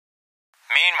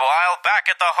Meanwhile,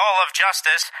 back at the Hall of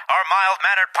Justice, our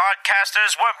mild-mannered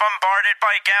podcasters were bombarded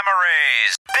by gamma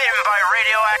rays, bitten by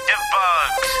radioactive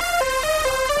bugs,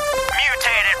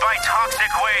 mutated by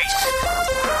toxic waste,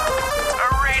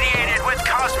 irradiated with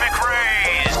cosmic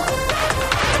rays,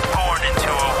 born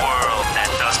into a world that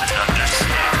doesn't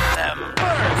understand them.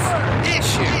 First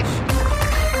issue.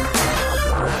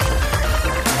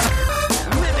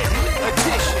 Limited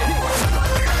edition.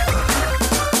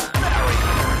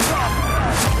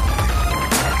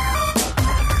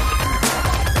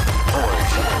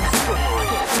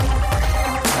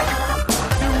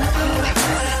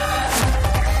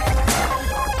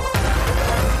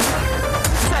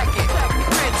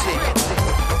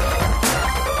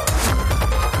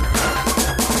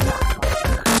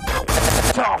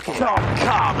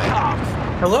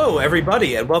 Hello,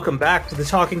 everybody, and welcome back to the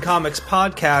Talking Comics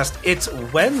podcast. It's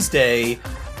Wednesday,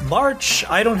 March,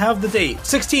 I don't have the date,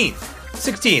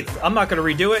 16th. I'm not going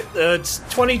to redo it. It's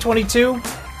 2022,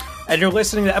 and you're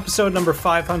listening to episode number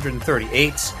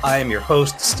 538. I am your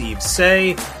host, Steve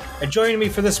Say, and joining me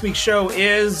for this week's show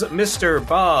is Mr.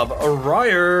 Bob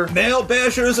Arroyer. Male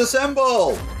bashers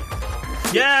assemble!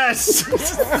 Yes!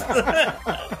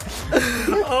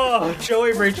 Oh,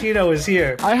 Joey Brancino is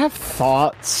here. I have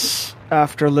thoughts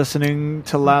after listening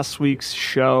to last week's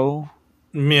show.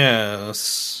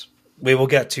 Yes. We will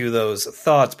get to those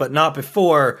thoughts, but not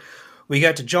before we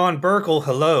get to John Burkle.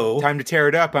 Hello. Time to tear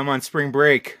it up. I'm on spring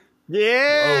break.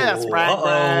 Yeah, Whoa, spring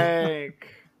break.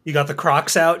 You got the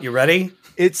Crocs out? You ready?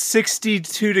 It's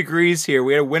 62 degrees here.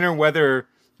 We had winter weather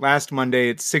last Monday.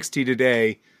 It's 60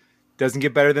 today. Doesn't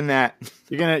get better than that.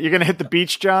 You're gonna hit the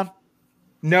beach, John?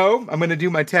 No, I'm going to do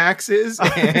my taxes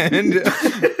and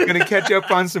going to catch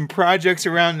up on some projects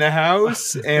around the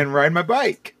house and ride my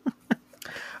bike.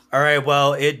 All right,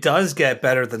 well, it does get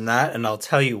better than that, and I'll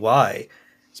tell you why.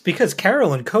 It's because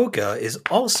Carolyn Coca is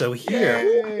also here.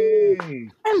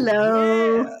 Yay.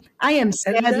 Hello. Yeah. I am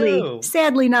Hello.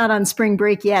 sadly not on spring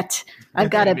break yet. I've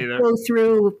got to Neither. go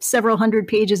through several hundred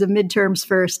pages of midterms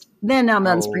first. Then I'm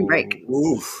on spring break.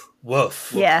 Oof.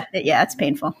 Woof. Yeah, it's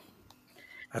painful.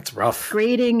 That's rough.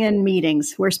 Grading and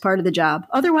meetings, worst part of the job.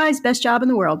 Otherwise, best job in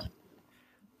the world.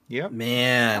 Yep. I'm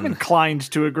Man.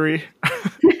 inclined to agree.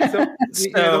 The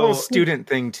whole student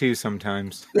thing, too,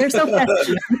 sometimes. They're so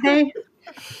festive, okay?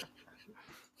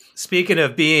 Speaking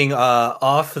of being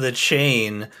off the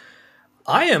chain,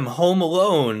 I am home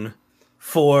alone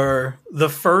for the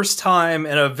first time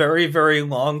in a very, very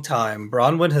long time.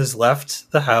 Bronwyn has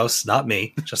left the house, not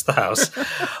me, just the house.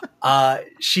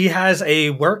 She has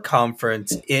a work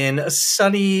conference in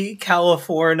sunny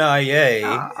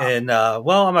California. And,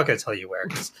 well, I'm not going to tell you where,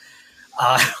 because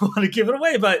I don't want to give it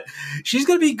away, but she's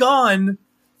going to be gone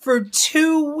for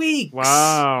 2 weeks.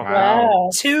 Wow.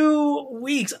 2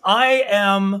 weeks. I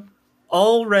am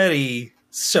already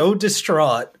so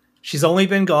distraught. She's only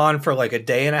been gone for like a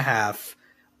day and a half,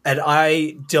 and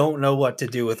I don't know what to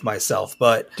do with myself.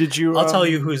 But I'll tell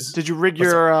you who's. Did you rig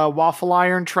your waffle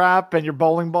iron trap and your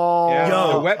bowling ball?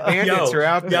 Yeah, the wet bandits are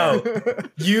out there.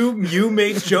 You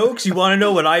make jokes. You want to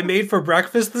know what I made for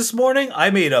breakfast this morning? I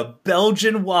made a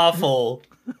Belgian waffle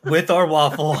with our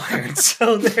waffle iron.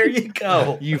 So there you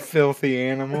go. You filthy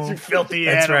animal. You filthy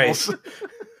That's animals.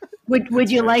 right.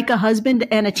 Would you like a husband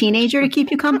and a teenager to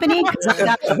keep you company? 'Cause I've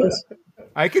got those.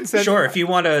 I can send. Sure, if you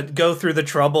want to go through the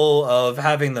trouble of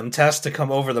having them test to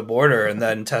come over the border and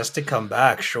then test to come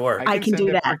back, sure. I can send do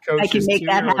a that. precocious I can make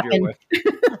that 2-year-old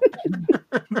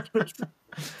your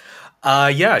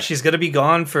way. Yeah, she's going to be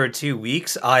gone for 2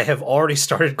 weeks. I have already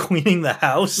started cleaning the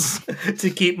house to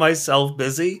keep myself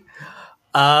busy.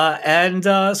 And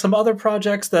some other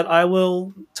projects that I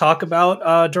will talk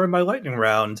about during my lightning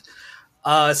round.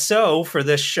 So for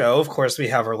this show, of course, we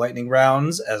have our lightning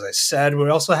rounds. As I said, we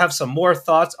also have some more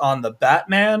thoughts on the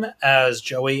Batman, as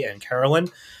Joey and Carolyn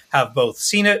have both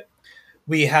seen it.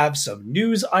 We have some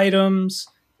news items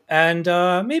and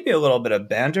maybe a little bit of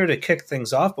banter to kick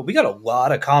things off. But we got a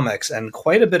lot of comics and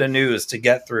quite a bit of news to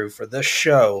get through for this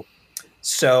show.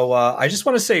 So I just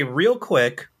want to say real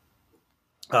quick,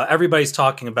 everybody's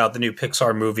talking about the new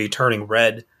Pixar movie Turning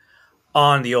Red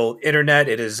on the old internet.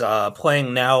 It is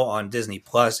playing now on Disney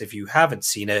Plus. If you haven't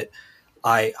seen it,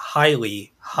 I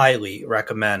highly, highly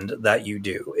recommend that you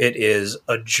do. It is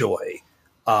a joy.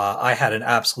 I had an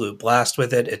absolute blast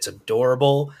with it. It's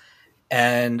adorable,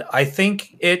 and I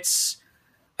think it's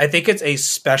a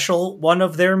special one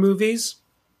of their movies,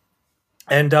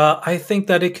 and I think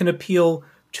that it can appeal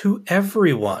to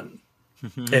everyone,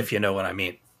 if you know what I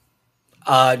mean.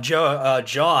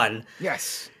 John.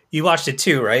 Yes. You watched it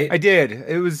too, right? I did.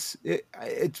 It's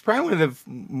probably one of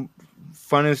the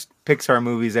funnest Pixar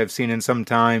movies I've seen in some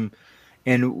time.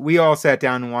 And we all sat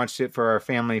down and watched it for our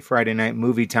family Friday night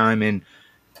movie time, and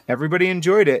everybody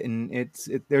enjoyed it. And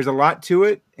there's a lot to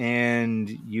it,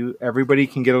 and everybody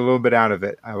can get a little bit out of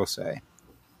it, I will say.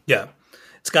 Yeah.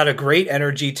 It's got a great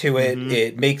energy to it. Mm-hmm.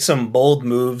 It makes some bold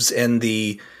moves in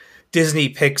the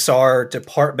Disney Pixar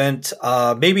department.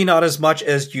 Maybe not as much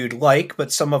as you'd like,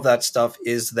 but some of that stuff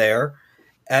is there.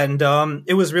 And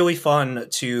it was really fun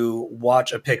to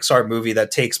watch a Pixar movie that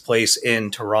takes place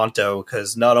in Toronto,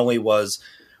 because not only was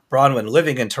Bronwyn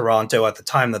living in Toronto at the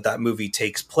time that movie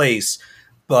takes place,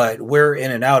 but we're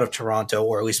in and out of Toronto,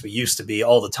 or at least we used to be,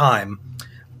 all the time.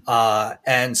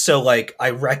 And so, like, I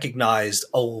recognized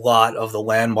a lot of the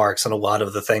landmarks and a lot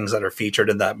of the things that are featured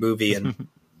in that movie. And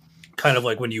kind of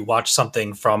like when you watch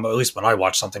something from, at least when I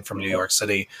watch something from New York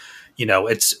City, you know,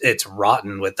 it's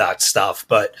rotten with that stuff.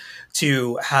 But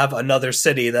to have another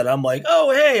city that I'm like,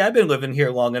 oh, hey, I've been living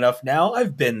here long enough now.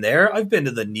 I've been there. I've been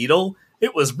to the Needle.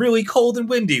 It was really cold and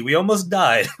windy. We almost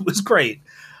died. It was great.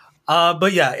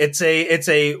 But yeah, it's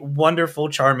a wonderful,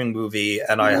 charming movie,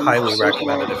 and I highly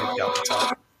recommend it if you've got the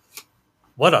time.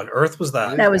 What on earth was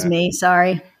that? That was me.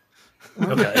 Sorry.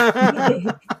 Okay.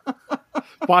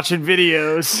 Watching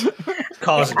videos.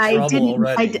 Causing trouble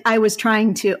already. I was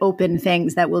trying to open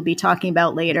things that we'll be talking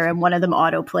about later, and one of them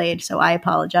auto-played, so I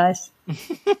apologize.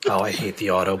 Oh, I hate the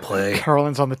autoplay.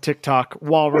 Carolyn's on the TikTok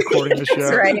while recording the show.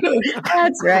 That's right.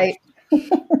 That's right.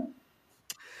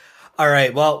 All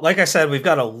right. Well, like I said, we've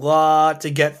got a lot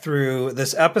to get through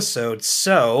this episode,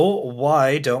 so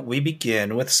why don't we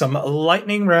begin with some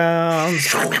lightning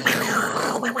rounds?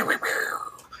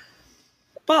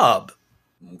 Bob.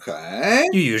 Okay.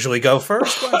 You usually go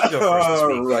first. Why don't you go first this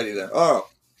week? Alrighty then. A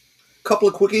couple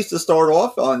of quickies to start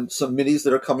off on some minis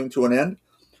that are coming to an end.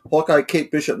 Hawkeye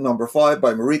Kate Bishop #5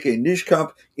 by Marieke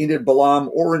Nijkamp, Enid Balam,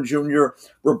 Oren Jr.,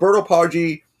 Roberto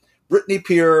Paggi, Brittany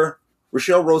Peer,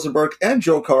 Rochelle Rosenberg, and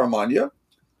Joe Caramagna.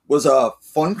 Was a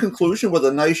fun conclusion with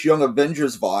a nice Young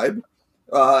Avengers vibe.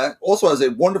 Also has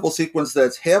a wonderful sequence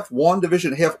that's half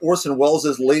WandaVision, half Orson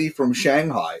Welles' Lady from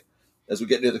Shanghai, as we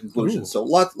get near the conclusion. Ooh. So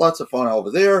lots of fun over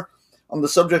there. On the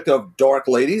subject of dark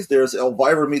ladies, there's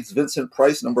Elvira meets Vincent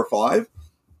Price #5,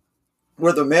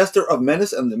 where the Master of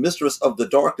Menace and the Mistress of the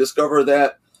Dark discover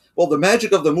that, well, the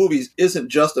magic of the movies isn't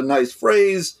just a nice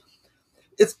phrase,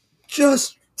 it's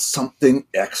just something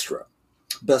extra.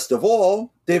 Best of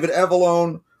all, David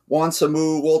Avalone, Juan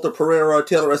Samu, Walter Pereira,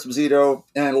 Taylor Esposito,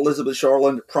 and Elizabeth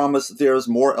Charland promise there's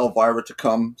more Elvira to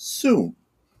come soon.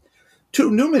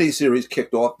 2 new miniseries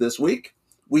kicked off this week.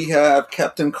 We have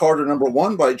Captain Carter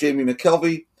 #1 by Jamie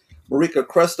McKelvey, Marika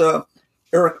Cresta,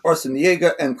 Eric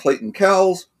Arciniega, and Clayton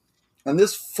Cowles. And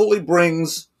this fully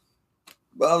brings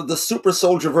the super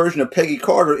soldier version of Peggy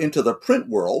Carter into the print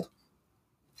world.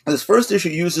 This first issue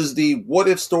uses the what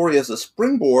if story as a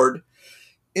springboard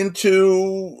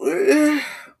into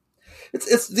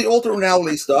it's the alternate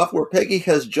reality stuff where Peggy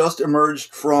has just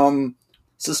emerged from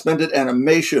suspended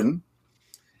animation.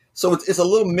 So it's a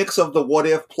little mix of the what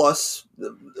if plus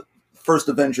the first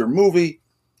Avenger movie.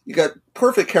 You got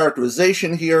perfect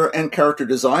characterization here and character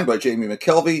design by Jamie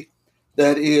McKelvey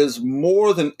that is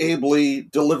more than ably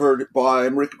delivered by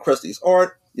Marika Cresta's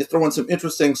art. You throw in some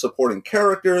interesting supporting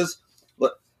characters.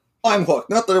 I'm hooked.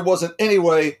 Not that it wasn't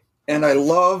anyway. And I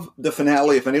love the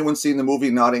finale. If anyone's seen the movie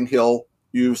Notting Hill,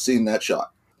 you've seen that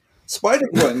shot.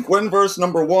 Spider-Gwen, Gwenverse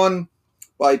 #1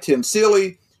 by Tim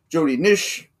Seeley, Jody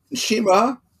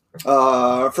Nishima,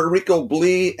 Federico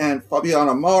Blee, and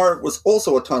Fabiana Mar was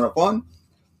also a ton of fun.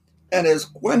 And as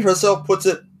Gwen herself puts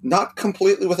it, not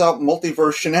completely without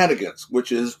multiverse shenanigans,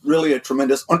 which is really a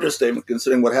tremendous understatement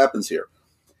considering what happens here.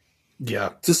 Yeah.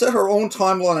 To set her own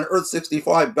timeline on Earth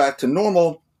 65 back to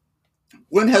normal,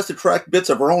 Gwen has to track bits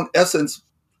of her own essence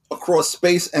across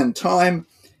space and time,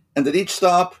 and at each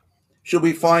stop, she'll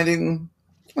be finding,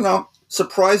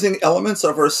 surprising elements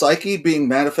of her psyche being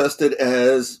manifested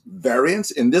as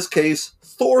variants. In this case,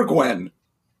 Thor Gwen.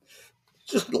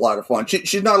 Just a lot of fun.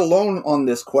 She's not alone on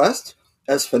this quest.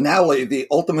 As Finale, the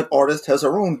ultimate artist, has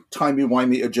her own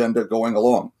timey-wimey agenda going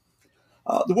along.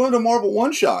 The Women of Marvel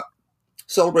one-shot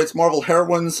celebrates Marvel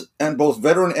heroines and both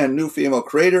veteran and new female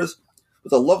creators,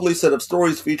 with a lovely set of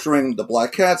stories featuring the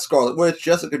Black Cat, Scarlet Witch,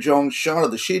 Jessica Jones, Shauna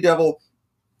the She-Devil,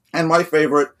 and my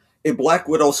favorite, a Black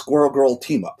Widow Squirrel Girl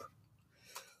team-up.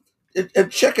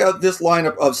 And check out this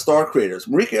lineup of star creators.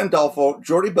 Marika Andolfo,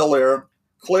 Jordi Belair,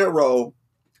 Claire Rowe,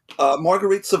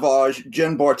 Marguerite Sauvage,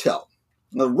 Jen Bartel.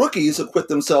 The rookies acquit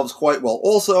themselves quite well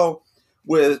also,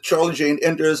 with Charlie Jane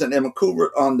Enders and Emma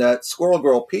Kubert on that Squirrel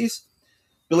Girl piece.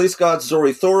 Billy Scott's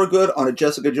Zori Thorogood on a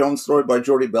Jessica Jones story by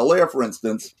Jordi Belair, for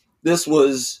instance. This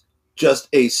was just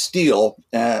a steal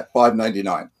at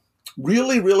 $5.99.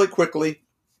 really, really quickly,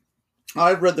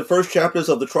 I've read the first chapters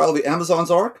of the Trial of the Amazons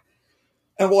arc,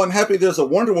 and while I'm happy there's a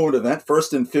Wonder Woman event,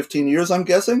 first in 15 years, I'm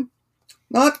guessing,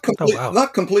 not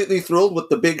completely thrilled with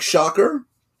the big shocker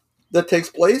that takes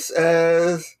place,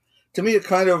 as to me it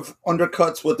kind of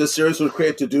undercuts what this series was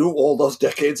created to do all those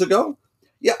decades ago.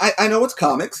 Yeah, I know it's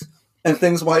comics, and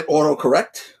things might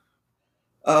autocorrect.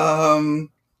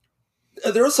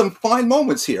 There are some fine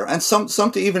moments here, and some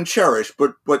to even cherish,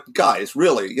 but guys,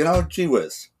 really, gee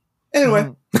whiz.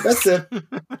 Anyway, that's it.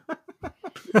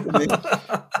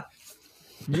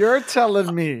 You're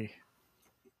telling me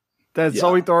that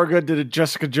Zoe Thorogood did a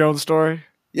Jessica Jones story?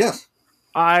 Yes.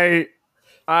 I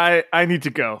need to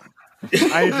go.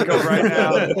 I need to go right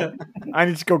now. I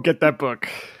need to go get that book.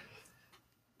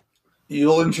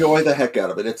 You'll enjoy the heck out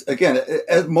of it. It's again,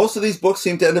 most of these books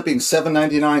seem to end up being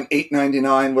 $7.99,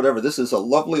 $8.99, whatever. This is a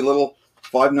lovely little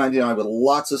 $5.99 with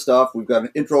lots of stuff. We've got an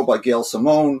intro by Gail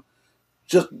Simone.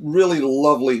 Just really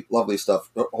lovely, lovely stuff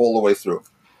all the way through.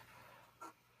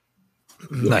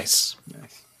 Nice.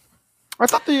 I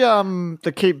thought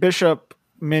the Kate Bishop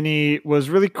mini was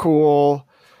really cool.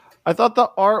 I thought the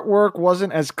artwork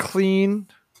wasn't as clean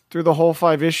through the whole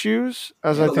 5 issues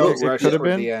as I thought it could have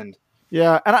been. The end.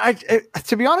 Yeah, and I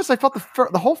to be honest, I felt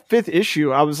the whole 5th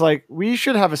issue. I was like, we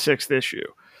should have a 6th issue.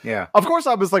 Yeah. Of course,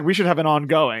 I was like, we should have an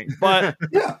ongoing. But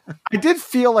yeah, I did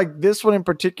feel like this one in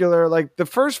particular, like the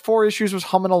first 4 issues was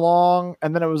humming along,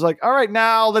 and then it was like, all right,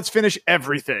 now let's finish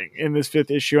everything in this 5th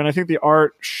issue. And I think the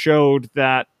art showed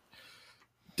that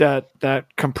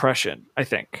compression, I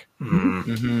think.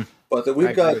 Mm-hmm. But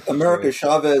we've got America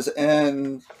Chavez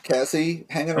and Cassie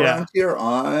hanging around here.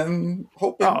 I'm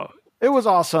hoping. Oh, it was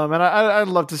awesome, and I'd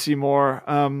love to see more.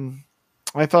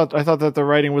 I thought that the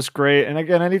writing was great, and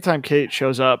again, anytime Kate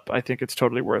shows up, I think it's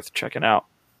totally worth checking out.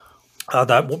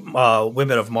 That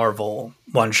Women of Marvel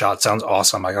one shot sounds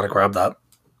awesome. I gotta grab that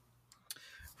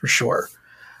for sure.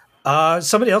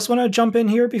 Somebody else want to jump in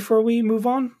here before we move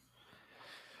on?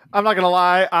 I'm not gonna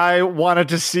lie. I wanted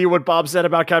to see what Bob said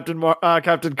about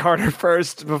Captain Carter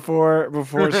first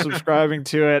before subscribing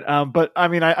to it. But I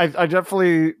mean, I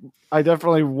definitely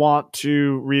want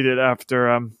to read it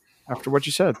after what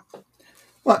you said.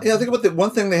 Well, yeah, I think about the one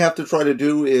thing they have to try to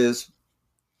do is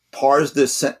parse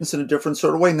this sentence in a different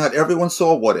sort of way. Not everyone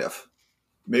saw What If.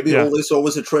 Maybe all they saw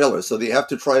was a trailer, so they have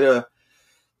to try to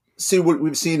see what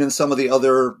we've seen in some of the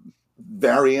other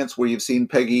variants where you've seen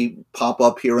Peggy pop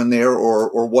up here and there,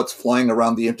 or what's flying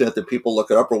around the internet that people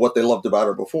look up, or what they loved about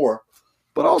her before.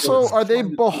 But also, are they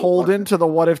beholden to the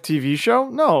What If TV show?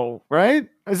 No, right?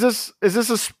 Is it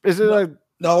a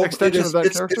no extension of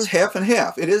that character? It's half and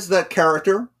half. It is that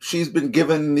character. She's been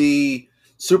given the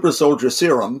super soldier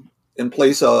serum in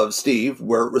place of Steve.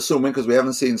 We're assuming, because we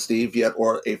haven't seen Steve yet,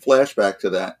 or a flashback to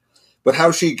that. But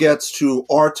how she gets to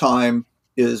our time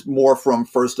is more from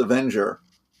First Avenger,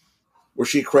 where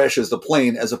she crashes the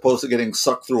plane as opposed to getting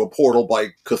sucked through a portal by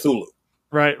Cthulhu.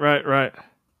 Right. Right.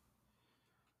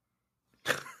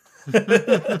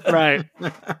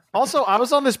 Also, I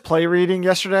was on this play reading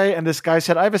yesterday, and this guy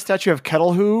said, I have a statue of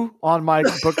Kettle Who on my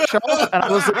bookshelf. And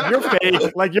I was like, you're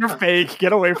fake. Like, you're fake.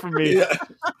 Get away from me. Yeah.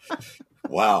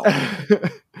 Wow.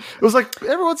 It was like,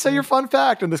 everyone say your fun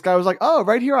fact. And this guy was like, oh,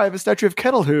 right here, I have a statue of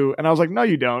Kettle Who. And I was like, no,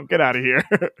 you don't. Get out of here.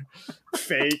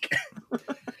 Fake.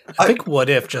 I think What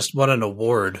If just won an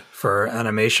award for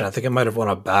animation. I think it might have won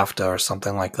a BAFTA or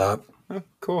something like that. Oh,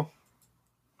 cool.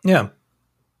 Yeah.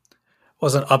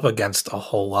 Wasn't up against a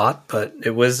whole lot, but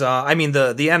it was, I mean,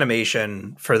 the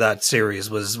animation for that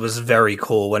series was very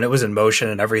cool. When it was in motion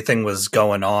and everything was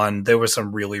going on, there was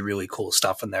some really, really cool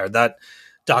stuff in there. That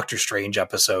Doctor Strange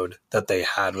episode that they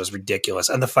had was ridiculous.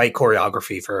 And the fight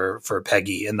choreography for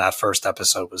Peggy in that first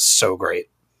episode was so great.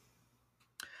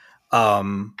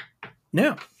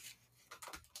 Yeah.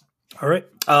 All right.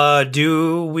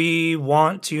 Do we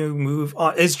want to move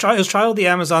on? Is Trial of the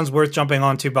Amazons worth jumping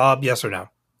onto, Bob? Yes or no?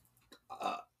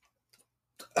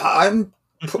 I'm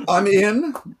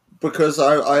in because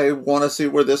I want to see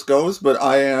where this goes, but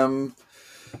I am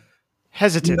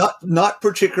hesitant, not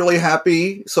particularly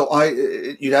happy. So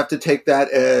you'd have to take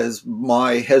that as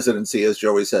my hesitancy, as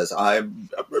Joey says.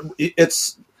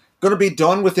 It's going to be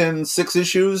done within 6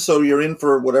 issues, so you're in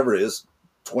for whatever it is,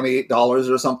 $28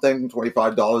 or something,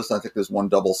 $25. I think there's one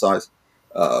double size.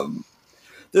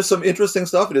 There's some interesting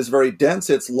stuff. It is very dense.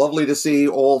 It's lovely to see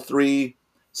all 3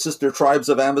 sister tribes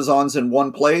of Amazons in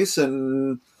one place,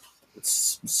 and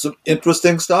it's some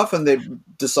interesting stuff, and they've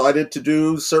decided to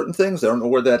do certain things. I don't know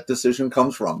where that decision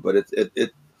comes from, but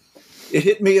it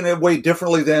hit me in a way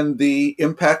differently than the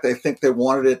impact I think they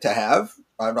wanted it to have.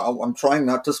 I'm trying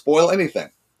not to spoil anything.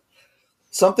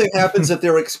 Something happens that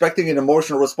they're expecting an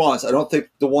emotional response. I don't think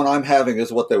the one I'm having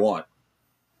is what they want.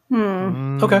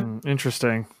 Okay.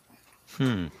 Interesting.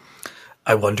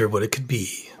 I wonder what it could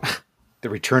be. The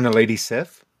Return of Lady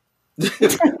Sif?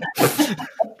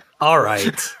 All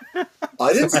right.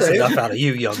 I didn't That's say enough it. out of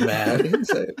you, young I man. didn't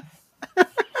say it.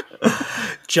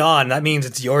 John, that means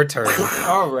it's your turn.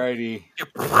 Alrighty.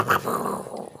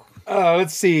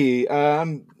 Let's see.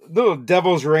 Little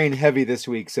Devil's Reign heavy this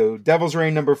week. So Devil's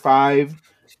Reign number 5,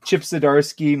 Chip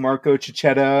Zdarsky, Marco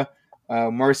Ciccetta,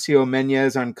 Marcio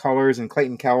Menez on colors, and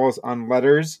Clayton Cowles on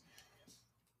letters.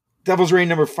 Devil's Reign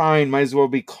number 5 might as well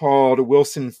be called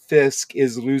Wilson Fisk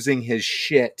is Losing His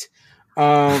Shit.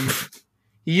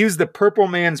 He used the Purple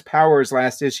Man's powers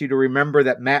last issue to remember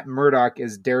that Matt Murdock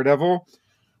is Daredevil.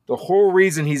 The whole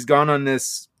reason he's gone on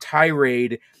this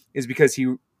tirade is because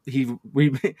he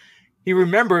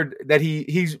remembered that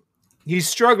he's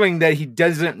struggling, that he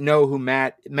doesn't know who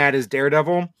Matt is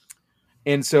Daredevil,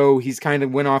 and so he's kind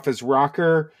of went off his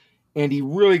rocker, and he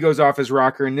really goes off his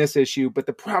rocker in this issue. But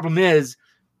the problem is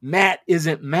Matt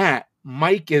isn't Matt.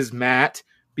 Mike is Matt,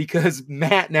 because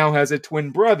Matt now has a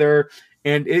twin brother,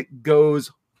 and it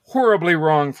goes horribly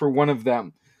wrong for one of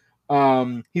them.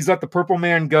 He's let the Purple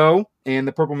Man go, and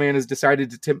the Purple Man has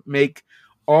decided to make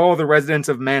all the residents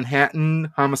of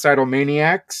Manhattan homicidal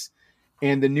maniacs,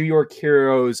 and the New York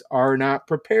heroes are not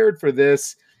prepared for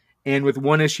this. And with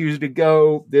one issue to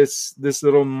go, this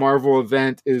little Marvel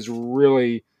event is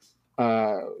really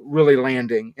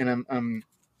landing, and I'm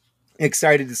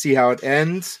excited to see how it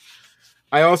ends.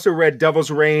 I also read Devil's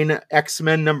Reign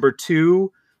X-Men number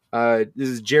 2. This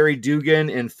is Jerry Dugan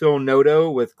and Phil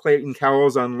Noto with Clayton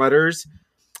Cowles on letters.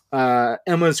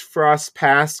 Emma's Frost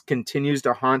past continues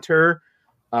to haunt her.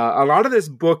 A lot of this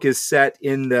book is set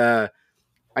in the,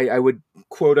 I would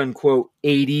quote unquote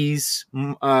 80s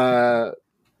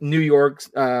New York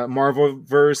Marvel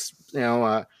verse.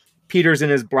 Peter's in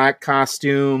his black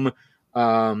costume.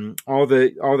 All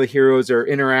the heroes are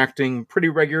interacting pretty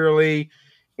regularly,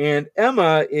 and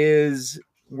Emma is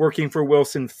working for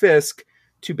Wilson Fisk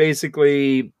to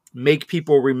basically make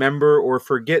people remember or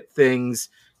forget things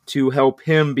to help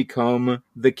him become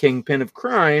the kingpin of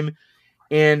crime.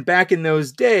 And back in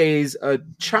those days, a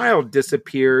child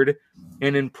disappeared,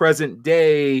 and in present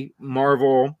day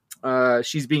Marvel,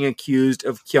 she's being accused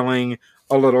of killing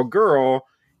a little girl,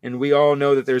 and we all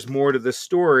know that there's more to the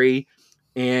story.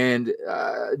 And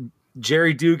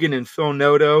Jerry Dugan and Phil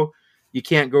Noto, you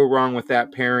can't go wrong with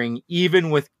that pairing, even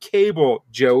with Cable,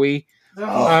 Joey.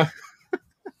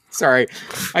 Sorry,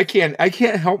 I can't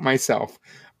help myself.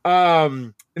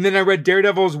 And then I read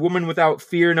Daredevil's Woman Without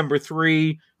Fear number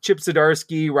 3, Chip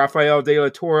Zdarsky, Rafael de la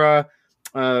Torre,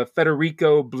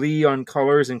 Federico Blee on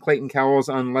colors, and Clayton Cowles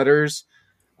on letters.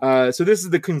 So this is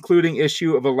the concluding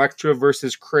issue of Elektra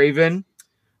versus Kraven.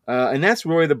 And that's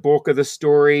really the bulk of the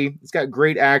story. It's got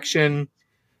great action,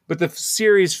 but the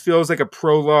series feels like a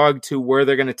prologue to where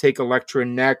they're going to take Elektra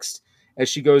next as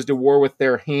she goes to war with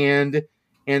their Hand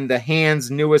and the Hand's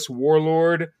newest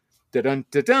warlord,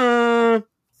 the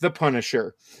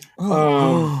Punisher.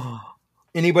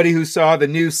 Anybody who saw the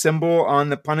new symbol on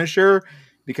the Punisher,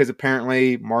 because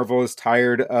apparently Marvel is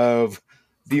tired of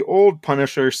the old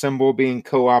Punisher symbol being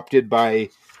co-opted by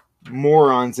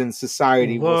morons in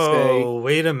society, will say.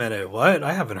 Wait a minute. What?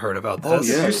 I haven't heard about this. Oh,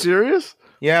 yeah. Are you serious?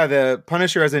 Yeah, the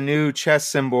Punisher has a new chest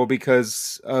symbol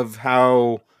because of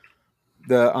how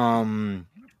the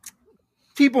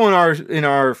people in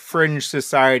our fringe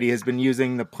society has been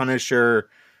using the Punisher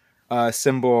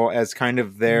symbol as kind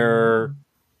of their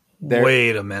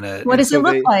Wait a minute. What does it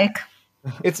look like?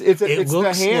 It's It the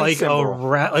looks hand like symbol.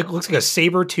 looks like a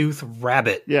saber-toothed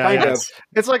rabbit. Yeah, Kind yeah.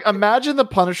 It's like, imagine the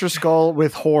Punisher skull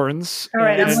with horns. All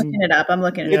right, I'm and- looking it up.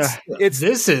 It's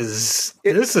This is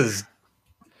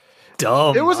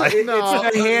dumb. It was a-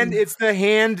 it's the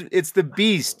hand, it's the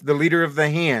beast, the leader of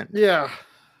the Hand. Yeah.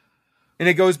 And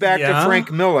it goes back Yeah? to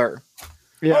Frank Miller.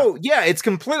 Yeah. Oh, yeah, it's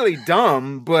completely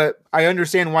dumb, but I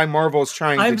understand why Marvel's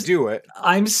trying to do it.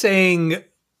 I'm saying,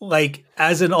 like,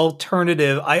 as an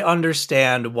alternative, I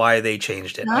understand why they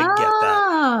changed it. I get that.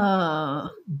 Oh.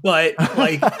 But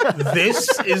like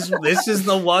this is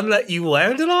the one that you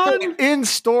landed on? In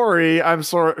story, I'm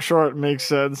sure it makes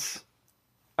sense.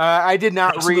 I did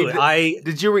not Absolutely. read.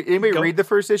 Did you? Anybody Go- read the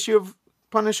first issue of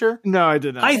Punisher? No, I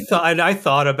did not. I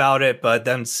thought about it, but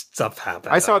then stuff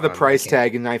happened. I saw the I'm price thinking-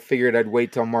 tag and I figured I'd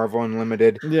wait till Marvel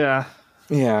Unlimited. Yeah.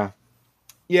 Yeah.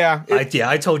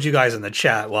 I told you guys in the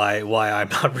chat why I'm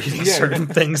not reading Yeah. certain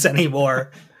things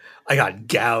anymore. I got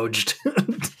gouged.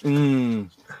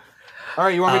 All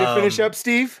right, you want me to finish up,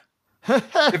 Steve?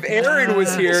 If Aaron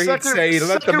was here, he'd say,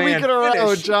 "Let the second man week in a row,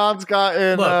 finish." John's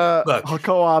gotten Look.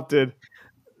 co-opted.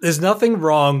 There's nothing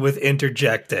wrong with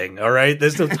interjecting, all right?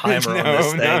 There's no timer on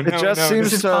this thing. It just no, seems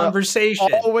This is to conversation.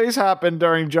 always happen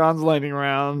during John's lightning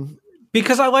round.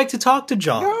 Because I like to talk to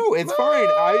John. No, it's fine.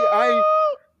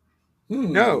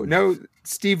 No.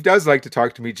 Steve does like to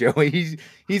talk to me, Joey.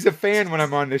 He's a fan when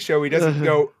I'm on the show. He doesn't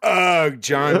go, "Ugh,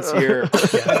 John's here."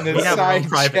 Yeah, In we the have our own side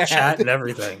private chat and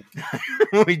everything.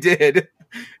 We did.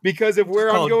 Because of where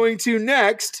I'm called- going to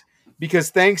next,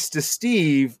 because thanks to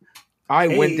Steve, I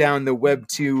went down the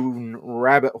Webtoon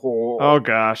rabbit hole. Oh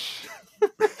gosh.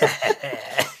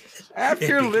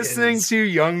 After It listening begins. to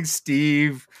young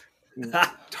Steve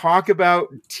talk about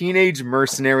Teenage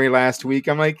Mercenary last week,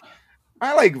 I'm like,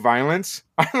 I like violence.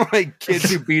 I like kids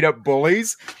who beat up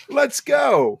bullies. Let's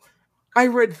go. I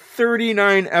read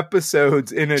 39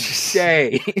 episodes in a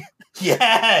day.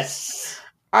 Yes!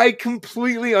 I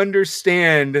completely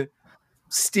understand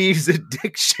Steve's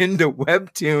addiction to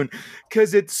Webtoon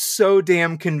because it's so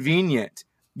damn convenient.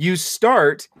 You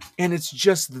start and it's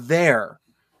just there.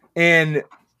 And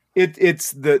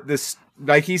it's the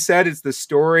like he said, it's the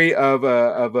story of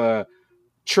a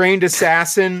trained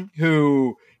assassin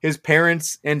who his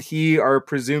parents and he are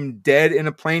presumed dead in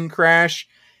a plane crash,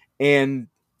 and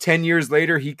 10 years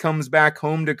later he comes back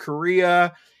home to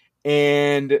Korea,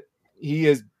 and he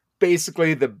is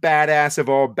basically the badass of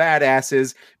all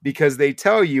badasses because they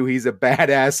tell you he's a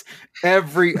badass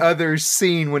every other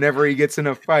scene whenever he gets in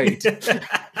a fight.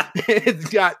 It's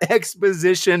got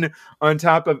exposition on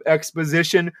top of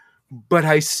exposition, but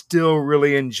I still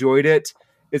really enjoyed it.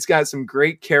 It's got some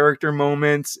great character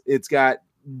moments. It's got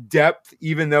depth,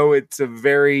 even though it's a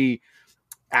very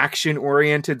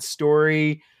action-oriented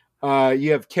story.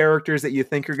 You have characters that you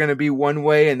think are going to be one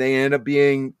way, and they end up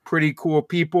being pretty cool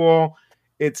people.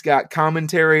 It's got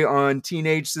commentary on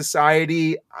teenage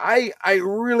society. I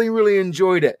really, really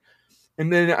enjoyed it.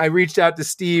 And then I reached out to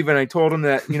Steve and I told him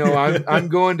that, I'm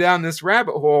going down this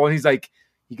rabbit hole. And he's like,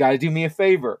 you got to do me a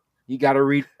favor. You got to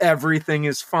read Everything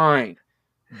is Fine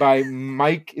by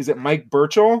Mike. Is it Mike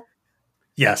Burchell?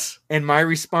 Yes. And my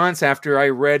response after I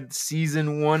read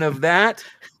season 1 of that,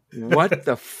 what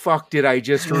the fuck did I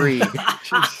just read?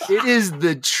 It is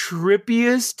the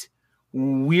trippiest,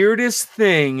 weirdest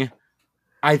thing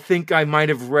I think I might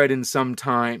have read in some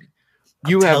time.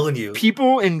 You have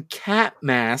people in cat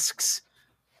masks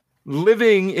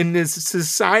living in this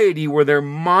society where they're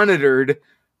monitored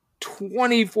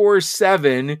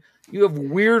 24/7. You have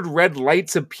weird red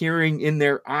lights appearing in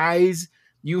their eyes.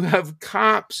 You have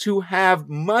cops who have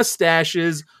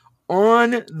mustaches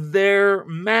on their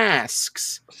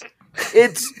masks.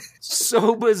 It's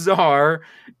so bizarre.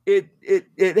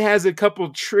 It has a couple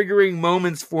triggering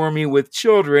moments for me with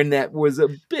children that was a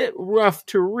bit rough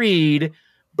to read.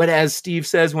 But as Steve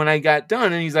says when I got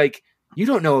done, and he's like, you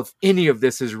don't know if any of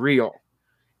this is real.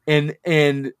 And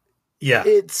yeah,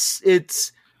 it's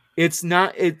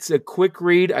a quick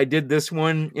read. I did this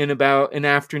one in about an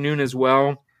afternoon as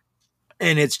well.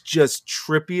 And it's just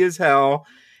trippy as hell.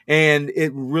 And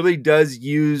it really does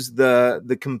use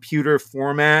the computer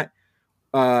format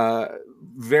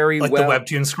very like well. The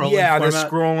Webtoon scrolling format. The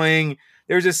scrolling.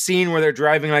 There's a scene where they're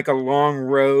driving like a long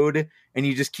road and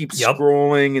you just keep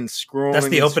scrolling and scrolling. That's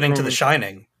the opening to The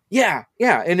Shining. Yeah.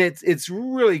 And it's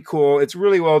really cool. It's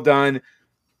really well done.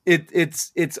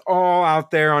 It's all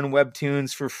out there on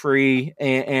Webtoons for free,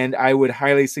 and I would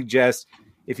highly suggest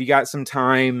if you got some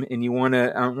time and you want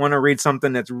to read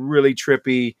something that's really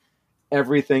trippy,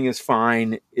 Everything is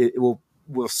Fine. It will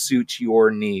suit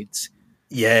your needs.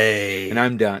 Yay! And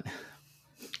I'm done.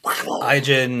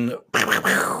 Aijin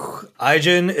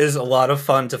is a lot of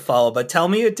fun to follow, but tell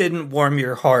me it didn't warm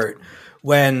your heart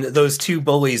when those two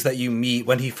bullies that you meet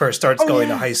when he first starts going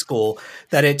to high school,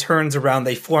 that it turns around,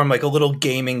 they form like a little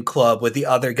gaming club with the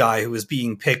other guy who was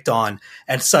being picked on,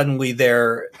 and suddenly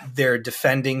they're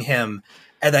defending him,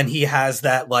 and then he has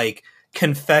that like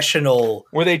confessional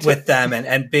with them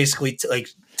and basically like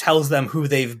tells them who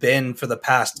they've been for the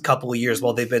past couple of years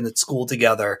while they've been at school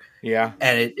together. Yeah.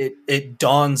 And it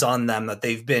dawns on them that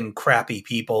they've been crappy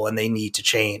people and they need to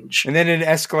change. And then it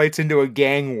escalates into a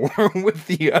gang war with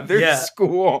the other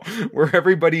school where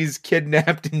everybody's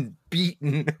kidnapped and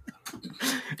beaten.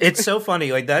 It's so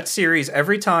funny. Like that series,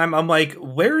 every time I'm like,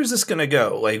 where is this going to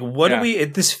go? Like, what do we,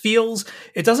 it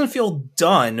doesn't feel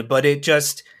done, but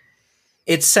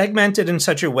it's segmented in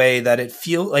such a way that it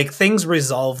feels like things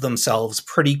resolve themselves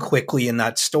pretty quickly in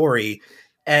that story.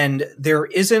 And there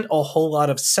isn't a whole lot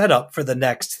of setup for the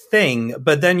next thing.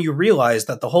 But then you realize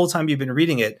that the whole time you've been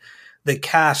reading it, the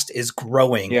cast is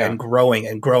growing and growing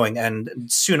and growing.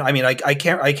 And soon, I mean, I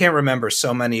can't remember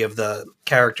so many of the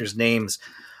characters' names.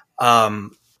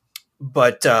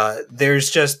 But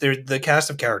the cast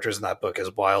of characters in that book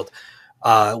is wild.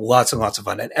 Lots and lots of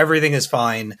fun, and Everything is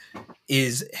Fine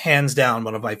is hands down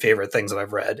one of my favorite things that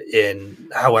I've read in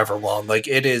however long. Like,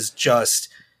 it is just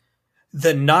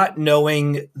the not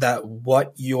knowing that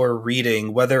what you're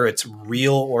reading, whether it's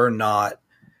real or not,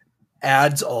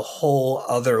 adds a whole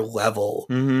other level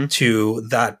to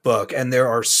that book. And I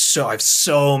have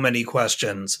so many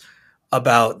questions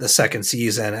about the second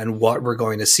season and what we're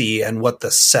going to see and what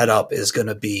the setup is going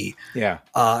to be. Yeah.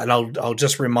 And I'll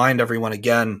just remind everyone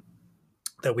again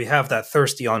that we have that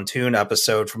Thirsty on Toon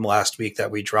episode from last week that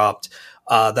we dropped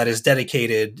that is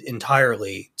dedicated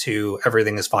entirely to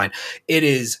Everything is Fine. It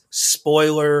is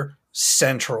spoiler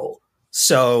central.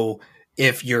 So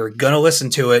if you're going to listen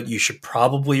to it, you should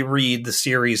probably read the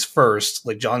series first.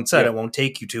 Like John said, It won't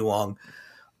take you too long.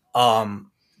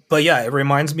 But yeah, it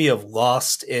reminds me of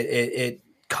Lost. It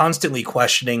constantly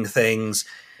questioning things,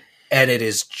 and it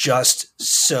is just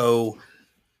so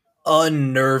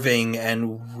unnerving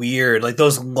and weird. Like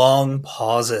those long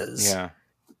pauses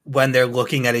when they're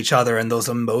looking at each other and those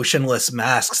emotionless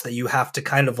masks that you have to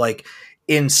kind of like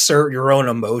insert your own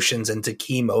emotions into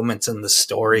key moments in the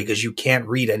story because you can't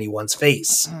read anyone's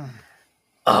face.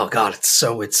 Oh God, it's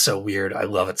so weird. I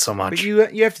love it so much. But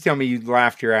you have to tell me you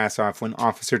laughed your ass off when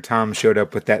Officer Tom showed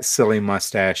up with that silly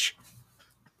mustache.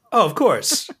 Oh, of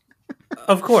course.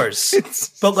 Of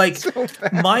course. But like so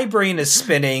my brain is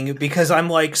spinning because I'm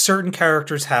like, certain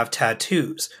characters have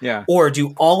tattoos. Yeah. Or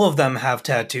do all of them have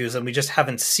tattoos and we just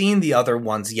haven't seen the other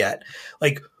ones yet?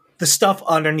 Like the stuff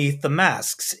underneath the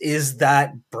masks, is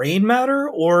that brain matter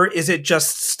or is it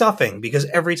just stuffing? Because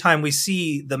every time we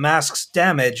see the masks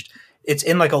damaged, it's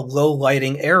in like a low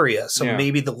lighting area. So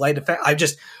maybe the light effect, I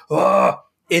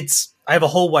have a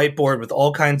whole whiteboard with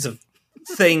all kinds of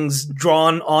things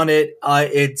drawn on it.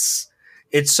 It's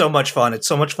so much fun. It's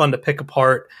so much fun to pick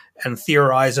apart and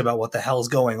theorize about what the hell's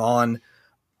going on.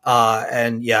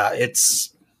 And yeah,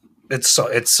 it's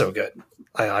so good.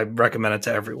 I recommend it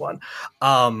to everyone.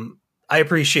 I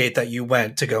appreciate that you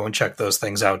went to go and check those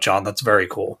things out, John. That's very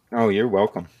cool. Oh, you're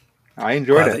welcome. I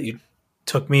enjoyed it. That you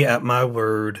took me at my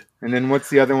word. And then what's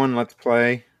the other one? Let's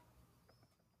Play.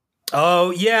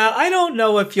 Oh yeah, I don't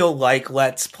know if you'll like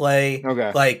Let's Play.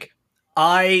 Okay. Like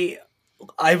I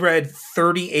read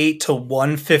 38 to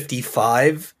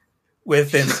 155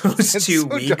 within those 2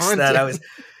 weeks daunting. That I was.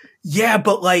 Yeah,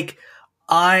 but like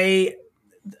I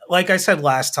said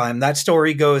last time, that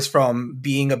story goes from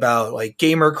being about like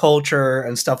gamer culture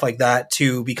and stuff like that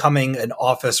to becoming an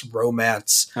office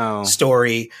romance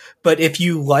story. But if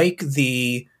you like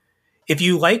the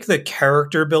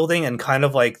character building and kind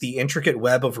of like the intricate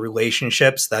web of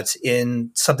relationships that's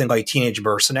in something like Teenage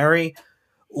Mercenary,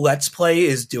 Let's Play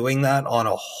is doing that on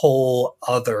a whole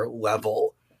other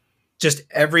level. Just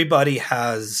everybody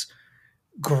has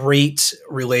great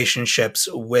relationships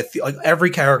with like every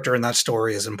character in that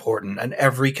story is important, and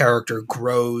every character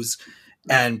grows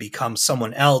and becomes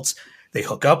someone else. They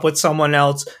hook up with someone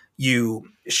else. You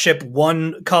ship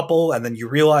one couple and then you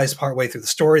realize partway through the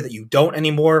story that you don't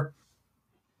anymore.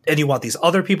 And you want these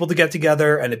other people to get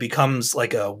together and it becomes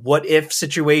like a what if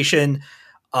situation.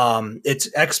 It's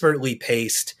expertly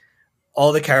paced.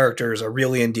 All the characters are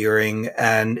really endearing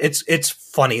and it's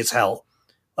funny as hell.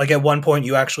 Like at one point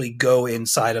you actually go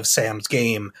inside of Sam's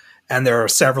game and there are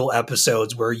several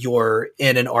episodes where you're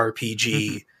in an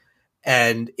RPG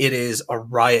and it is a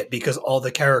riot because all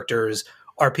the characters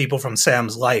are people from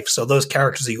Sam's life. So those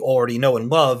characters that you already know and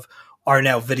love are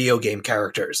now video game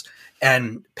characters,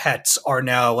 and pets are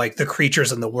now like the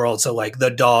creatures in the world. So like the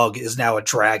dog is now a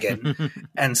dragon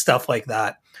and stuff like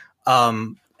that.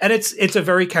 And it's a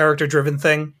very character driven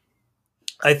thing.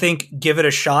 I think give it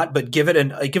a shot, but give it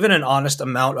an honest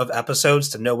amount of episodes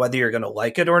to know whether you're going to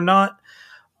like it or not.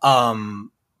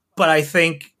 But I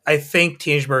think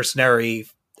Teenage Mercenary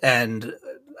and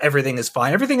Everything is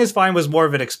Fine. Everything is Fine was more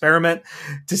of an experiment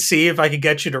to see if I could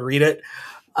get you to read it.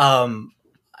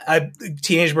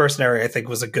 Teenage Mercenary, I think,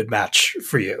 was a good match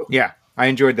for you. Yeah, I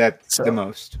enjoyed that the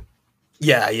most.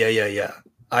 Yeah.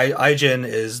 Aijin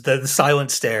is the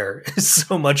silent stare is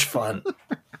so much fun.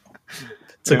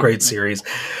 It's a great series.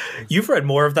 You've read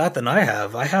more of that than I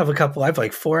have. I have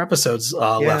like 4 episodes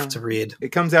left to read. It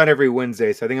comes out every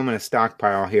Wednesday, so I think I'm going to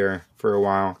stockpile here for a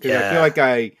while. I feel like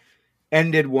I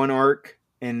ended one arc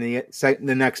and the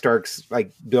next arc's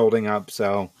like building up,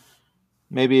 so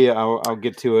maybe I'll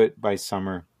get to it by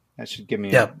summer. That should give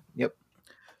me Yep.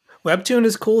 Webtoon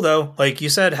is cool though. Like you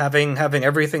said, having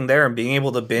everything there and being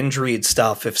able to binge read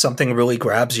stuff if something really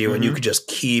grabs you and you could just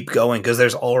keep going because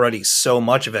there's already so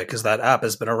much of it because that app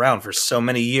has been around for so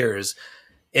many years.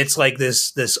 It's like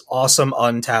this awesome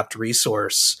untapped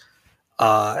resource.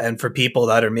 And for people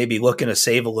that are maybe looking to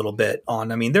save a little bit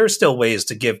on, I mean, there's still ways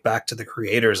to give back to the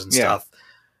creators and stuff,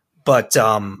 but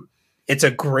it's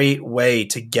a great way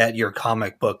to get your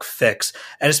comic book fix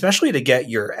and especially to get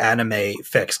your anime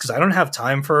fix. Cause I don't have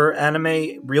time for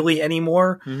anime really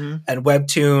anymore. And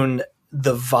Webtoon,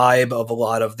 the vibe of a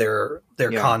lot of their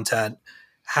content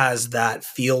has that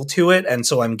feel to it. And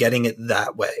so I'm getting it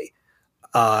that way.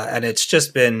 And it's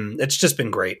just been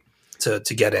great to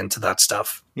get into that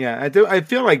stuff. Yeah. I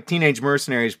feel like Teenage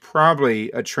Mercenary is probably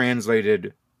a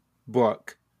translated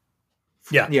book.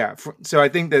 Yeah. So I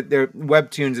think that their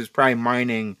Webtoons is probably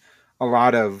mining a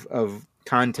lot of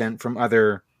content from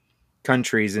other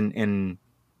countries and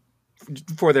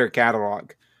for their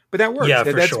catalog. But that works. Yeah,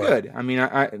 That's sure. good. I mean,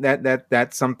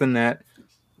 that's something that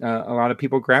a lot of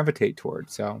people gravitate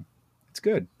towards. So it's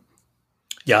good.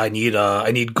 Yeah, I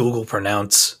need Google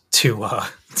Pronounce to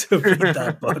read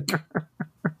that book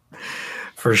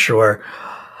for sure.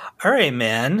 All right,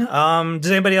 man.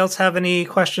 Does anybody else have any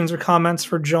questions or comments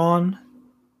for John?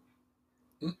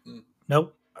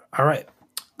 Nope. All right.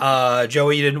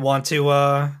 Joey, you didn't want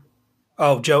to.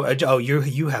 Joe.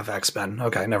 You have X-Men.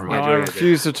 Okay, never mind. No, I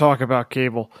refuse to talk about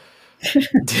Cable.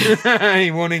 He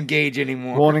won't engage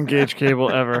anymore. Won't engage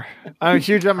Cable ever. I'm a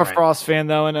huge Emma Frost fan,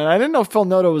 though, and I didn't know Phil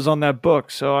Noto was on that book,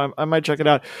 so I might check it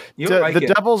out.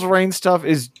 The Devil's Reign stuff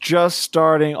is just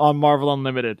starting on Marvel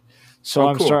Unlimited, so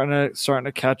I'm starting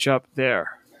to catch up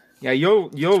there. Yeah,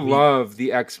 you'll love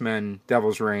the X-Men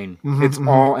Devil's Reign. It's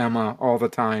all Emma all the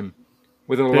time,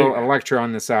 with a little Elektra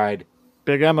on the side.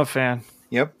 Big Emma fan.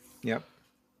 Yep.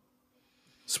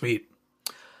 Sweet.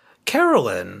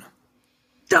 Carolyn.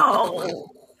 Oh.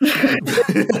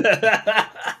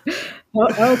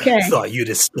 Okay. Thought you'd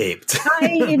escaped.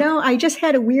 I just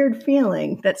had a weird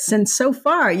feeling that since so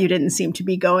far you didn't seem to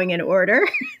be going in order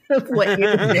of what you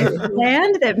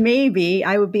planned, that maybe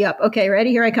I would be up. Okay,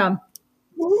 ready? Here I come.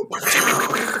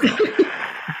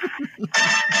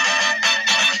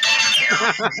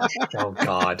 Oh,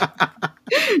 God.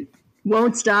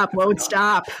 Won't stop.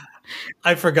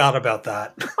 I forgot about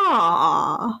that.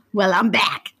 Aw. Well, I'm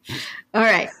back. All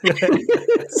right.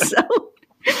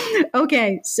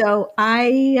 So I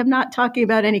am not talking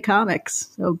about any comics,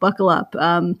 so buckle up.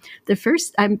 I'm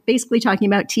basically talking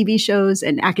about TV shows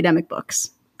and academic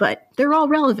books, but they're all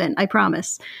relevant, I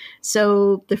promise.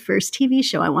 So the first TV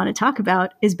show I want to talk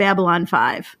about is Babylon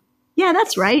 5. Yeah,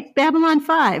 that's right. Babylon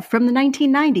 5 from the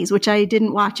 1990s, which I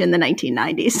didn't watch in the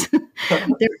 1990s.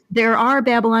 There are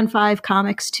Babylon 5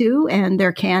 comics too, and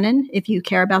they're canon if you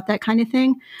care about that kind of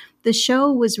thing. The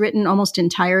show was written almost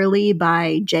entirely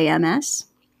by JMS,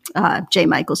 J.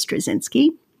 Michael Straczynski,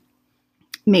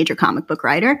 major comic book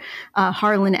writer.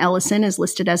 Harlan Ellison is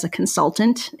listed as a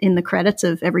consultant in the credits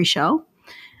of every show.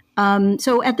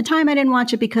 So at the time, I didn't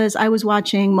watch it because I was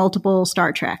watching multiple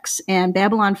Star Treks, and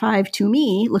Babylon 5 to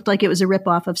me looked like it was a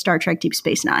ripoff of Star Trek Deep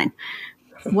Space Nine.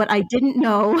 What I didn't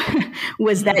know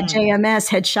was that JMS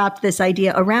had shopped this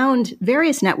idea around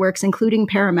various networks, including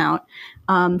Paramount,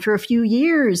 for a few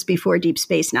years before Deep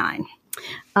Space Nine.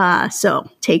 So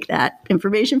take that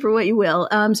information for what you will.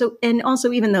 And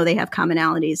also, even though they have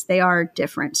commonalities, they are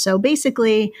different. So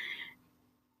basically,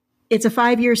 it's a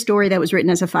 5-year story that was written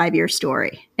as a 5-year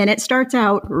story. And it starts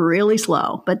out really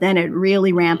slow, but then it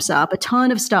really ramps up. A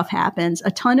ton of stuff happens,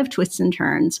 a ton of twists and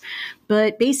turns.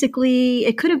 But basically,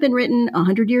 it could have been written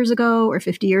 100 years ago or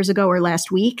 50 years ago or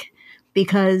last week,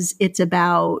 because it's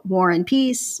about war and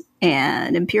peace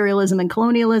and imperialism and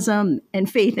colonialism and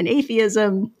faith and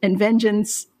atheism and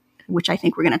vengeance, which I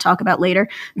think we're going to talk about later,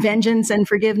 vengeance and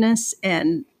forgiveness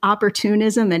and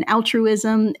opportunism and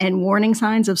altruism and warning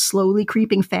signs of slowly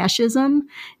creeping fascism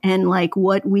and like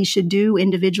what we should do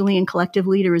individually and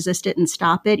collectively to resist it and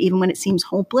stop it, even when it seems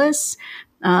hopeless.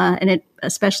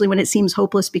 Especially when it seems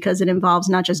hopeless because it involves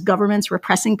not just governments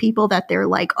repressing people that they're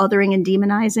like othering and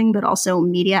demonizing, but also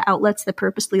media outlets that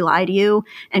purposely lie to you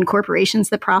and corporations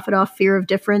that profit off fear of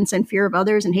difference and fear of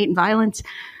others and hate and violence.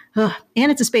 And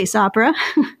it's a space opera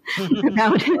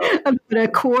about a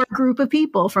core group of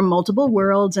people from multiple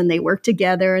worlds, and they work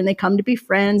together and they come to be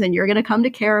friends, and you're going to come to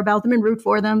care about them and root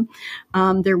for them.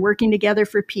 They're working together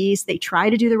for peace. They try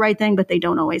to do the right thing, but they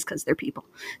don't always because they're people.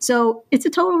 So it's a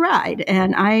total ride,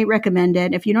 and I recommend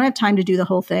it. If you don't have time to do the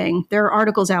whole thing, there are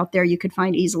articles out there you could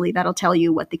find easily that'll tell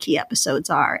you what the key episodes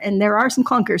are, and there are some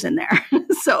clunkers in there.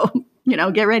 So,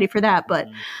 get ready for that. But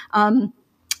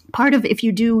part of if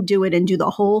you do it and do the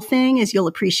whole thing is you'll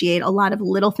appreciate a lot of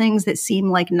little things that seem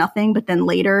like nothing, but then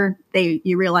later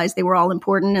you realize they were all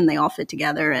important and they all fit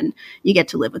together and you get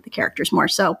to live with the characters more.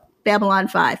 So Babylon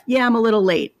 5. Yeah, I'm a little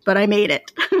late, but I made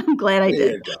it. I'm glad I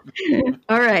did.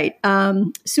 All right.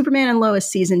 Superman and Lois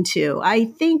season 2.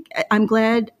 I'm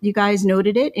glad you guys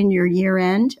noted it in your year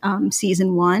end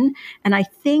season 1. And I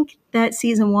think that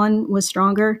season 1 was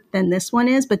stronger than this one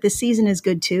is, but this season is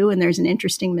good too. And there's an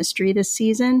interesting mystery this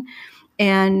season.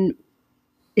 And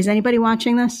is anybody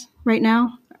watching this right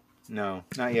now? No,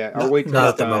 not yet. I'll wait till Not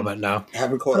it's at the done. moment, no.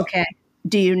 Haven't caught up. Okay.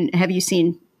 Do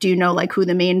you know like who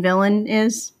the main villain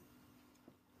is?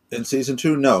 In season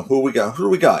 2, no. Who do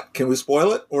we got? Can we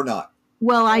spoil it or not?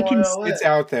 Well, I can. It's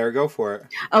out there. Go for it.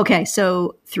 Okay,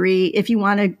 so 3. If you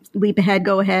want to leap ahead,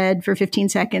 go ahead for 15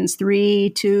 seconds.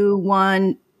 3, 2,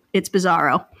 1. It's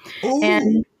Bizarro, Ooh.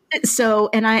 and so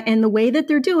and the way that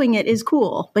they're doing it is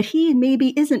cool. But he maybe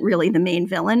isn't really the main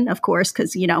villain, of course,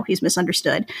 because he's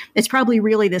misunderstood. It's probably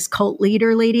really this cult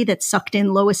leader lady that sucked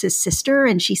in Lois's sister,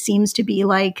 and she seems to be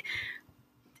like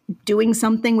doing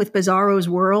something with Bizarro's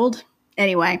world.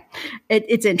 Anyway,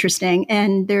 it's interesting.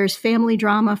 And there's family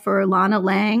drama for Lana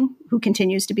Lang, who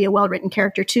continues to be a well-written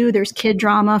character too. There's kid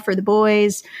drama for the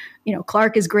boys.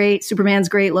 Clark is great. Superman's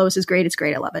great. Lois is great. It's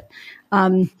great. I love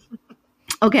it.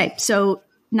 Okay, so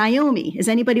Naomi. Is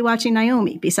anybody watching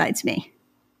Naomi besides me?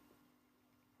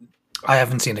 I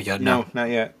haven't seen it yet. No, not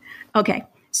yet. Okay.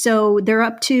 So they're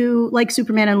up to, like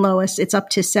Superman and Lois, it's up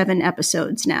to 7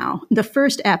 episodes now. The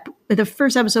first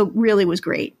episode really was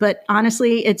great, but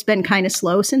honestly, it's been kind of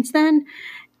slow since then.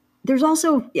 There's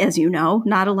also, as you know,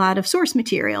 not a lot of source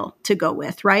material to go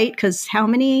with, right? Because how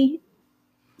many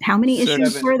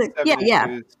issues were there? Yeah.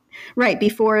 Issues. Right.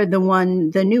 Before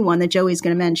the new one that Joey's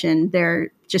going to mention,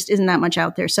 there just isn't that much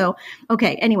out there. So,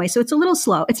 okay. Anyway, so it's a little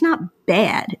slow. It's not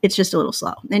bad. It's just a little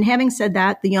slow. And having said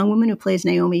that, the young woman who plays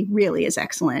Naomi really is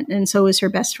excellent. And so is her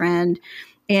best friend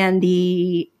and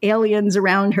the aliens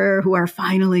around her who are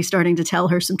finally starting to tell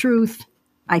her some truth,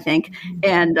 I think,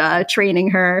 and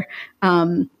training her.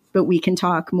 But we can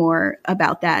talk more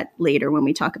about that later when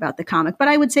we talk about the comic. But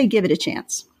I would say give it a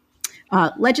chance.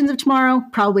 Legends of Tomorrow,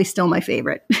 probably still my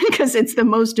favorite because it's the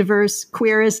most diverse,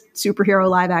 queerest superhero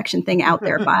live action thing out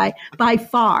there by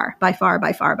far.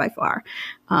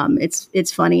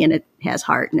 It's funny and it has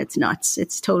heart and it's nuts.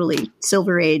 It's totally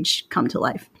Silver Age come to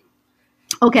life.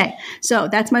 Okay, so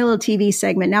that's my little TV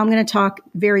segment. Now I'm going to talk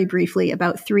very briefly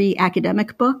about 3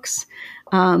 academic books,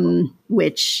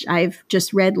 which I've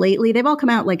just read lately. They've all come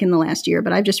out like in the last year,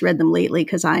 but I've just read them lately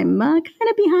because I'm kind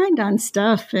of behind on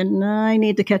stuff and I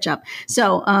need to catch up.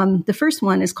 So the first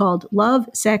one is called Love,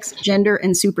 Sex, Gender,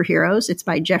 and Superheroes. It's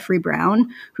by Jeffrey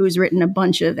Brown, who's written a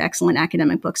bunch of excellent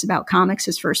academic books about comics.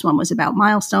 His first one was about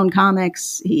Milestone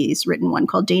Comics. He's written one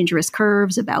called Dangerous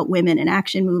Curves about women in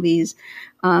action movies.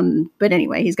 But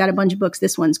anyway, he's got a bunch of books.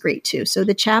 This one's great too. So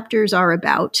the chapters are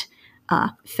about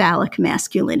phallic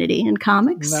masculinity in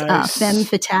comics, Nice. femme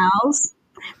fatales,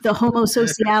 the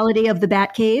homosociality of the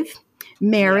Batcave,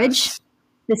 marriage,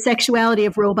 the sexuality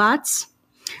of robots,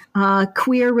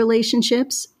 queer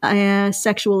relationships,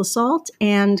 sexual assault,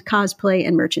 and cosplay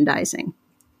and merchandising.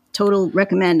 Total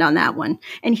recommend on that one.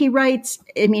 And he writes,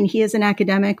 he is an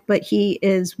academic, but he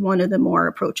is one of the more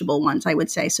approachable ones, I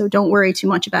would say. So don't worry too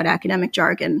much about academic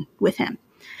jargon with him.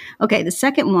 Okay, the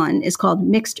second one is called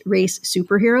Mixed Race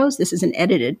Superheroes. This is an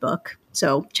edited book.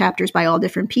 So chapters by all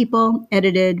different people,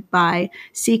 edited by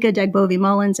Sika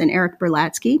Degbovi-Mullins and Eric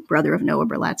Berlatsky, brother of Noah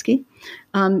Berlatsky.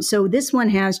 So this one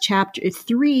has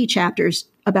 3 chapters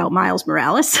about Miles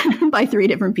Morales by 3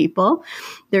 different people.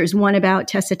 There's one about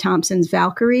Tessa Thompson's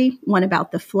Valkyrie, one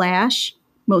about The Flash,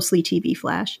 mostly TV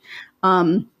Flash.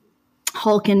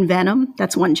 Hulk and Venom,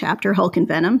 that's one chapter, Hulk and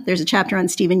Venom. There's a chapter on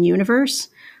Steven Universe,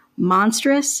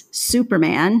 Monstrous,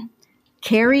 Superman,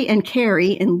 Carrie and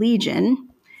Carrie in Legion,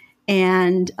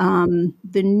 and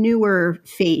the newer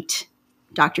Fate,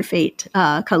 Dr. Fate,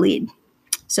 Khalid.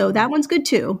 So that one's good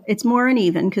too. It's more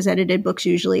uneven because edited books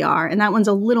usually are. And that one's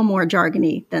a little more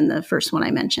jargony than the first one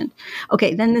I mentioned.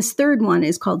 Okay, then this third one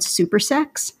is called Super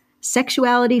Sex,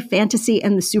 Sexuality, Fantasy,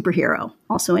 and the Superhero.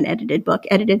 Also an edited book,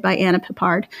 edited by Anna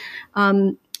Peppard.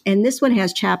 And this one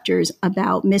has chapters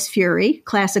about Miss Fury,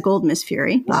 classic old Miss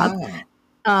Fury, Bob.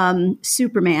 Wow.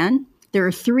 Superman. There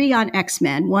are 3 on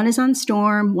X-Men. One is on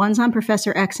Storm, one's on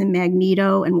Professor X and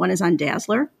Magneto, and one is on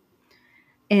Dazzler.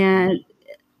 And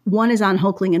one is on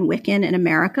Hulkling and Wiccan in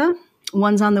America.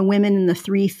 One's on the women in the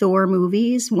 3 Thor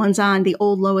movies. One's on the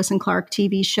old Lois and Clark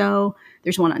TV show.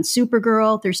 There's one on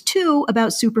Supergirl. There's 2 about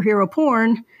superhero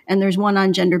porn. And there's one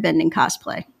on gender-bending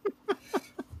cosplay.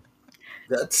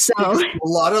 That's So- a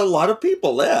lot of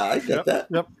people. Yeah, I get that.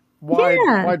 Yep. Wide,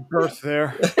 Yeah. wide berth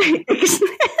there.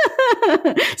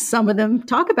 Some of them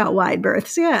talk about wide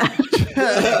berths, yeah.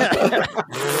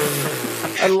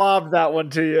 I lobbed that one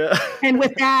to you. And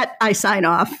with that, I sign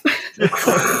off.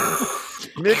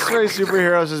 Mixed Race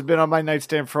Superheroes has been on my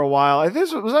nightstand for a while. I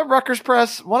think was that Rutgers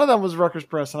Press? One of them was Rutgers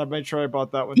Press, and I made sure I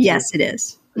bought that one too. Yes, it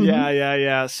is. Mhm.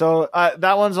 Yeah. So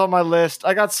that one's on my list.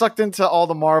 I got sucked into all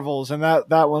the Marvels, and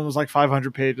that one was like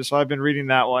 500 pages. So I've been reading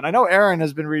that one. I know Aaron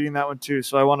has been reading that one too.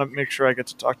 So I want to make sure I get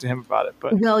to talk to him about it.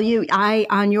 But Well,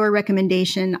 on your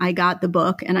recommendation, I got the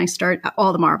book and I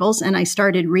all the Marvels, and I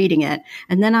started reading it.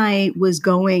 And then I was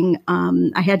going,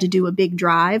 I had to do a big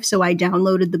drive. So I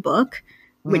downloaded the book,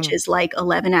 which is like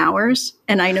 11 hours.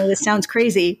 And I know this sounds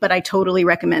crazy, but I totally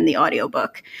recommend the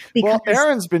audiobook. Because, well,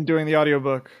 Aaron's been doing the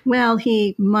audiobook. well,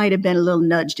 he might have been a little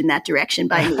nudged in that direction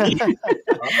by me.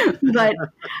 But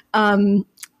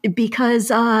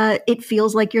because it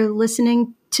feels like you're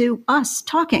listening to us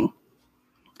talking.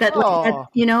 Aw.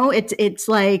 It's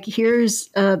like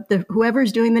here's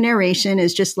whoever's doing the narration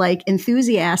is just like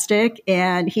enthusiastic,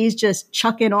 and he's just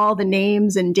chucking all the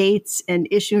names and dates and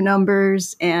issue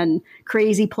numbers and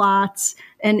crazy plots,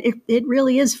 and it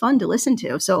really is fun to listen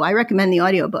to. So I recommend the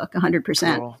audiobook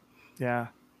 100%. Cool. Yeah.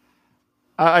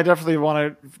 I definitely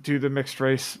want to do the Mixed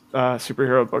Race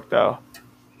superhero book though,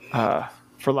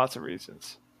 for lots of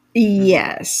reasons.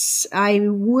 Yes, I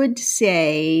would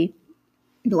say.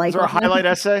 Like, Is there a highlight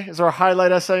essay? Is there a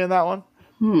highlight essay in that one?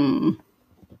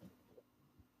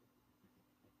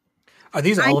 Are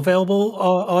these all available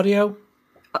audio?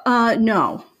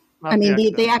 No. Not I mean,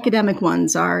 the the academic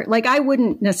ones are like, I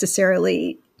wouldn't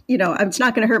necessarily, it's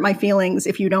not going to hurt my feelings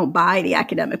if you don't buy the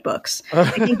academic books. I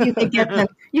think you could get them.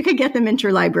 You could get them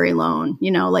interlibrary loan.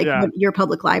 Your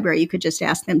public library. You could just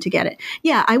ask them to get it.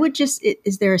 Yeah, I would just.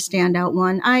 Is there a standout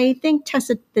one? I think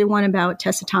the one about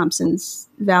Tessa Thompson's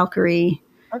Valkyrie.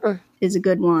 Okay. Is a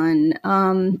good one.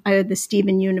 I had the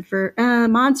Steven Universe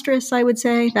Monstrous. I would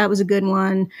say that was a good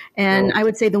one, and I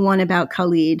would say the one about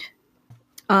Khalid.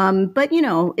 But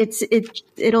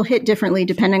it'll hit differently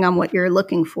depending on what you're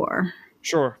looking for.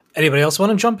 Sure. Anybody else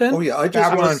want to jump in? Oh yeah,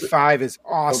 Babylon 5 is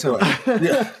awesome.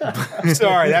 Yeah.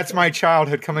 Sorry, that's my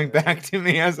childhood coming back to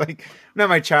me. I was like, not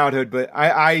my childhood, but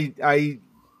I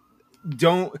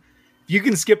don't. You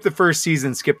can skip the first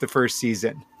season. Skip the first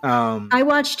season. I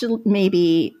watched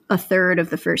maybe a third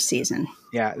of the first season.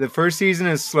 Yeah, the first season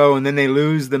is slow, and then they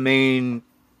lose the main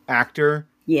actor,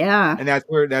 Yeah. and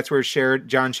that's where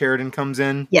John Sheridan comes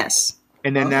in, Yes.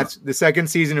 and then that's the second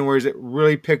season where it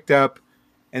really picked up,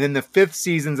 and then the fifth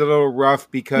season's a little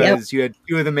rough because you had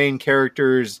two of the main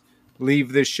characters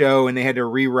leave the show, and they had to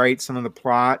rewrite some of the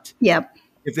plot. Yep.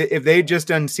 If they'd just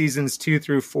done seasons 2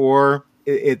 through 4,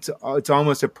 it's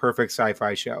almost a perfect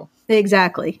sci-fi show.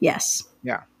 Exactly. Yes.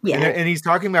 Yeah. Yeah. And he's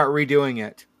talking about redoing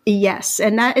it. Yes.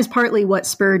 And that is partly what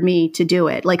spurred me to do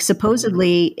it. Like,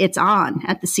 supposedly it's on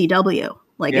at the CW.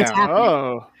 Like, it's Yeah. happening.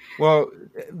 Oh. Well,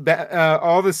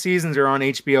 all the seasons are on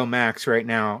HBO Max right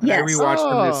now. And I Yes. rewatched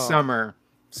them this summer.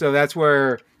 So that's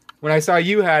where, when I saw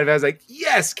you had it, I was like,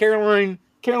 yes, Carolyn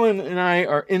and I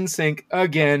are in sync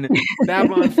again.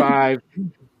 Babylon 5.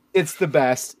 It's the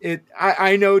best.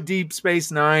 I know Deep Space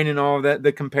Nine and all of that,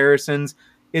 the comparisons.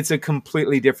 It's a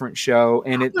completely different show,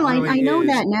 and it. Well, really I know is.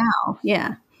 that now.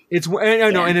 Yeah. It's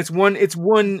I know, and it's one.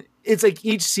 It's like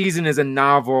each season is a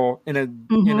novel in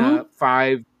a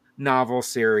 5 novel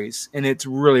series, and it's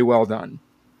really well done.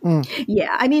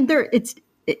 Yeah. I mean, there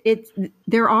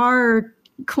are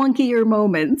clunkier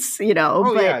moments,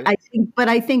 Oh, but yeah.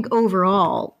 I think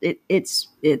overall it's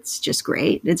just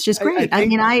great. It's just great. I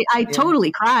think- I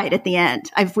totally cried at the end.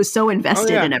 I was so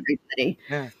invested in everybody.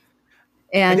 Yeah.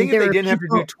 And I think if there they are didn't have to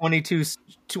do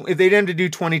people- if they didn't have to do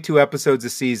 22 episodes a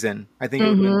season, I think it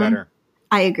would have been better.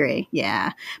 I agree.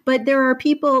 Yeah. But there are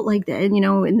people like that,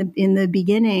 in the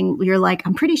beginning, you're like,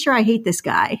 I'm pretty sure I hate this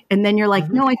guy. And then you're like,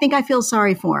 no, I think I feel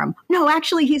sorry for him. No,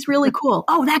 actually, he's really cool.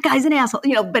 Oh, that guy's an asshole.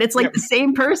 But it's like the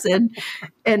same person.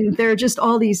 And there are just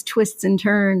all these twists and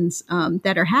turns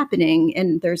that are happening.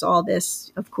 And there's all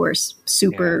this, of course,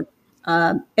 super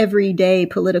everyday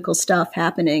political stuff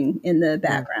happening in the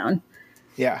background.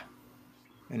 Yeah.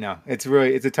 I know. It's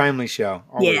a timely show.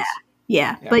 Always.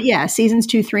 Yeah. But yeah, seasons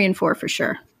 2, 3, and 4 for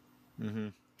sure.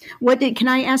 Mm-hmm. Can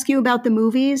I ask you about the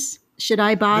movies? Should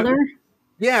I bother?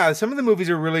 Yeah, some of the movies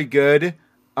are really good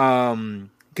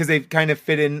because they kind of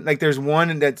fit in. Like, there's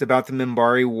one that's about the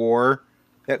Minbari War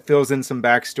that fills in some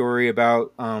backstory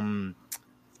about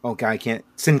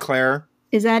Sinclair.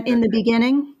 Is that in the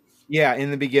beginning? Yeah,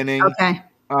 in the bening. Okay.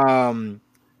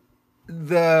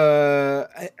 the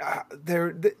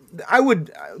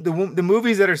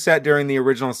movies that are set during the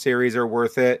original series are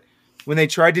worth it. When they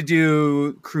tried to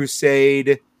do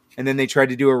Crusade and then they tried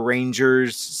to do a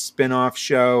Rangers spin-off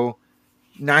show,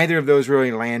 neither of those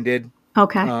really landed.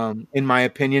 Okay. In my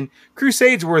opinion,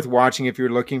 Crusade's worth watching if you're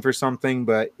looking for something,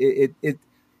 but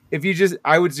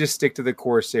I would just stick to the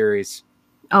core series.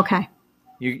 Okay.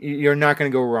 You're not going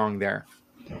to go wrong there.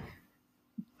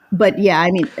 But yeah,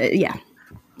 I mean, yeah,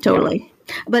 totally.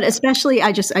 But especially,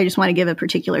 I just want to give a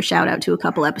particular shout out to a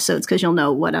couple episodes because you'll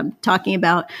know what I'm talking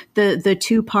about. The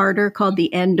two-parter called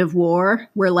 "The End of War,"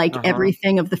 where like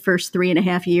everything of the first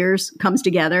 3.5 years comes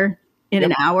together in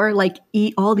an hour. Like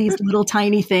eat all these little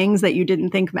tiny things that you didn't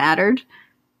think mattered,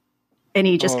 and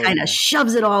he just kind of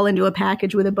shoves it all into a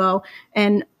package with a bow.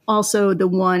 And also the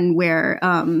one where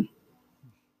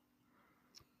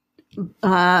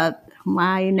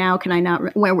why now can I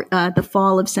not where the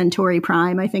Fall of Centauri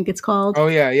Prime, I think it's called. Oh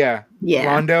yeah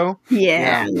Londo.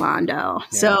 Londo.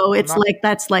 So it's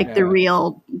that's the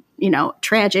real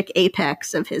tragic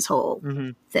apex of his whole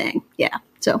thing.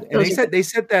 So they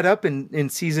set that up in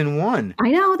season 1.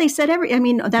 I know they said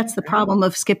that's the problem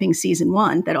of skipping season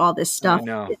 1, that all this stuff,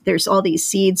 there's all these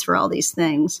seeds for all these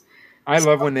things. I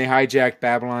love when they hijack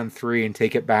Babylon 3 and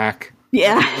take it back.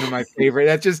 Yeah. That's one of my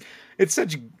favorite. It's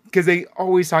such, because they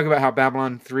always talk about how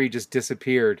Babylon 3 just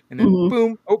disappeared and then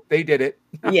boom, they did it.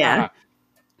 Yeah.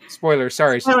 Spoilers,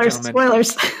 sorry,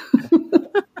 Spoilers.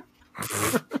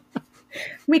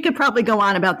 We could probably go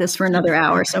on about this for another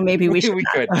hour, so maybe we should. We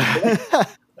could.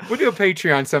 We'll do a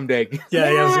Patreon someday. Yeah,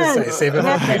 I was going to say, save it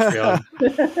for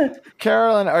Patreon.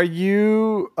 Carolyn, are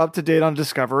you up to date on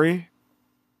Discovery?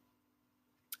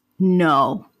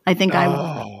 No, I think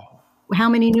how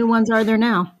many new ones are there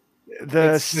now?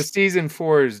 The season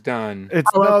 4 is done.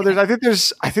 I think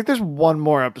there's one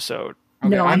more episode.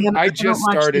 Okay, no, I just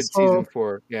started season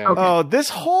 4. Yeah. Okay. Oh, this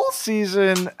whole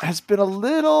season has been a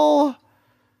little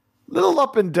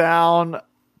up and down,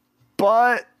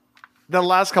 but the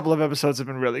last couple of episodes have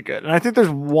been really good. And I think there's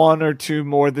one or two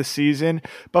more this season,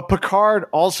 but Picard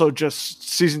also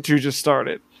season 2 just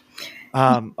started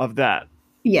of that.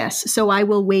 Yes. So I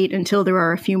will wait until there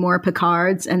are a few more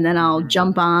Picards and then I'll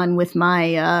jump on with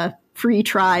my free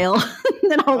trial.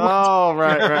 Then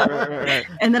right.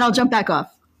 And then I'll jump back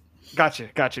off. Gotcha.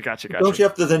 Don't you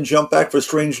have to then jump back for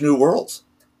Strange New Worlds?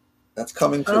 That's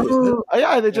coming too, isn't it? Oh,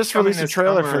 yeah, they just released a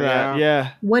trailer for that.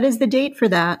 Yeah. What is the date for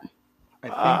that? I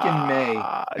think in May,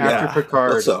 after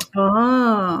Picard. So.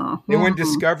 Oh. They went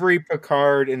Discovery,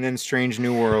 Picard, and then Strange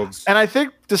New Worlds. And I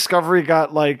think Discovery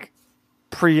got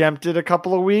preempted a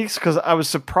couple of weeks because I was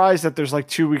surprised that there's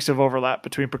 2 weeks of overlap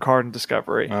between Picard and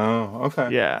Discovery. Oh, okay.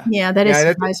 Yeah. Yeah, that is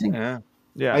surprising.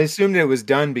 Yeah. I assumed it was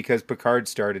done because Picard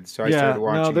started, so I started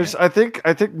watching it. I think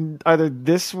either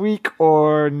this week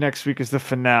or next week is the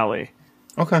finale.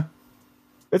 Okay.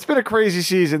 It's been a crazy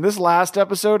season. This last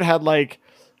episode had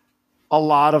a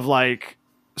lot of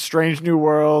Strange New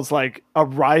Worlds,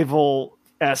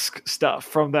 Arrival-esque stuff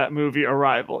from that movie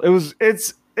Arrival.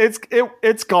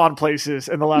 It's gone places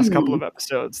in the last couple of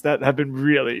episodes that have been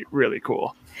really, really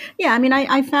cool. Yeah, I mean,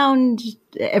 I found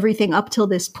everything up till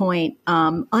this point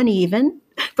uneven,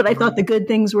 but I thought the good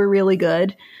things were really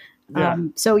good. Yeah.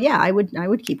 So yeah, I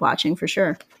would keep watching for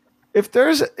sure.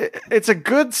 It's a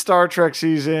good Star Trek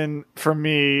season for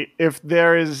me if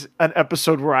there is an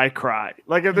episode where I cry.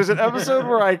 If there's an episode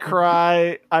where I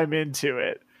cry, I'm into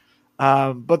it.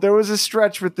 But there was a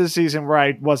stretch with this season where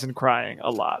I wasn't crying a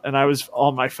lot and I was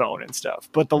on my phone and stuff.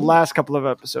 But the last couple of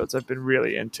episodes I've been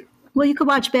really into. Well, you could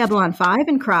watch Babylon 5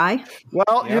 and cry.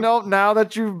 Well, now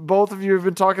that both of you have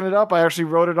been talking it up, I actually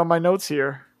wrote it on my notes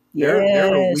here. There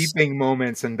are weeping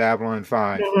moments in Babylon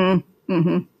 5. Mm-hmm.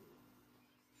 Mm-hmm.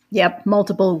 Yep,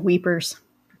 multiple weepers.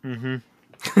 Mm-hmm.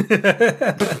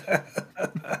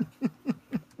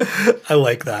 I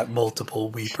like that, multiple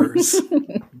weepers.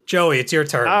 Joey, it's your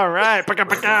turn. All right.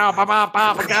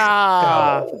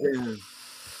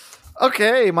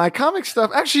 Okay, my comic stuff.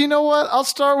 Actually, you know what? I'll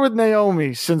start with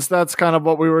Naomi, since that's kind of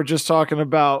what we were just talking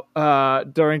about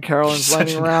during Carolyn's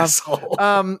lightning round.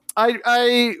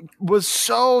 I was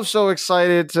so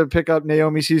excited to pick up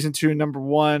Naomi season 2, number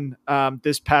 1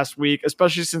 this past week,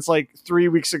 especially since 3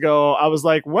 weeks ago I was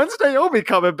like, when's Naomi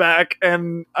coming back?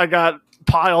 And I got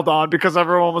piled on because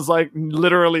everyone was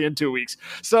literally in 2 weeks.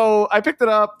 So I picked it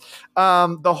up.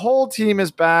 The whole team is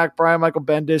back. Brian Michael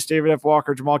Bendis, David F.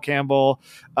 Walker, Jamal Campbell.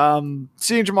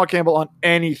 Seeing Jamal Campbell on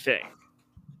anything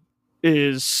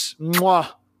is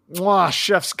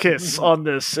chef's kiss on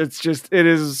this. It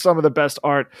is some of the best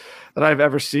art that I've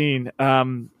ever seen.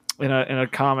 in a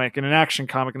comic, in an action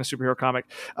comic, in a superhero comic.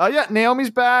 Yeah,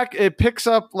 Naomi's back. It picks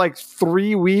up like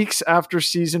 3 weeks after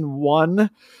season 1,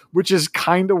 which is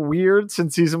kind of weird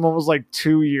since season 1 was like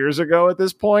 2 years ago at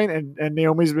this point, and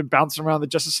Naomi's been bouncing around the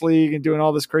Justice League and doing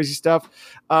all this crazy stuff.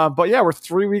 But yeah, we're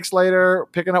 3 weeks later,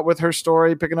 picking up with her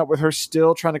story, picking up with her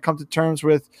still trying to come to terms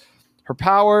with her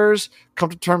powers, come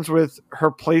to terms with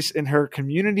her place in her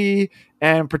community,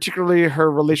 and particularly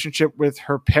her relationship with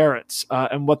her parents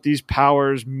and what these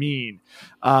powers mean.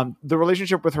 The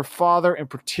relationship with her father in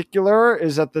particular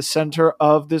is at the center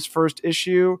of this first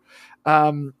issue.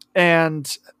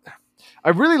 And I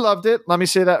really loved it. Let me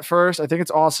say that first. I think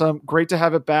it's awesome. Great to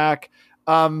have it back.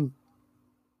 I've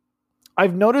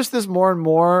noticed this more and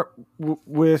more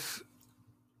with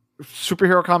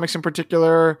superhero comics in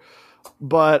particular,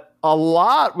 but a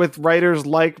lot with writers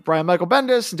like Brian Michael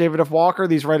Bendis and David F. Walker,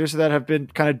 these writers that have been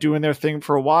kind of doing their thing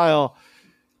for a while,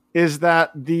 is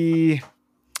that the,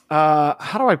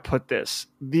 how do I put this?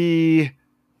 The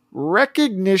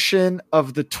recognition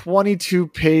of the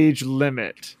 22-page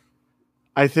limit,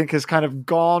 I think, has kind of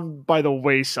gone by the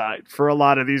wayside for a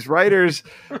lot of these writers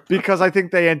because I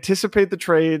think they anticipate the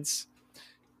trades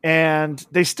and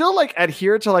they still like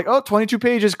adhere to like, 22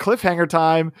 pages, cliffhanger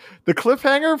time. The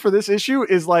cliffhanger for this issue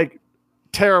is like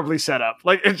terribly set up.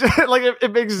 Like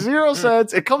it makes zero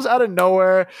sense. It comes out of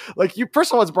nowhere. Like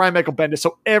first of all, it's Brian Michael Bendis,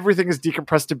 so everything is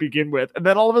decompressed to begin with. And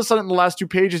then all of a sudden in the last 2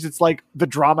 pages, it's like the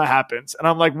drama happens. And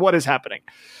I'm like, what is happening?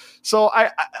 So I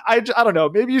don't know.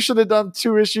 Maybe you should have done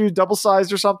 2 issues, double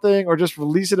sized or something, or just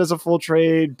release it as a full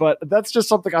trade. But that's just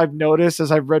something I've noticed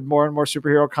as I've read more and more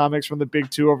superhero comics from the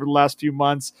big 2 over the last few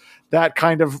months. That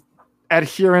kind of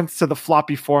adherence to the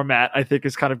floppy format, I think,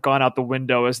 has kind of gone out the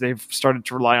window as they've started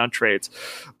to rely on trades.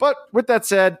 But with that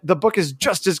said, the book is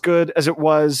just as good as it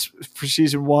was for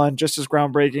season 1, just as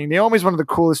groundbreaking. Naomi's one of the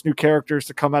coolest new characters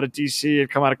to come out of DC and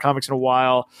come out of comics in a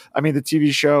while. I mean, the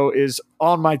TV show is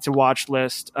on my to-watch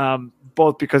list,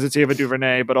 both because it's Ava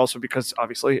DuVernay, but also because,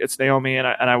 obviously, it's Naomi, and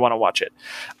I want to watch it.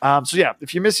 So yeah,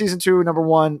 if you missed season 2, number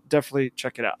 1, definitely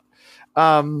check it out.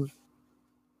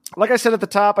 Like I said at the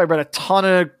top, I read a ton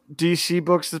of DC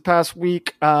books this past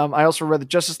week. I also read the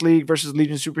Justice League versus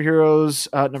Legion of Superheroes,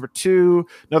 number 2,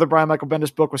 another Brian Michael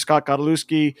Bendis book with Scott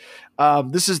Godlewski.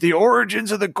 This is the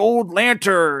origins of the Gold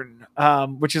Lantern,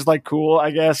 which is like cool,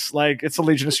 I guess. Like it's a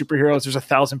Legion of Superheroes. There's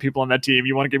 1,000 people on that team.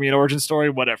 You want to give me an origin story?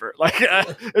 Whatever. Like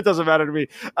it doesn't matter to me.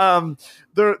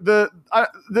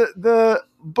 The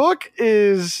book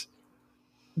is,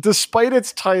 despite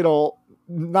its title,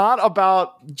 not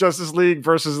about Justice League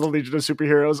versus the Legion of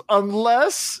Superheroes,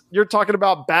 unless you're talking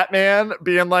about Batman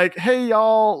being like, hey,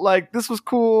 y'all, like, this was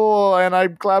cool, and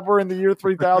I'm glad we're in the year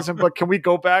 3000, but can we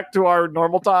go back to our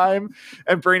normal time?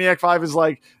 And Brainiac 5 is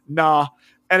like, nah.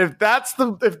 And if that's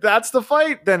the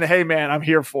fight, then hey, man, I'm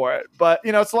here for it. But,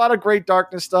 it's a lot of great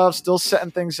Darkness stuff, still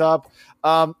setting things up.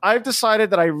 I've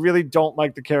decided that I really don't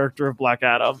like the character of Black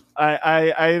Adam.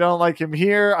 I don't like him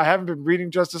here. I haven't been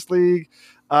reading Justice League.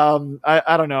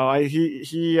 I don't know.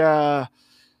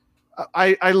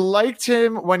 I liked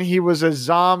him when he was a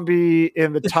zombie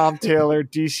in the Tom Taylor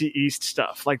DC East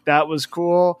stuff. Like that was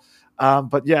cool.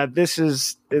 But yeah,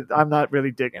 I'm not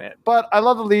really digging it, but I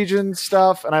love the Legion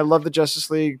stuff and I love the Justice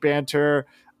League banter.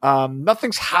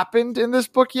 Nothing's happened in this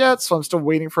book yet, so I'm still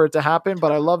waiting for it to happen,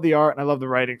 but I love the art and I love the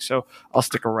writing, so I'll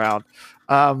stick around.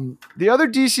 The other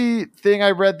DC thing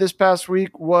I read this past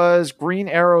week was Green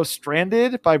Arrow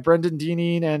Stranded by Brendan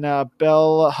Deneen and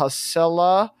Bel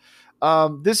Hasela.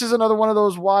 This is another one of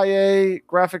those YA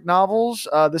graphic novels.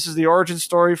 This is the origin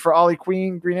story for Ollie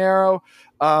Queen, Green Arrow.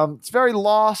 It's very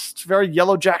Lost, very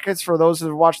Yellow Jackets for those that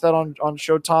have watched that on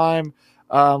Showtime.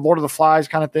 Lord of the Flies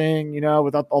kind of thing,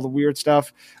 without all the weird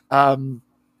stuff.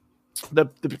 The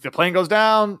plane goes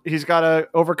down. He's got to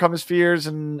overcome his fears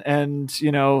and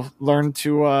learn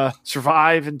to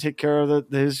survive and take care of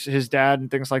his dad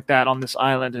and things like that on this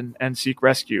island and seek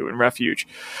rescue and refuge.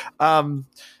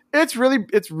 It's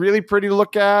really pretty to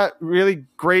look at. Really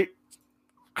great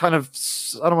kind of,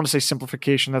 I don't want to say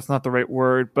simplification, that's not the right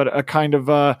word, but a kind of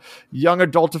young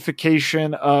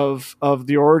adultification of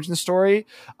the origin story.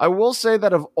 I will say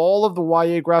that of all of the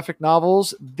YA graphic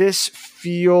novels, this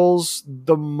feels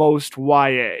the most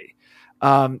YA.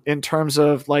 In terms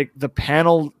of like the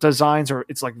panel designs,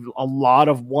 it's like a lot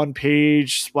of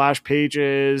 1-page splash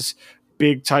pages,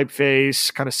 big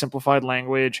typeface, kind of simplified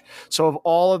language. So of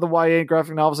all of the YA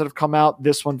graphic novels that have come out,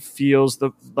 this one feels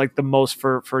the most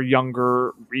for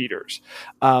younger readers,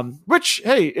 which,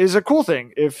 hey, is a cool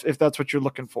thing if that's what you're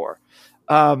looking for.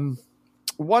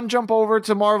 One jump over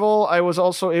to Marvel. I was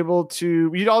also able to.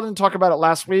 We all didn't talk about it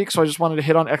last week, so I just wanted to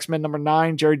hit on X-Men number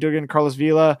 9. Jerry Dugan, Carlos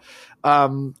Vila,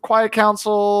 Quiet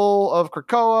Council of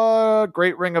Krakoa,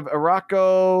 Great Ring of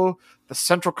Araco, the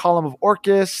Central Column of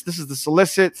Orcus. This is the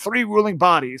Solicit. 3 ruling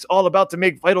bodies, all about to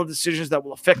make vital decisions that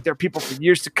will affect their people for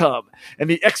years to come. And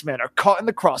the X-Men are caught in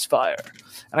the crossfire.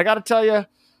 And I got to tell you,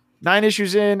 9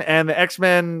 issues in, and the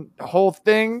X-Men whole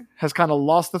thing has kind of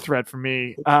lost the thread for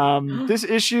me. This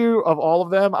issue of all of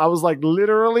them, I was like,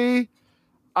 literally,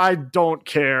 I don't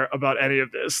care about any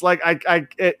of this. Like,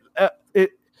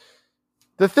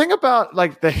 the thing about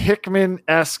like the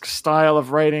Hickman-esque style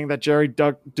of writing that Jerry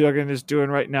Dugan is doing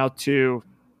right now too,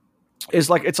 is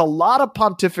like it's a lot of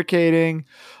pontificating,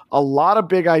 a lot of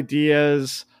big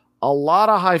ideas, a lot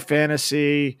of high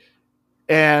fantasy,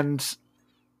 and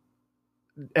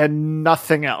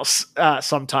nothing else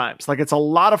sometimes. Like it's a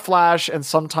lot of flash and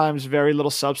sometimes very little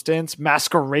substance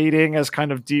masquerading as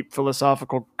kind of deep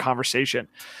philosophical conversation.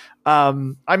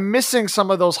 I'm missing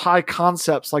some of those high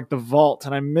concepts like the vault,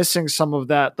 and I'm missing some of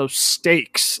those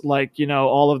stakes, like, you know,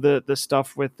 all of the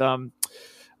stuff with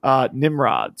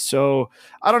Nimrod. So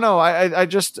I don't know. I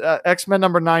just X-Men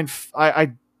number 9.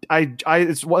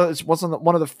 It wasn't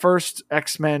one of the first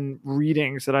X-Men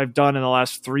readings that I've done in the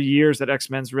last 3 years that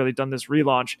X-Men's really done this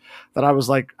relaunch, that I was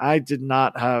like, I do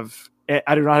not have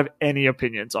any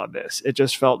opinions on this. It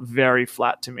just felt very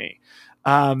flat to me.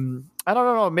 I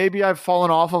don't know. Maybe I've fallen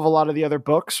off of a lot of the other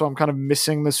books, so I'm kind of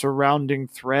missing the surrounding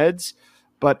threads.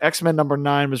 But X-Men number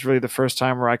 9 was really the first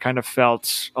time where I kind of felt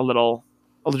just a little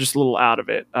out of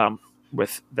it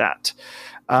with that.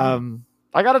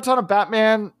 I got a ton of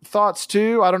Batman thoughts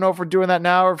too. I don't know if we're doing that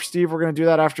now or if Steve, we're going to do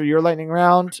that after your lightning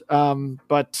round.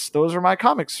 But those are my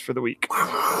comics for the week.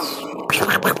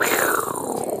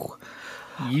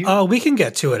 We can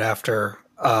get to it after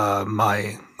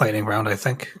my lightning round, I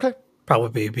think. Okay.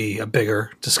 Probably be a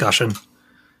bigger discussion.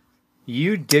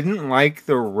 You didn't like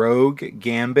the Rogue,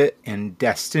 Gambit, and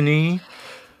Destiny?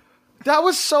 That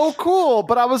was so cool,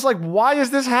 but I was like, why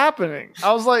is this happening?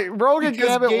 I was like, Rogue and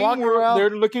Gambit walking around. They're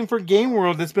looking for Game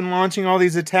World that's been launching all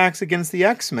these attacks against the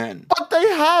X-Men. But they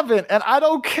haven't, and I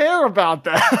don't care about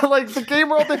that. Like the Game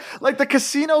World thing, like the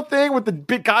casino thing with the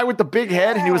big guy with the big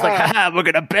head, and he was like, haha, we're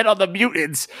gonna bet on the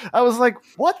mutants. I was like,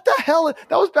 what the hell?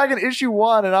 That was back in issue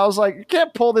 1, and I was like, you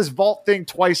can't pull this vault thing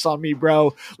twice on me,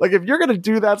 bro. Like if you're gonna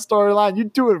do that storyline, you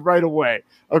do it right away.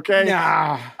 Okay.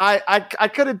 Nah.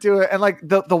 I couldn't do it. And like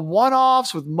the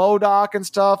one-offs with MODOK and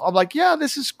stuff, I'm like, yeah,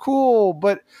 this is cool.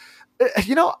 But,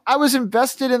 you know, I was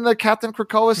invested in the Captain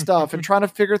Krakoa stuff and trying to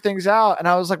figure things out. And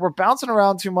I was like, we're bouncing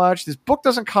around too much. This book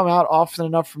doesn't come out often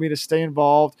enough for me to stay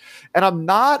involved. And I'm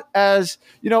not as,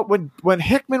 you know, when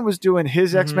Hickman was doing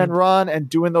his X-Men run and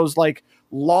doing those like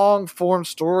long form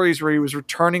stories where he was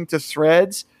returning to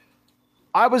threads,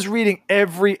 I was reading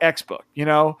every X book, you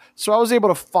know, so I was able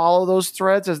to follow those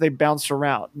threads as they bounced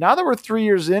around. Now that we're 3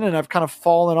 years in and I've kind of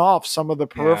fallen off some of the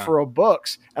peripheral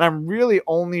books and I'm really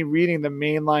only reading the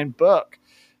mainline book,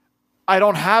 I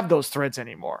don't have those threads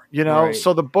anymore, you know? Right.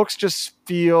 So the books just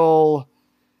feels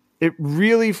like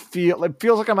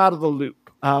I'm out of the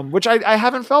loop, which I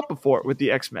haven't felt before with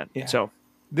the X-Men. Yeah. So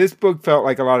this book felt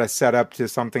like a lot of setup to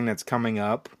something that's coming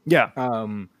up. Yeah.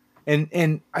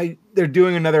 And they're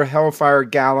doing another Hellfire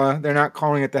Gala. They're not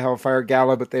calling it the Hellfire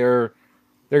Gala, but they're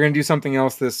going to do something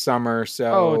else this summer.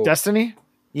 So Destiny?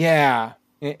 Yeah.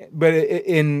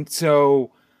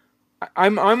 So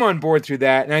I'm on board through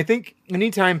that. And I think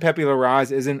anytime Pepe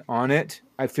Larraz isn't on it,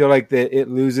 I feel like that it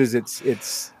loses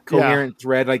its coherent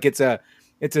thread. Like it's a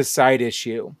side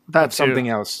issue of something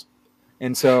else.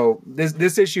 And so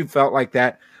this issue felt like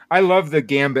that. I love the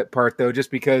Gambit part though,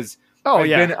 just because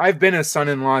I've been a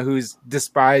son-in-law who's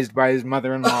despised by his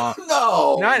mother-in-law.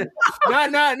 No,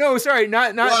 no, sorry,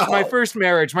 not my first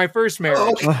marriage. My first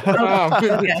marriage. Not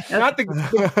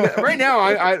the. Right now,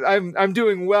 I'm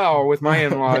doing well with my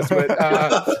in-laws, but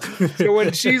so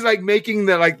when she's like making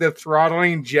the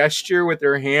throttling gesture with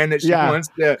her hand that she wants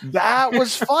to. That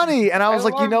was funny, and I was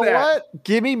like, you know what?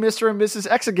 Give me Mr. and Mrs.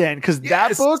 X again, because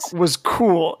that book was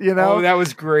cool. You know, that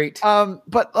was great.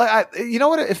 But you know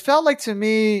what? It felt like to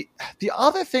me. The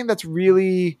other thing that's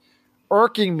really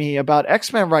irking me about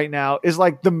X-Men right now is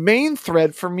like the main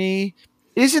thread for me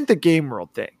isn't the Game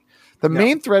World thing. The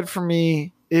main thread for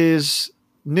me is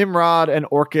Nimrod and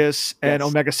Orcus and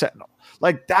Omega Sentinel.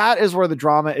 Like that is where the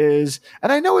drama is. And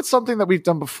I know it's something that we've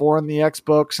done before in the X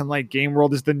books and like Game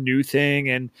World is the new thing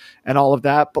and all of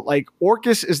that. But like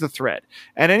Orcus is the thread.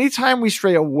 And anytime we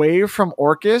stray away from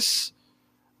Orcus,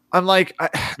 I'm like,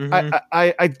 I'm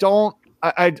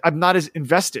not as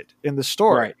invested in the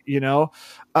story, you know?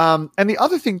 And the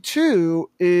other thing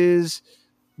too is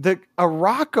the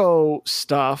Arakko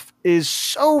stuff is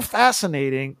so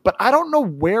fascinating, but I don't know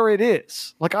where it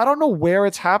is. Like, I don't know where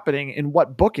it's happening in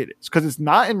what book it is, because it's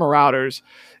not in Marauders,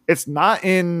 it's not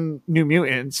in New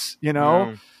Mutants.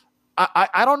 No.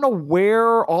 I don't know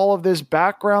where all of this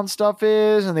background stuff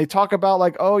is, and they talk about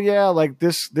like, oh yeah, like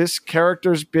this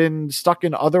character's been stuck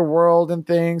in Otherworld and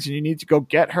things, and you need to go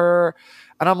get her.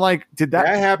 And I'm like, did that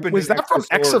happened? Was in that from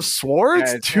X of Swords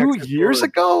Yeah, it's 2 X of years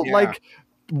Swords. ago? Yeah. Like,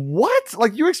 what?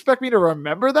 Like, you expect me to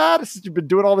remember that since you've been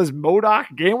doing all this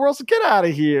MODOK game world? So get out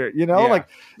of here. Yeah. Like,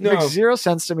 it No. makes zero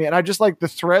sense to me. And I just like the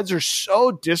threads are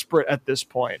so disparate at this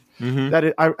point Mhm. that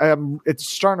it's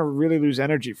starting to really lose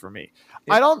energy for me.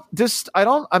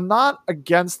 I'm not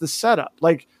against the setup.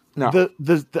 Like, No.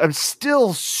 I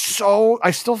still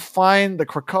find the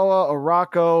Krakoa,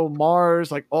 Arakko,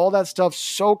 Mars, like all that stuff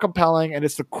so compelling, and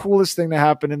it's the coolest thing to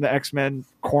happen in the X-Men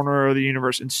corner of the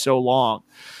universe in so long.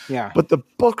 Yeah. But the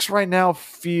books right now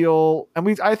feel,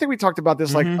 and I think we talked about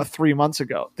this like 3 months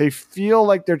ago. They feel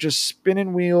like they're just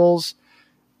spinning wheels,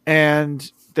 and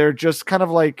they're just kind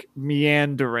of like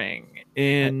meandering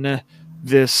in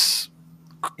this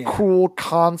cool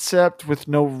concept with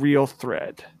no real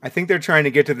thread. I think they're trying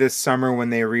to get to this summer when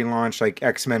they relaunch like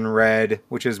X-Men Red,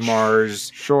 which is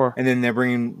Mars. Sure. And then they're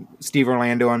bringing Steve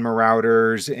Orlando on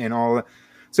Marauders and all.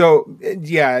 So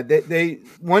yeah, they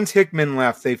once Hickman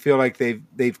left, they feel like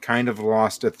they've kind of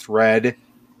lost a thread,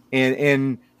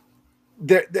 and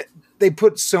they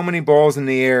put so many balls in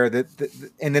the air that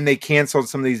and then they canceled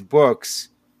some of these books.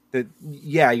 That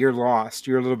you're lost.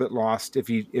 You're a little bit lost if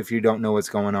you don't know what's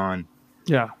going on.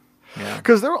 Yeah. Yeah.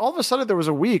 Because all of a sudden there was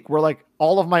a week where like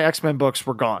all of my X-Men books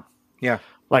were gone. Yeah.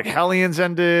 Like Hellions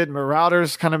ended,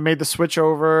 Marauders kind of made the switch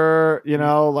over,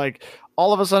 like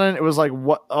all of a sudden it was like,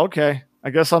 what? Okay, I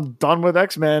guess I'm done with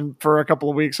X-Men for a couple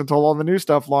of weeks until all the new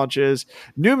stuff launches.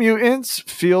 New Mutants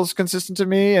feels consistent to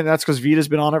me, and that's because Vita's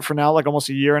been on it for now like almost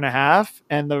a year and a half,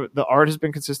 and the art has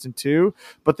been consistent too,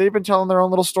 but they've been telling their own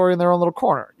little story in their own little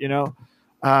corner,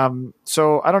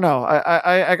 So I don't know.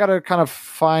 I got to kind of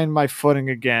find my footing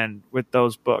again with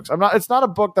those books. It's not a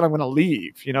book that I'm going to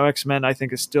leave. X-Men I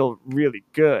think is still really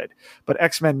good, but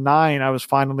X-Men 9, I was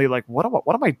finally like, what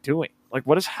am I doing? Like,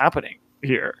 what is happening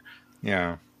here?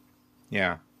 Yeah.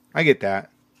 Yeah. I get that.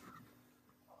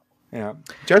 Yeah.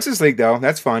 Justice League though,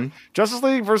 that's fun. Justice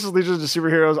League versus Legion of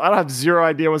Superheroes. I don't have zero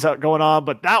idea what's going on,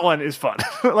 but that one is fun.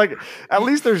 Like, at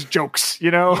least there's jokes,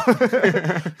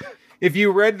 If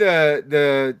you read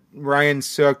the Ryan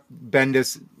Sook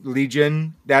Bendis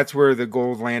Legion, that's where the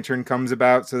Gold Lantern comes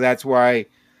about. So that's why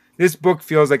this book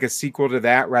feels like a sequel to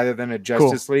that rather than a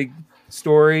Justice League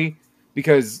story,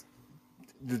 because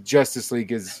the Justice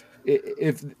League is,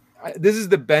 if this is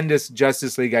the Bendis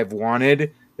Justice League I've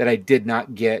wanted that I did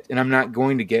not get, and I'm not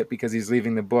going to get because he's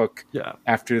leaving the book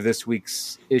after this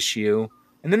week's issue,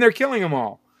 and then they're killing them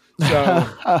all. So.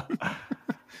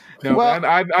 No, well,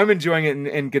 I'm enjoying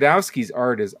it, and Godowski's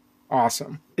art is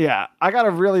awesome. Yeah, I got a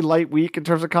really light week in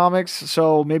terms of comics,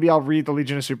 so maybe I'll read the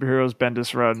Legion of Superheroes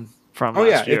Bendis run from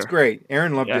last year. It's great.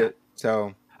 Aaron loved it.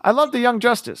 So I love the Young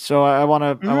Justice, so I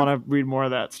want to read more of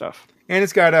that stuff. And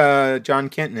it's got John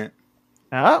Kent in it.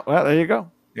 Oh, well, there you go.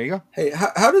 There you go. Hey,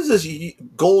 how does this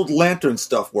Gold Lantern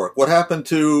stuff work? What happened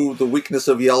to the weakness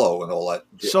of yellow and all that?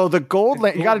 So the Gold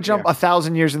Lantern, you got to jump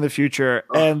 1,000 years in the future,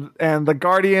 and the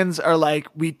Guardians are like,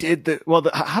 we did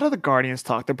how do the Guardians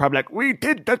talk? They're probably like, we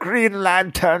did the Green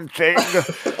Lantern thing.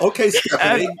 Okay,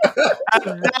 Stephanie.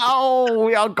 and now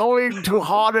we are going to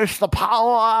harness the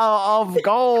power of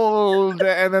gold.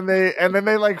 And then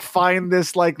they like find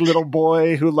this like little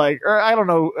boy who like, or I don't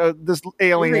know, this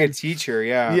alien a teacher,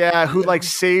 who like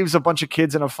saves a bunch of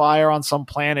kids in a fire on some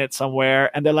planet somewhere,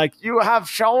 and they're like, you have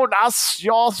shown us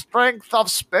your strength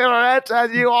of spirit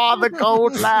and you are the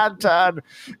Gold Lantern.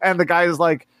 And the guy is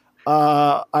like,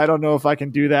 I don't know if I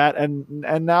can do that, and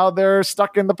now they're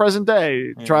stuck in the present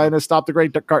day trying to stop the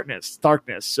great darkness.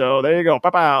 So there you go,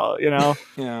 pow,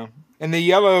 Yeah. And the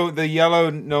yellow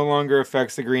no longer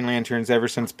affects the Green Lanterns ever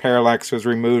since Parallax was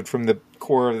removed from the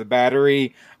core of the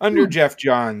battery under Jeff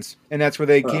Johns, and that's where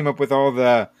they came up with all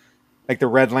the like the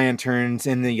red lanterns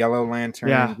and the yellow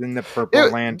lanterns and the purple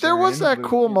lantern. There was that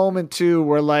cool moment too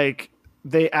where like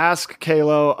they ask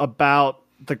Kalo about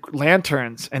the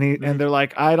lanterns and they're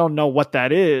like, I don't know what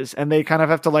that is, and they kind of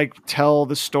have to like tell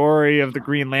the story of the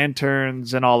Green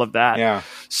Lanterns and all of that. Yeah.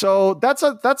 So that's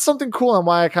something cool, and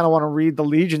why I kind of want to read the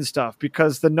Legion stuff,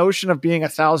 because the notion of being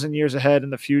 1,000 years ahead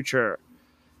in the future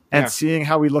and seeing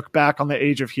how we look back on the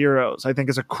Age of Heroes, I think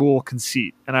is a cool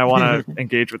conceit, and I want to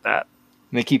engage with that.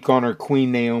 And they keep calling her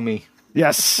Queen Naomi.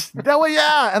 Yes. And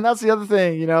that's the other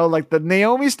thing, like the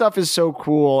Naomi stuff is so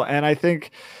cool. And I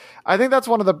think I think that's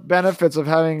one of the benefits of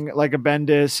having like a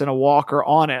Bendis and a Walker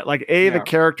on it. Like the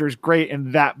character is great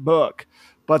in that book,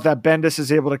 but that Bendis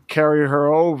is able to carry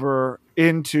her over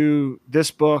into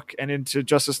this book and into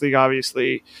Justice League,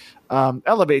 obviously,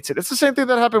 elevates it. It's the same thing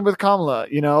that happened with Kamala,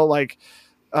 like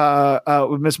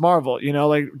with Miss Marvel,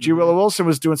 like G. Willow Wilson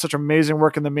was doing such amazing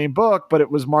work in the main book, but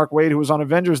it was Mark Waid who was on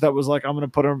Avengers that was like, I'm going to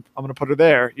put her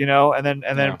there, and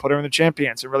then put her in the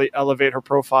Champions and really elevate her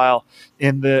profile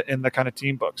in the kind of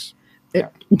team books.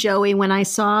 Joey, when I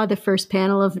saw the first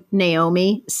panel of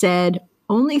Naomi said,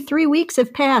 only 3 weeks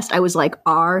have passed, I was like,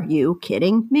 are you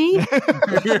kidding me?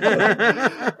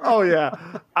 Oh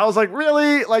yeah. I was like,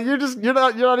 really? Like you're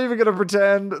not even gonna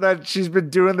pretend that she's been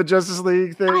doing the Justice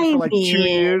League thing for like 2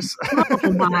 years.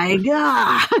 Oh my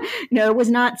God. No, it was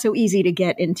not so easy to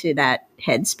get into that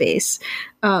headspace.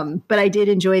 But I did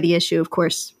enjoy the issue. Of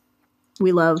course,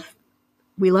 we love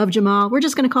Jamal. We're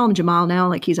just gonna call him Jamal now,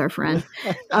 like he's our friend.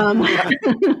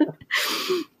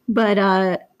 But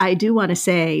I do want to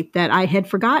say that I had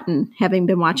forgotten, having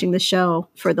been watching the show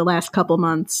for the last couple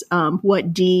months,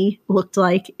 what Dee looked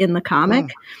like in the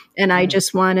comic. And I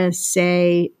just want to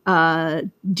say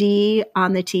Dee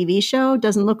on the TV show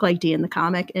doesn't look like Dee in the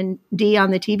comic. And Dee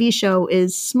on the TV show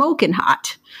is smoking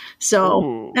hot.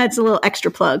 So that's a little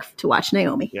extra plug to watch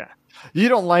Naomi. Yeah. You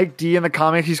don't like Dee in the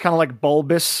comic. He's kind of like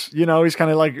bulbous, he's kind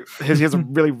of like he has a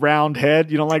really round head.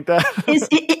 You don't like that?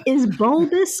 Is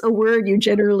bulbous a word you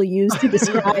generally use to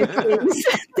describe things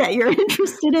that you're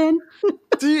interested in?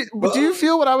 Do you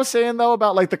feel what I was saying though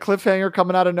about like the cliffhanger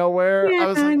coming out of nowhere?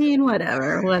 Yeah, I mean,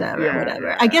 whatever.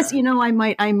 Yeah. I guess,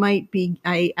 I might be,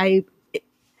 I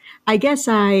guess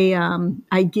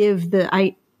I give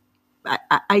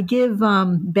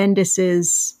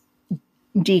Bendis's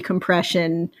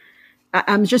decompression.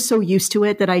 I'm just so used to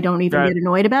it that I don't even get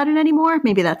annoyed about it anymore.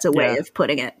 Maybe that's a way of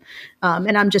putting it.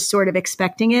 And I'm just sort of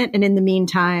expecting it. And in the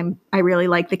meantime, I really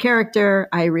like the character.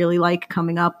 I really like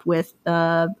coming up with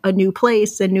a new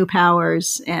place and new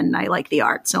powers. And I like the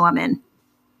art. So I'm in.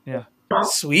 Yeah.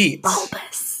 Sweet.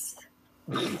 Bulbous.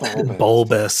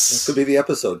 This could be the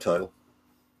episode title.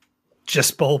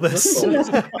 Just bulbous.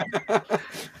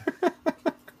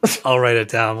 I'll write it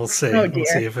down. We'll see. Oh, dear. We'll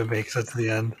see if it makes it to the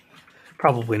end.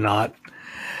 Probably not.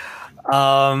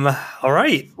 All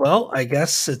right. Well, I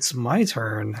guess it's my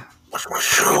turn.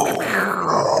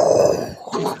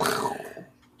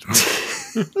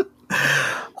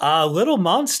 Little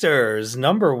Monsters,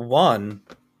 number 1,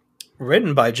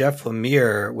 written by Jeff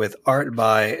Lemire with art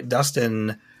by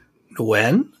Dustin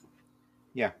Nguyen.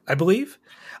 Yeah, I believe.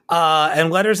 And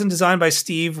letters and design by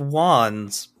Steve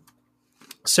Wands.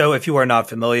 So if you are not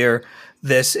familiar,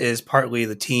 this is partly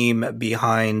the team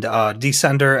behind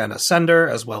Descender and Ascender,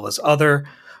 as well as other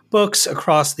books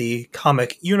across the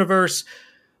comic universe.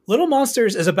 Little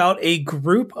Monsters is about a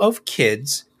group of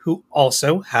kids who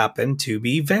also happen to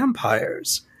be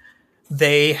vampires.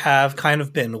 They have kind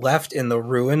of been left in the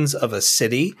ruins of a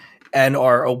city and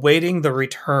are awaiting the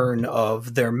return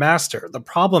of their master. The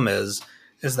problem is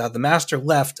that the master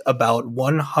left about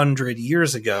 100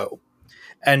 years ago.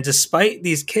 And despite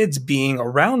these kids being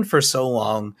around for so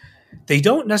long, they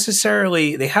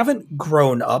haven't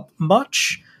grown up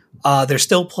much. They're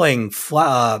still playing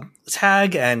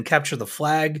tag and capture the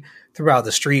flag throughout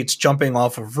the streets, jumping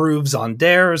off of roofs on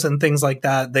dares and things like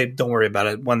that. They don't worry about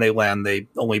it. When they land, they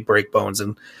only break bones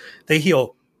and they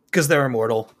heal because they're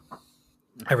immortal.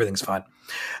 Everything's fine.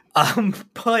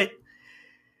 But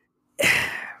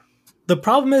the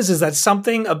problem is that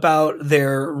something about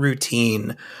their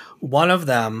routine. One of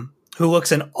them, who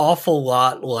looks an awful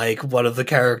lot like one of the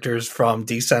characters from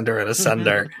Descender and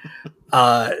Ascender,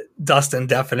 Dustin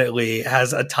definitely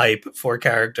has a type for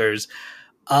characters.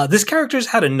 This character's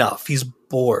had enough. He's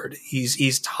bored.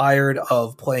 He's tired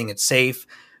of playing it safe,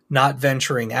 not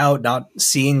venturing out, not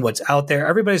seeing what's out there.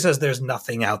 Everybody says there's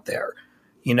nothing out there.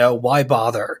 Why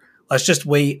bother? Let's just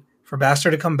wait for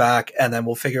Master to come back, and then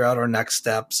we'll figure out our next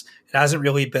steps. It hasn't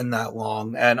really been that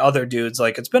long. And other dudes,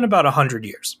 like, it's been about 100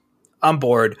 years. I'm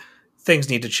bored. Things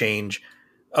need to change.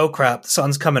 Oh crap, the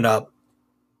sun's coming up.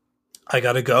 I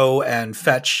gotta go and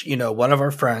fetch, one of our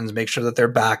friends, make sure that they're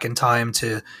back in time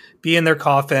to be in their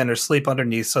coffin or sleep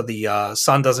underneath so the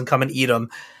sun doesn't come and eat them.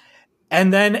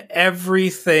 And then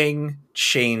everything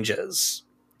changes.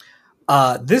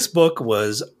 This book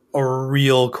was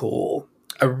real cool.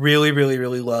 I really, really,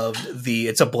 really loved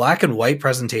it's a black and white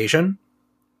presentation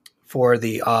for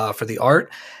the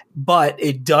art. But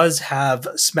it does have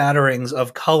smatterings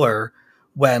of color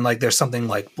when, like, there's something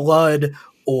like blood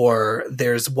or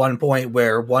there's one point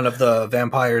where one of the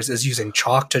vampires is using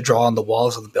chalk to draw on the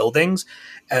walls of the buildings,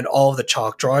 and all of the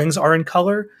chalk drawings are in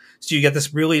color. So you get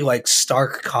this really like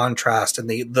stark contrast, and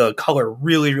the color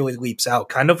really, really leaps out,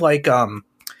 kind of like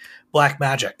Black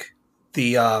Magic,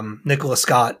 the Nicholas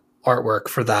Scott artwork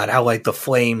for that, how like the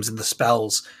flames and the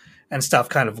spells and stuff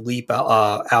kind of leap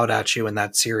out at you in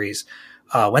that series.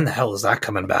 When the hell is that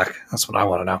coming back? That's what I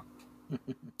want to know.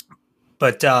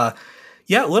 But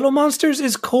yeah, Little Monsters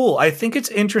is cool. I think it's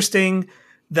interesting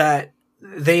that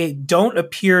they don't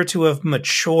appear to have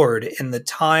matured in the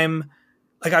time.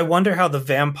 Like, I wonder how the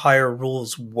vampire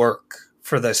rules work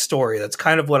for this story. That's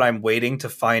kind of what I'm waiting to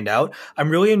find out. I'm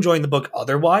really enjoying the book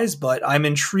otherwise, but I'm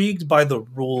intrigued by the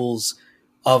rules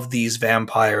of these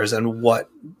vampires and what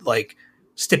like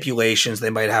stipulations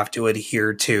they might have to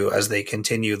adhere to as they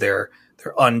continue their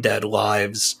undead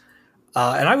lives.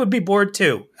 And I would be bored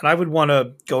too. And I would want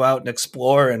to go out and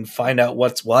explore and find out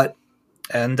what's what.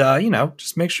 And,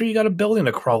 just make sure you got a building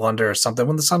to crawl under or something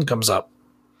when the sun comes up.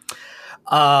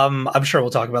 I'm sure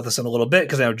we'll talk about this in a little bit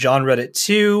because I know John read it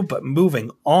too. But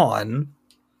moving on,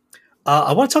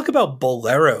 I want to talk about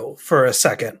Bolero for a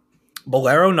second.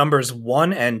 Bolero numbers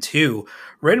 1 and 2,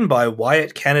 written by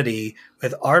Wyatt Kennedy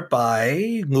with art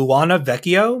by Luana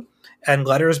Vecchio and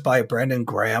letters by Brandon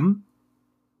Graham.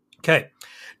 Okay.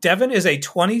 Devin is a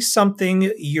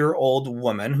 20-something-year-old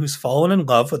woman who's fallen in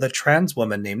love with a trans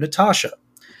woman named Natasha.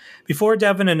 Before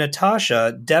Devin and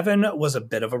Natasha, Devin was a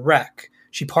bit of a wreck.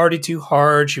 She partied too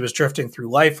hard, she was drifting through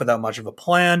life without much of a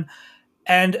plan,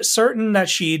 and certain that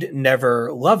she'd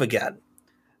never love again.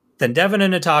 Then Devin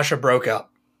and Natasha broke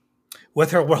up. With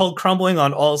her world crumbling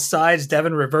on all sides,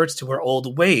 Devin reverts to her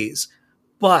old ways.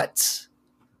 But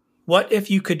what if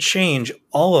you could change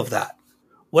all of that?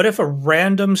 What if a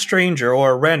random stranger,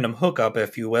 or a random hookup,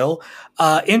 if you will,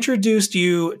 introduced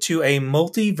you to a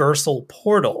multiversal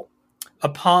portal,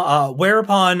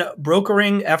 whereupon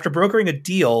after brokering a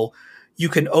deal, you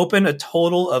can open a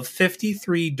total of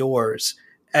 53 doors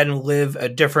and live a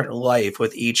different life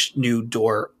with each new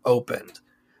door opened.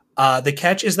 The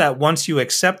catch is that once you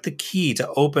accept the key to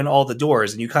open all the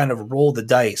doors and you kind of roll the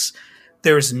dice,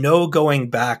 there's no going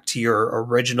back to your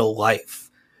original life.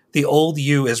 The old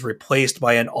you is replaced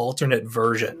by an alternate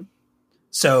version.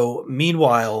 So,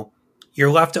 meanwhile,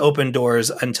 you're left to open doors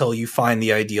until you find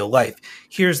the ideal life.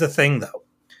 Here's the thing, though.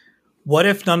 What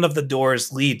if none of the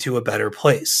doors lead to a better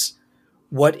place?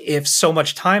 What if so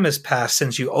much time has passed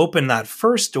since you opened that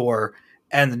first door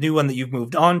and the new one that you've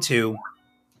moved on to,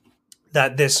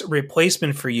 that this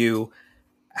replacement for you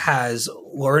has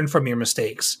learned from your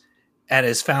mistakes and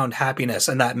has found happiness,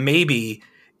 and that maybe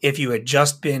if you had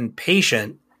just been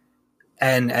patient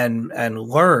and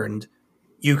learned,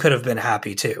 you could have been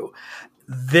happy too.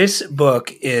 This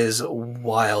book is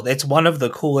wild. It's one of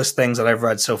the coolest things that I've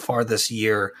read so far this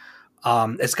year.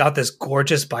 It's got this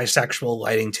gorgeous bisexual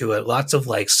lighting to it. Lots of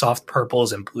like soft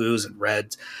purples and blues and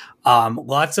reds.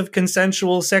 Lots of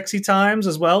consensual sexy times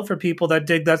as well for people that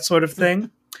dig that sort of thing.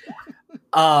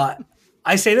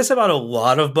 I say this about a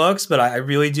lot of books, but I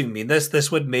really do mean this.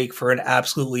 This would make for an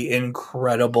absolutely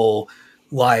incredible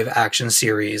live action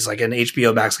series, like an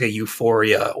HBO Max, like a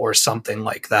Euphoria or something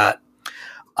like that.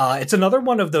 It's another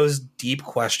one of those deep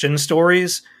question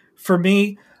stories for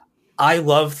me. I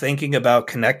love thinking about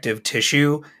connective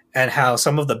tissue and how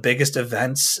some of the biggest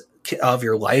events of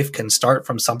your life can start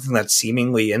from something that's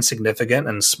seemingly insignificant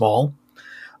and small.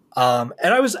 And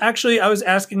I was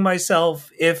asking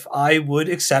myself if I would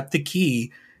accept the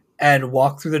key and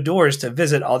walk through the doors to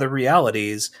visit other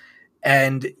realities.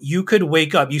 And you could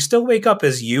wake up. You still wake up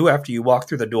as you after you walk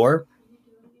through the door,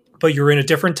 but you're in a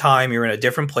different time. You're in a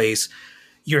different place.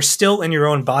 You're still in your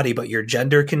own body, but your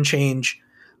gender can change.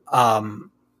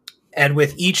 And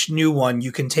with each new one,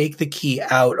 you can take the key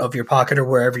out of your pocket or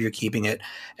wherever you're keeping it.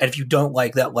 And if you don't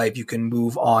like that life, you can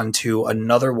move on to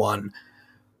another one.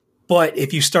 But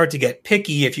if you start to get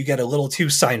picky, if you get a little too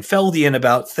Seinfeldian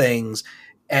about things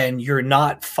and you're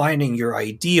not finding your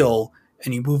ideal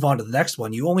and you move on to the next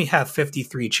one, you only have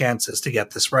 53 chances to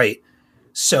get this right.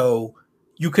 So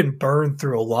you can burn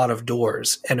through a lot of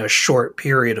doors in a short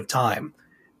period of time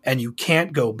and you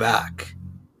can't go back.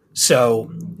 So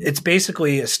it's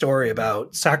basically a story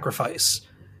about sacrifice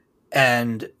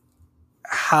and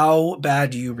how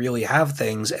bad do you really have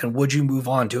things, and would you move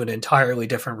on to an entirely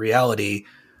different reality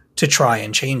to try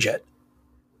and change it?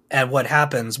 And what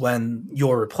happens when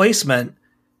your replacement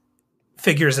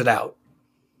figures it out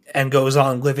and goes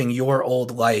on living your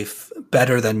old life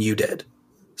better than you did?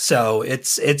 So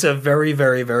it's a very,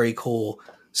 very, very cool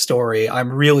story.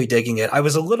 I'm really digging it. I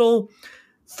was a little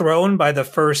thrown by the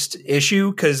first issue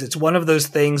because it's one of those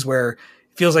things where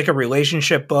feels like a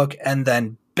relationship book, and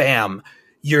then bam,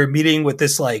 you're meeting with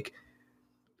this like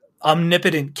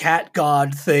omnipotent cat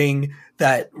god thing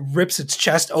that rips its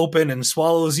chest open and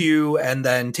swallows you, and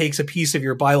then takes a piece of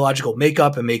your biological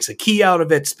makeup and makes a key out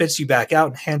of it, spits you back out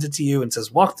and hands it to you and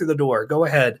says, walk through the door, go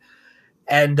ahead.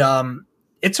 And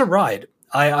it's a ride.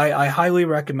 I highly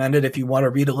recommend it if you want to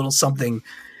read a little something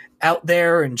out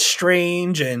there and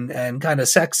strange and kind of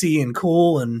sexy and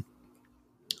cool. And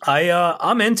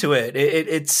I'm into it.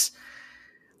 It's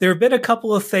there have been a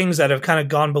couple of things that have kind of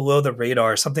gone below the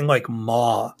radar. Something like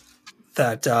Maw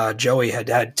that Joey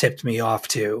had tipped me off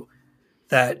to,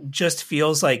 that just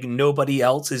feels like nobody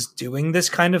else is doing this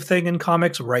kind of thing in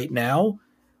comics right now.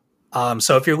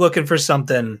 So if you're looking for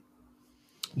something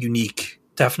unique,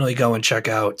 definitely go and check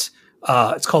out.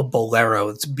 It's called Bolero.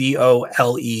 It's Bolero,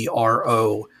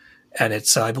 and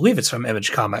it's I believe it's from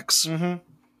Image Comics. Mm-hmm.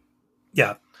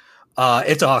 Yeah,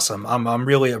 it's awesome. I'm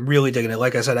really digging it.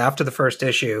 Like I said, after the first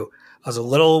issue, I was a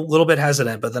little bit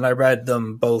hesitant, but then I read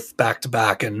them both back to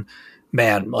back, and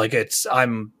man, like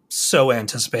I'm so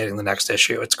anticipating the next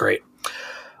issue. It's great.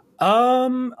 I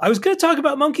was going to talk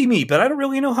about Monkey Meat, but I don't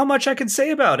really know how much I can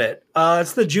say about it.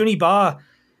 It's the Junie Ba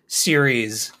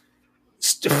series.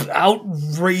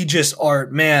 Outrageous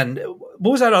art, man.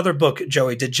 What was that other book,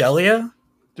 Joey? Degelia,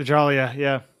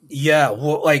 yeah. Yeah,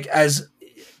 well, like as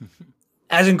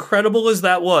incredible as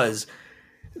that was,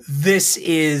 this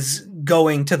is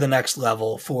going to the next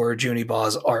level for Junie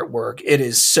Ba's artwork. It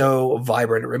is so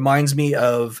vibrant. It reminds me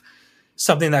of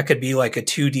something that could be like a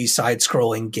 2D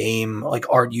side-scrolling game, like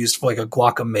art used for like a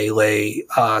Guacamelee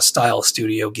style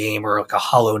studio game, or like a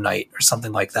Hollow Knight or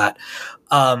something like that.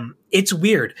 It's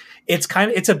weird.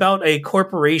 It's about a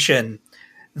corporation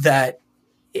that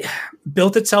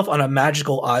built itself on a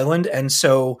magical island, and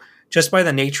so just by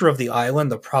the nature of the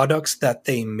island, the products that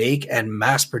they make and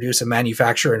mass produce and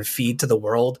manufacture and feed to the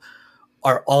world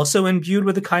are also imbued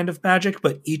with a kind of magic,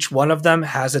 but each one of them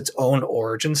has its own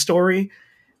origin story.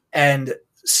 And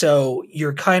so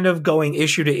you're kind of going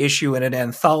issue to issue in an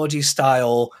anthology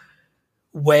style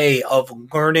way of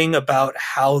learning about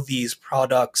how these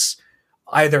products,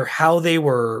 either how they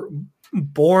were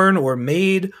born or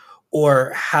made,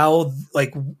 or how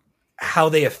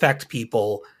they affect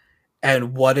people,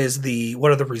 and what are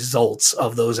the results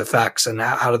of those effects, and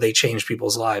how do they change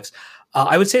people's lives.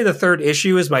 I would say the third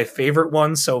issue is my favorite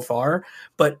one so far,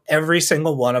 but every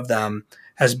single one of them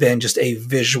has been just a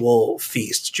visual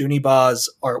feast. Junie Ba's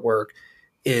artwork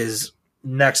is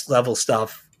next level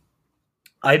stuff.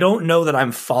 I don't know that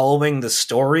I'm following the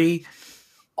story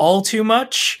all too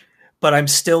much, but I'm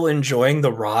still enjoying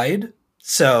the ride.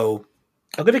 So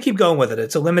I'm going to keep going with it.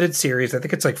 It's a limited series. I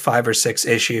think it's like 5 or 6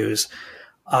 issues.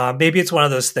 Maybe it's one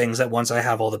of those things that once I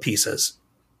have all the pieces,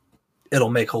 it'll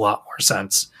make a lot more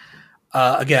sense.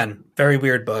 Again, very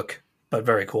weird book, but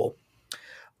very cool.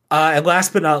 And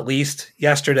last but not least,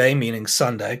 yesterday, meaning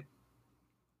Sunday,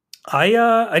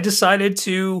 I decided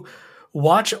to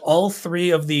watch all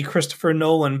 3 of the Christopher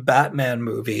Nolan Batman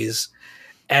movies.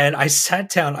 And I sat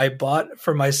down, I bought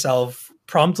for myself,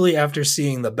 promptly after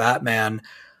seeing the Batman,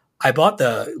 I bought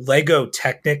the Lego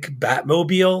Technic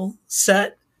Batmobile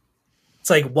set. It's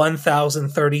like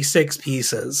 1,036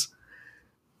 pieces.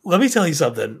 Let me tell you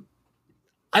something.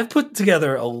 I've put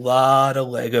together a lot of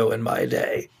Lego in my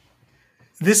day.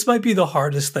 This might be the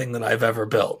hardest thing that I've ever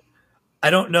built. I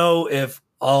don't know if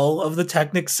all of the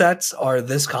Technic sets are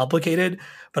this complicated,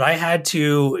 but I had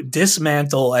to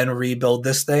dismantle and rebuild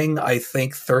this thing, I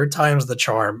think 3rd time's the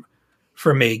charm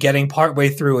for me, getting partway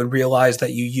through and realized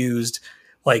that you used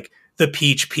like the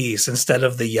peach piece instead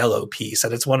of the yellow piece.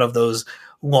 And it's one of those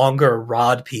longer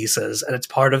rod pieces, and it's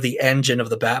part of the engine of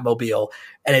the Batmobile,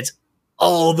 and it's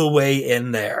all the way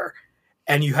in there.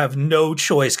 And you have no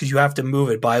choice because you have to move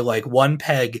it by like one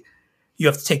peg. You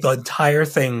have to take the entire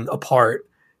thing apart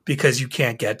because you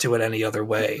can't get to it any other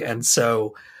way. And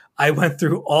so I went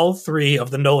through all 3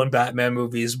 of the Nolan Batman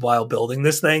movies while building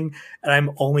this thing, and I'm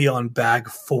only on bag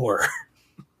 4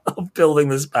 of building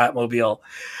this Batmobile.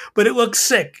 But it looks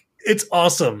sick. It's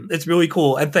awesome. It's really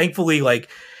cool. And thankfully, like,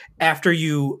 after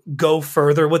you go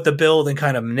further with the build and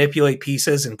kind of manipulate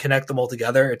pieces and connect them all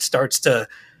together, it starts to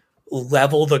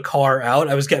level the car out.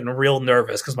 I was getting real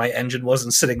nervous because my engine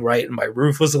wasn't sitting right and my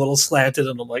roof was a little slanted,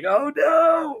 and I'm like, oh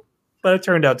no. But it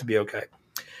turned out to be okay.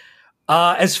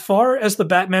 As far as the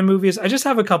Batman movies, I just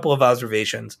have a couple of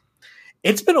observations.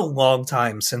 It's been a long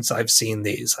time since I've seen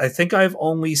these. I think I've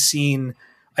only seen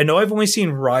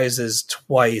Rises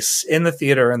twice in the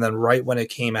theater and then right when it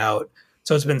came out.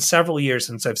 So it's been several years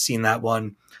since I've seen that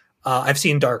one. I've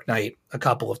seen Dark Knight a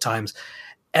couple of times.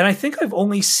 And I think I've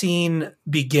only seen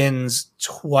Begins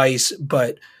twice,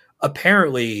 but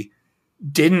apparently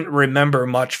didn't remember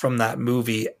much from that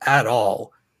movie at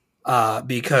all.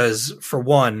 Because for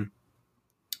one,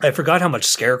 I forgot how much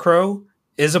Scarecrow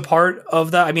is a part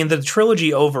of that. I mean, the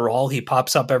trilogy overall, he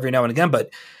pops up every now and again, but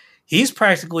he's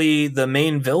practically the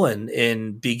main villain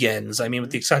in Begins. I mean,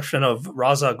 with the exception of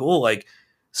Ra's al Ghul, like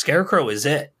Scarecrow is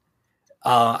it.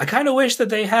 I kind of wish that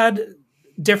they had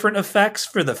different effects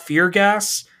for the fear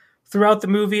gas throughout the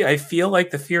movie. I feel like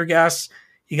the fear gas,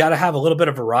 you got to have a little bit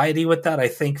of variety with that. I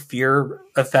think fear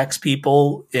affects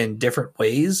people in different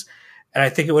ways. And I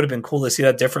think it would have been cool to see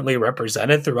that differently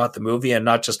represented throughout the movie and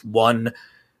not just one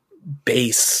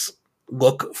base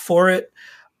look for it.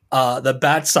 The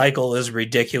Bat Cycle is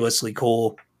ridiculously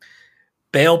cool.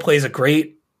 Bale plays a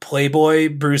great playboy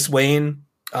Bruce Wayne.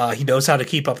 He knows how to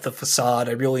keep up the facade.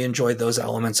 I really enjoyed those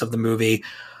elements of the movie.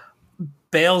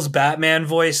 Bale's Batman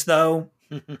voice, though,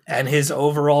 and his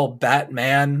overall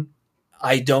Batman,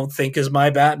 I don't think is my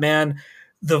Batman.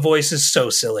 The voice is so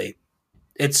silly.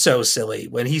 It's so silly.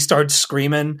 When he starts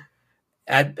screaming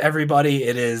at everybody,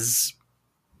 it is...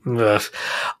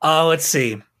 let's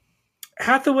see.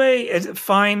 Hathaway is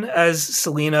fine as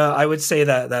Selina. I would say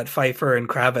that Pfeiffer and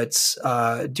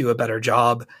Kravitz do a better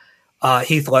job.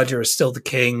 Heath Ledger is still the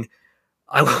king.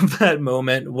 I love that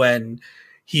moment when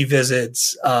he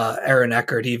visits Aaron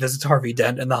Eckhart. He visits Harvey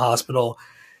Dent in the hospital,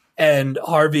 and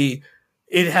Harvey...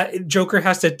 Joker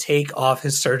has to take off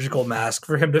his surgical mask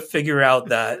for him to figure out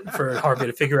for Harvey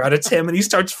to figure out it's him, and he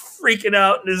starts freaking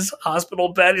out in his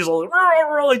hospital bed. He's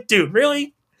like, dude,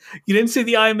 really? You didn't see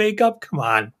the eye makeup? Come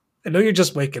on. I know you're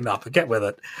just waking up, but get with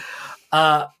it.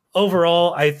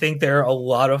 Overall, I think they're a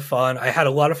lot of fun. I had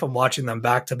a lot of fun watching them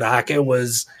back to back. It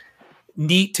was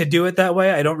neat to do it that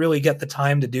way. I don't really get the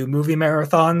time to do movie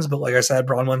marathons, but like I said,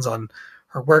 Bronwyn's on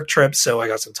her work trip, so I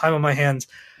got some time on my hands.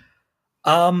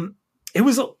 It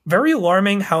was very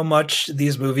alarming how much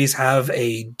these movies have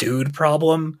a dude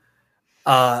problem.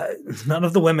 None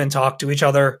of the women talk to each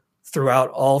other throughout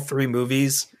all three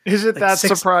movies. Is it that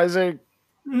surprising?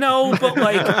 No, but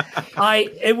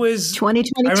it was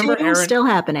 2022 still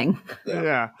happening.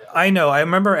 Yeah, I know. I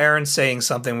remember Aaron saying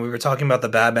something. We were talking about the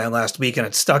Batman last week, and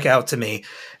it stuck out to me.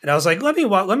 And I was like, let me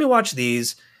watch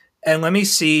these, and let me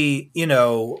see,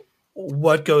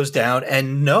 what goes down.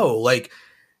 And no, like.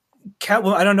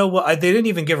 Catwoman, I don't know what they didn't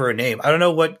even give her a name. I don't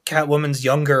know what Catwoman's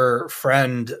younger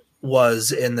friend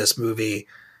was in this movie.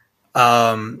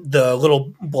 The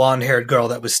little blonde-haired girl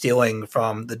that was stealing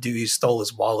from the dude who stole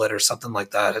his wallet or something like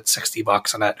that had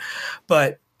 $60 on it.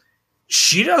 But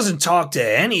she doesn't talk to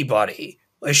anybody.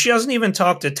 Like, she doesn't even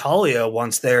talk to Talia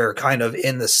once they're kind of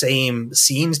in the same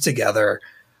scenes together.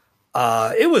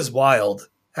 It was wild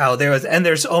how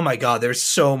there's oh my god, there's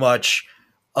so much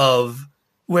of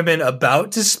women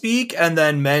about to speak and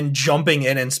then men jumping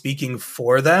in and speaking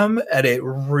for them, and it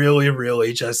really,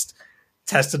 really just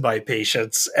tested my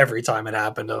patience every time it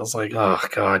happened. I was like, oh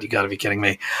god, you gotta be kidding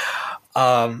me.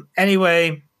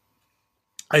 Anyway,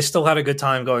 I still had a good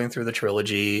time going through the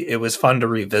trilogy. It was fun to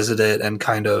revisit it and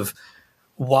kind of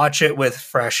watch it with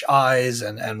fresh eyes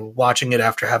and watching it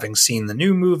after having seen the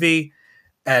new movie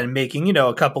and making,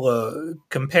 a couple of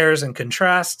compares and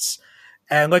contrasts.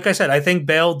 And like I said, I think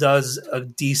Bale does a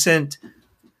decent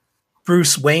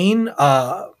Bruce Wayne,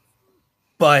 but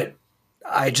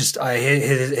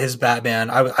his Batman,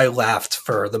 I laughed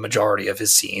for the majority of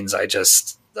his scenes. I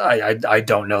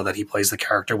don't know that he plays the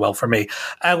character well for me.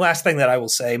 And last thing that I will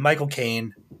say, Michael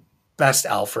Caine, best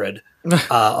Alfred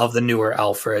of the newer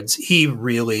Alfreds.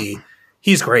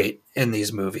 He's great in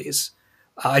these movies.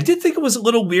 I did think it was a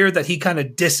little weird that he kind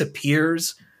of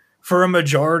disappears for a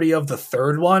majority of the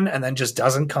third one and then just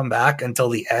doesn't come back until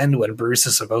the end when Bruce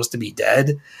is supposed to be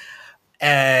dead.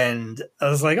 And I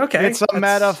was like, okay. It's a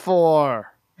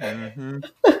metaphor. Mm-hmm.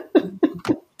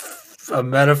 A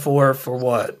metaphor for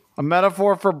what? A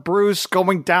metaphor for Bruce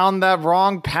going down that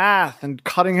wrong path and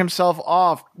cutting himself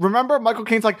off. Remember, Michael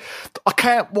Caine's like, I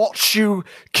can't watch you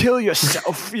kill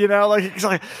yourself, he's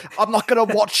like, I'm not going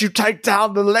to watch you take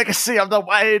down the legacy of the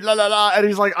Wayne, la la la. And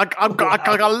he's like, I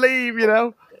gotta leave,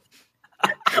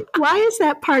 Why is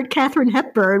that part Katharine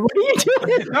Hepburn? What are you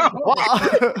doing?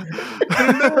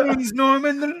 The loons,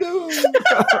 Norman, the loons.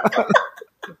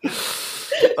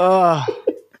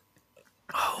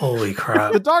 Holy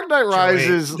crap! The Dark Knight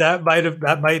Rises. That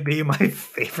might be my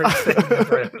favorite thing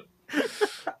ever.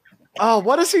 Oh,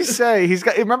 what does he say?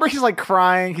 Remember he's like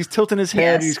crying. He's tilting his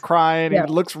head. Yes. He's crying. Yeah.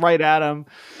 He looks right at him.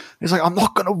 He's like, I'm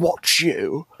not gonna watch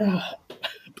you. blah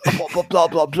blah blah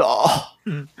blah blah.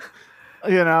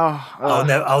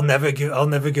 I'll never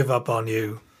give up on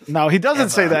you. No, he doesn't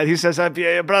say that. He says, blah,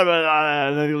 blah, blah,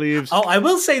 and then he leaves. Oh, I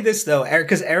will say this, though,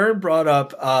 because Aaron brought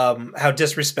up how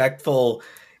disrespectful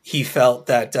he felt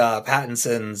that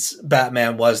Pattinson's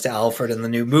Batman was to Alfred in the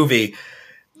new movie.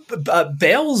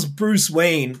 Bale's Bruce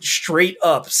Wayne straight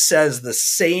up says the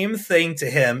same thing to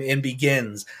him in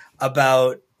Begins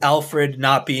about Alfred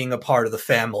not being a part of the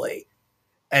family,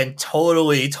 and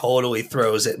totally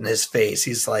throws it in his face.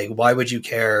 He's like, why would you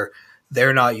care?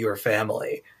 They're not your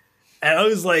family. And I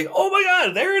was like, oh my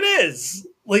God, there it is.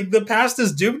 Like, the past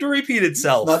is doomed to repeat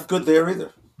itself. Not good there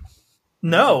either.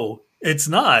 No, it's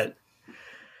not.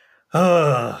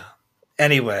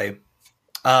 Anyway,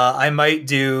 I might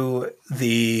do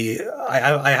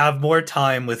I have more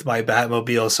time with my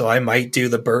Batmobile, so I might do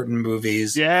the Burton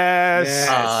movies.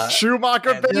 Yes.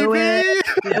 Schumacher, baby. Do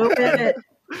it.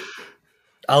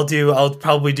 I'll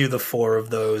probably do the 4 of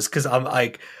those, because I'm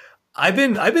like, I've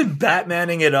been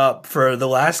Batmaning it up for the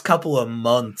last couple of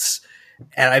months,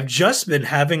 and I've just been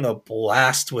having a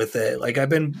blast with it. Like, I've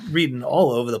been reading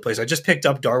all over the place. I just picked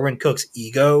up Darwin Cook's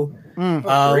Ego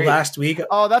last week.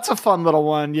 Oh, that's a fun little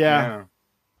one. Yeah.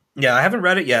 Yeah, I haven't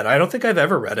read it yet. I don't think I've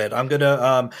ever read it. I'm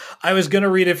gonna. I was gonna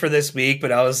read it for this week, but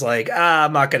I was like,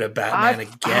 I'm not gonna Batman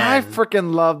again. I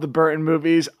freaking love the Burton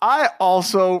movies. I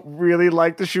also really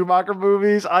like the Schumacher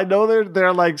movies. I know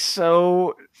they're like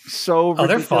so ridiculous,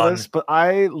 they're fun. But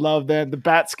I love them. The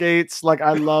Bat Skates, like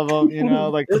I love them. You know,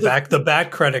 like the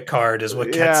back credit card is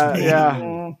what gets me.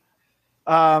 Yeah.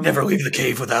 Never leave the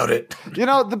cave without it. You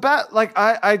know, the bat. Like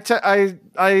I think I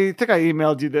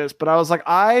emailed you this, but I was like,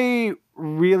 I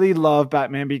really love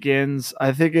Batman Begins.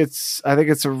 I think it's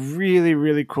a really,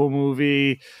 really cool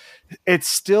movie. It's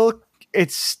still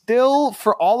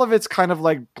for all of its kind of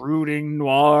like brooding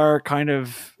noir kind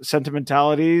of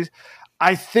sentimentalities,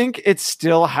 I think it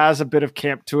still has a bit of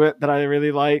camp to it that I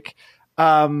really like.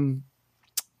 The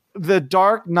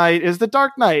Dark Knight is the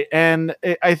Dark Knight, and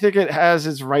I think it has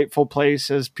its rightful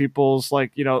place as people's,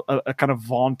 like, you know, a kind of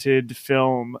vaunted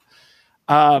film.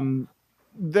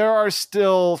 There are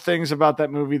still things about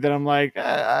that movie that I'm like,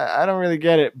 I don't really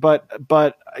get it, but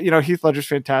you know, Heath Ledger's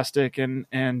fantastic, and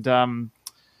that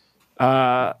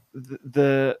I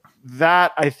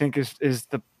think is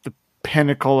the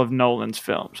pinnacle of Nolan's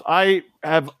films. I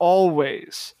have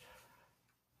always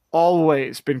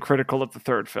been critical of the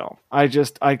third film. I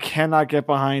cannot get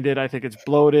behind it. I think it's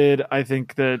bloated. I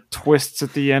think the twists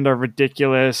at the end are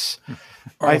ridiculous.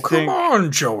 Come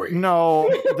on, Joey. No,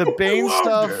 the Bane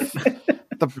stuff.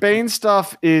 The Bane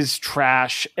stuff is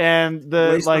trash, and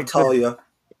it's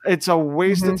a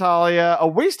waste of Talia, a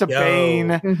waste of Bane.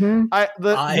 Mm-hmm.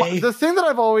 The thing that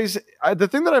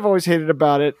I've always hated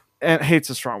about it, and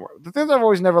hate's a strong word. The thing that I've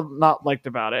always never not liked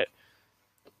about it,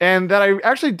 and that I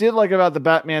actually did like about the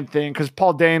Batman thing, because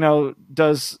Paul Dano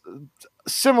does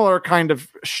similar kind of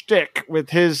shtick with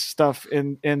his stuff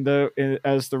in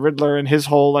as the Riddler, and his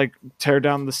whole like tear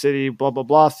down the city, blah blah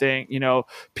blah thing. You know,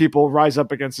 people rise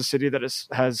up against a city that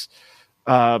has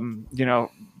you know,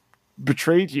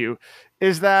 betrayed you.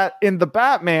 Is that in the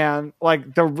Batman,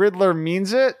 like the Riddler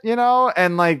means it, you know,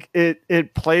 and like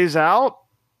it plays out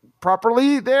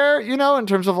properly there, you know, in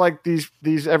terms of like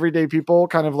these everyday people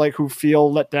kind of like who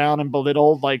feel let down and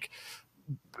belittled, like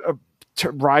to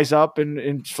rise up and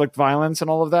inflict violence and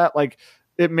all of that. Like,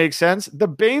 it makes sense. The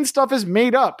Bane stuff is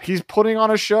made up. He's putting on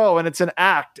a show and it's an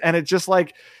act. And it's just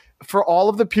like, for all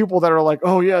of the people that are like,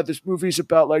 oh yeah, this movie's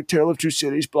about like Tale of Two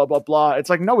Cities, blah, blah, blah. It's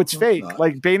like, no, it's fake. Not.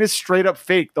 Like, Bane is straight up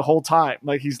fake the whole time.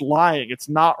 Like, he's lying. It's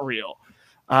not real.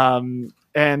 And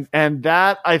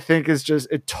that, I think, is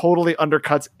just, it totally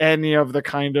undercuts any of the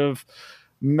kind of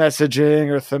messaging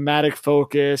or thematic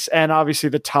focus. And obviously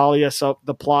the Talia,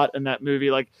 the plot in that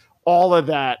movie, like all of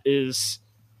it is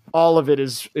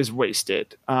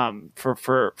wasted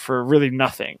for really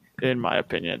nothing, in my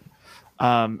opinion.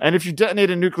 And if you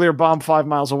detonate a nuclear bomb 5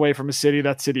 miles away from a city,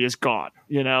 that city is gone.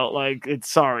 You know, like,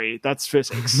 sorry, that's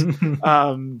physics.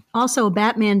 Also,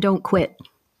 Batman don't quit.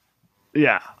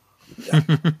 Yeah.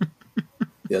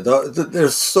 Yeah,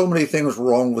 there's so many things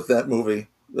wrong with that movie.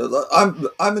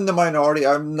 I'm in the minority.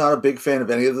 I'm not a big fan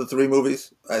of any of the 3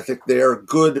 movies. I think they're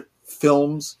good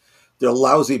films. They're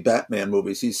lousy Batman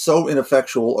movies. He's so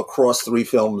ineffectual across 3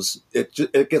 films.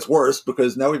 It gets worse,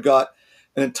 because now we've got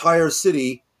an entire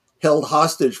city held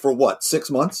hostage for what,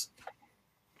 6 months?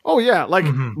 Oh yeah, like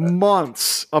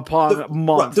months upon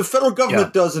months. The federal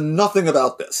government does nothing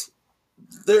about this.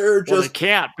 They're just... Well, they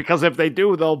can't, because if they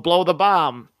do, they'll blow the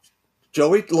bomb.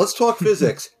 Joey, let's talk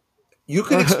physics. You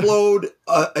can explode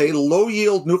a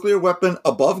low-yield nuclear weapon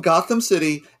above Gotham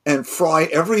City and fry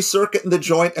every circuit in the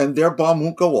joint, and their bomb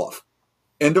won't go off.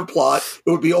 End of plot.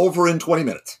 It would be over in 20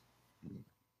 minutes.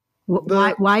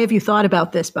 Why have you thought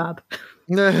about this, Bob?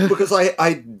 Because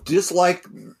I dislike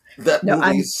that No,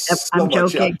 movie I'm much.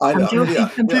 joking. I know. I'm joking. Yeah,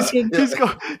 I'm yeah, joking.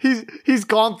 yeah. He's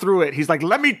gone through it. He's like,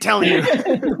 let me tell you.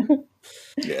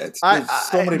 Yeah, there's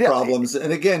so many problems.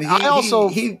 And again,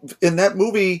 he in that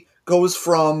movie goes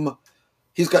from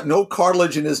he's got no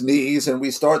cartilage in his knees, and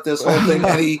we start this whole thing,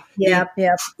 and he then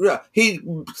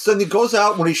he goes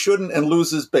out when he shouldn't and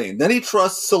loses Bane. Then he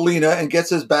trusts Selena and gets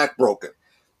his back broken.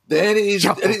 Then he's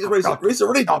already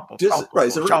not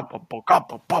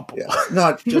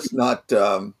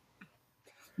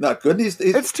good. He's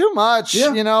it's too much,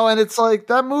 and it's like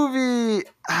that movie.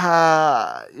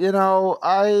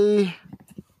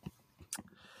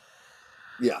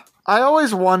 I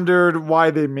always wondered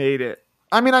why they made it.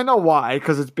 I mean, I know why,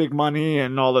 because it's big money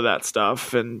and all of that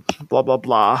stuff and blah, blah,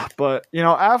 blah. But,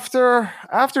 after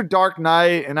Dark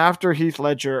Knight and after Heath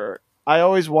Ledger, I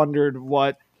always wondered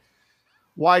why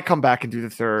come back and do the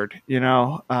third,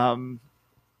 But,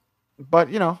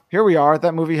 here we are.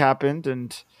 That movie happened,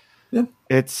 and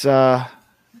it's a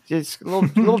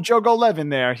little Jogo Levin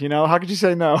there, How could you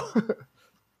say no?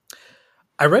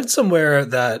 I read somewhere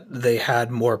that they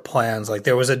had more plans. Like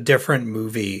there was a different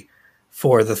movie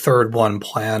for the third one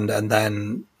planned, and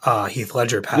then Heath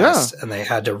Ledger passed, and they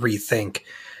had to rethink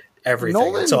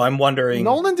everything. So I'm wondering.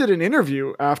 Nolan did an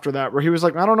interview after that where he was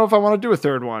like, I don't know if I want to do a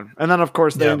third one. And then, of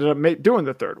course, they ended up doing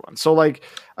the third one. So,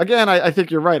 again, I think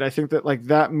you're right. I think that,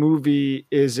 that movie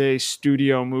is a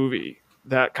studio movie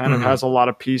that kind of has a lot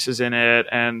of pieces in it.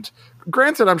 And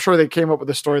granted, I'm sure they came up with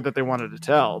a story that they wanted to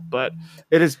tell, but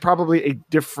it is probably a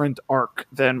different arc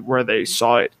than where they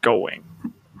saw it going.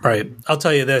 Right. I'll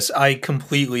tell you this. I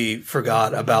completely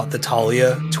forgot about the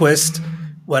Talia twist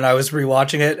when I was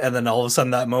rewatching it. And then all of a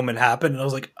sudden that moment happened. And I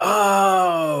was like,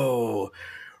 oh,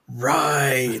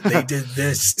 right. They did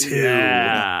this too.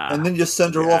 Yeah. And then you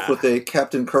send her off with a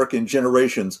Captain Kirk in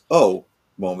Generations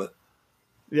moment.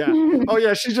 Yeah. Oh,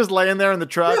 yeah. She's just laying there in the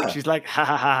truck. Yeah. She's like, ha,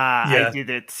 ha, ha, ha. I did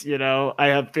it. I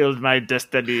have filled my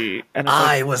destiny. And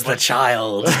I was the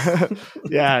child.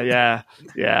 Yeah.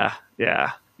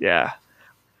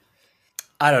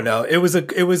 I don't know. It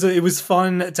was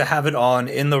fun to have it on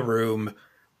in the room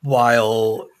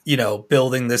while,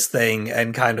 building this thing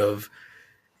and kind of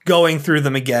going through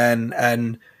them again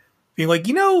and being like,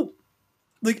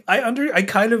 I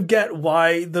kind of get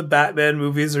why the Batman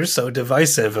movies are so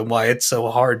divisive and why it's so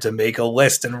hard to make a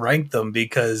list and rank them,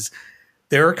 because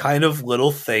there are kind of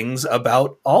little things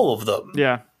about all of them.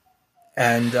 Yeah.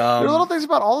 And there are little things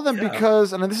about all of them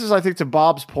because, and this is, I think, to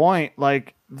Bob's point,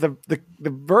 the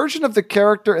version of the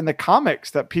character in the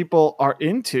comics that people are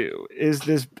into is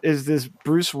this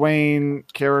Bruce Wayne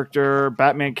character,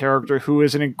 Batman character, who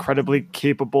is an incredibly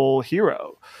capable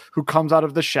hero who comes out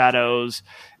of the shadows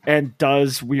and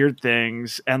does weird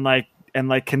things and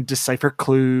can decipher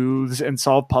clues and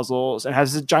solve puzzles and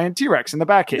has a giant T-Rex in the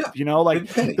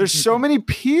Batcave. There's so many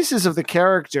pieces of the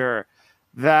character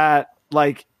that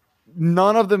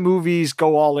none of the movies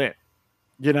go all in.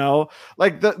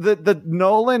 The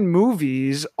Nolan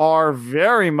movies are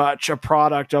very much a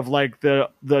product of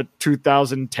the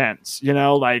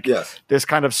 2010s, this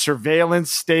kind of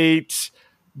surveillance state,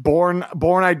 born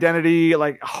identity,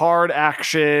 hard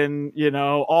action,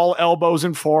 all elbows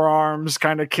and forearms,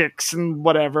 kind of kicks and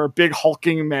whatever, big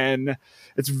hulking men.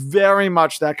 It's very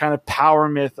much that kind of power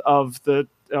myth of the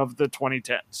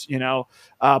 2010s,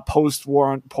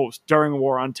 during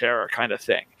War on Terror kind of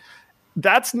thing.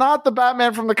 That's not the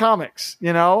Batman from the comics,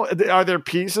 Are there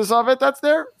pieces of it that's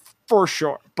there? For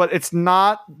sure. But it's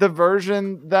not the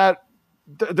version that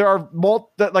there are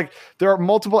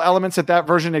multiple elements that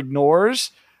version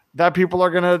ignores that people are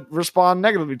going to respond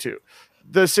negatively to.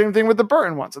 The same thing with the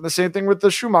Burton ones, and the same thing with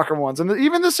the Schumacher ones, and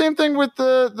even the same thing with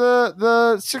the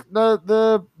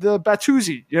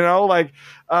Batuzzi,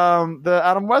 the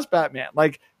Adam West Batman.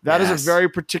 That is a very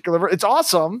particular. It's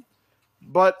awesome,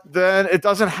 but then it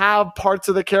doesn't have parts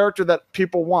of the character that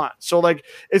people want. So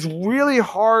it's really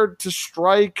hard to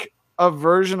strike a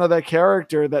version of that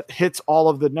character that hits all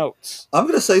of the notes. I'm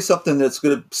going to say something that's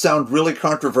going to sound really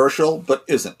controversial, but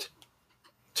isn't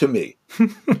to me.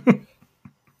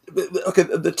 Okay,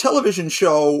 the television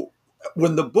show,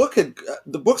 when the books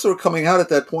that were coming out at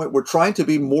that point were trying to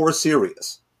be more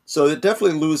serious. So it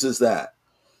definitely loses that.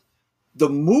 The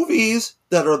movies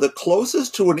that are the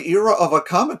closest to an era of a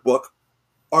comic book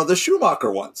are the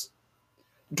Schumacher ones.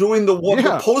 Doing the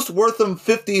post-Wortham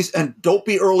 50s and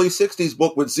dopey early 60s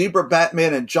book with Zebra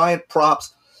Batman and giant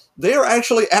props. They are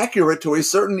actually accurate to a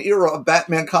certain era of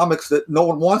Batman comics that no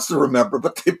one wants to remember,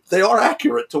 but they are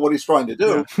accurate to what he's trying to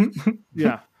do.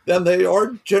 Yeah. Then they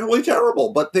are generally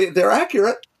terrible, but they're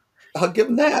accurate. I'll give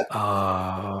him that.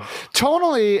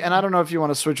 Tonally, and I don't know if you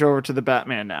want to switch over to the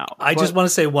Batman now. I just want to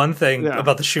say one thing Yeah.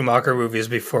 about the Schumacher movies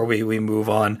before we move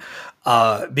on.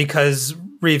 Because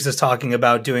Reeves is talking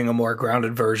about doing a more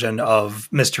grounded version of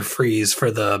Mr. Freeze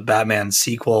for the Batman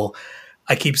sequel.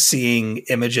 I keep seeing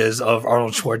images of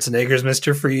Arnold Schwarzenegger's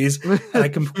Mr. Freeze, and I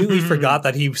completely forgot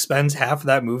that he spends half of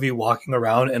that movie walking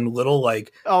around in little,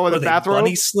 like, with what a are they, bathrobe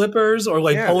bunny slippers or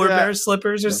like Yeah. polar Yeah. bear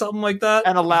slippers or something like that.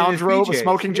 and a lounge his robe, a PJs,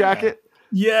 smoking yeah. jacket.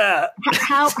 Yeah.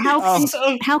 How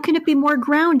can it be more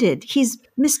grounded? He's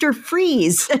Mr.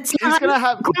 Freeze. That's He's not gonna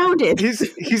have grounded.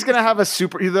 He's gonna have a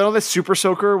super, you know, the super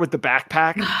soaker with the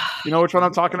backpack. You know which one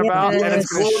I'm talking about? Yes. And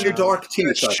it's Glow gonna in the shoot, dark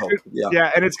teeth, I hope.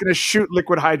 Yeah. and it's gonna shoot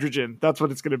liquid hydrogen. That's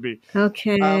what it's gonna be.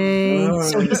 Okay.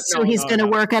 So he's going to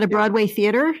work at a Broadway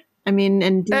theater? I mean,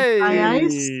 and do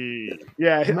eyes?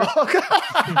 Yeah. He's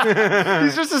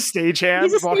just a stagehand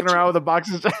He's a walking stagehand. around with a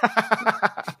box of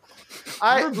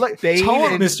I like Bane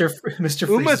Tone- and Mr. Freeze's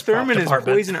Uma prop Thurman is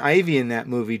department. Poison Ivy in that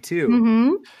movie too.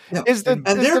 Mm-hmm. Yeah. is the And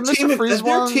is they're, the Mr. teaming, Freeze and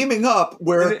they're one? teaming up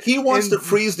where And- he wants and- to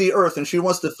freeze the earth and she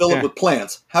wants to fill Yeah. it with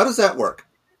plants. How does that work?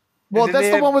 Well, and then that's they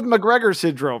the have- one with McGregor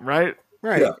syndrome, right?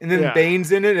 Right. Yeah. And then Yeah.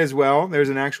 Bane's in it as well. There's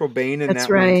an actual Bane in That's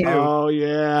that right. one too. Oh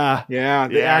yeah. Yeah,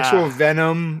 the Yeah. actual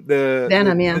Venom,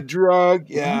 Venom, the, yeah. the drug,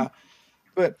 yeah.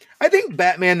 But I think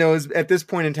Batman, though, is, at this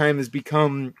point in time, has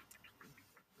become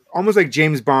almost like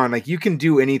James Bond. Like, you can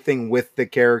do anything with the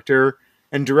character,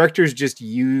 and directors just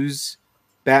use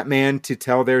Batman to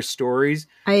tell their stories.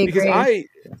 I agree. Because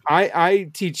I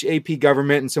teach AP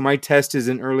government, and so my test is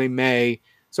in early May,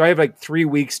 so I have like 3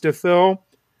 weeks to fill.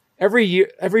 Every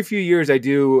few years, I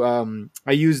do.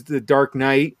 I use the Dark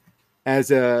Knight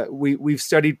as a. We've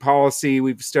studied policy.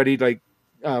 We've studied like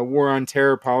war on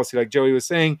terror policy, like Joey was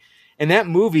saying, and that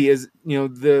movie is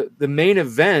the main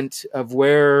event of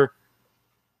where.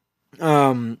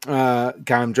 God,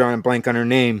 I'm drawing a blank on her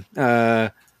name.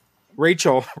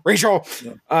 Rachel dies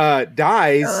Oh,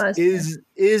 that's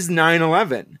is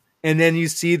 9/11, and then you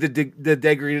see the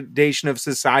degradation of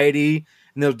society,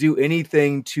 and they'll do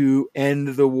anything to end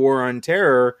the war on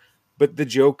terror. But the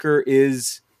Joker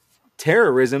is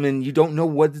terrorism, and you don't know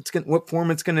what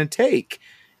form it's going to take.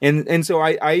 And so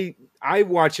I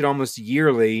watch it almost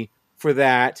yearly for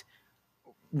that.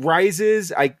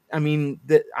 Rises, I mean,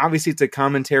 obviously it's a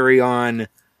commentary on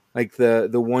like the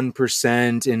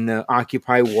 1% and the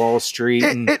Occupy Wall Street.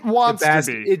 And It wants to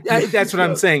be. that's what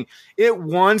I'm saying. It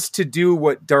wants to do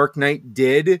what Dark Knight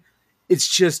did. It's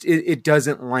just it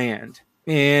doesn't land,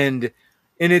 and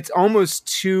it's almost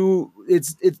too.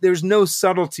 There's no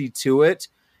subtlety to it,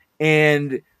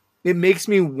 and it makes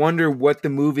me wonder what the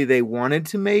movie they wanted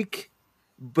to make.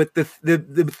 But the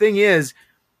thing is,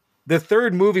 the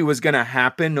third movie was going to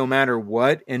happen no matter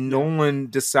what, and Nolan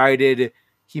decided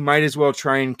he might as well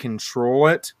try and control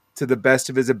it to the best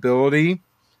of his ability,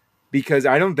 because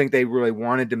I don't think they really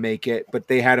wanted to make it, but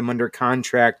they had him under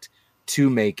contract to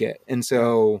make it. And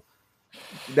so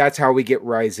that's how we get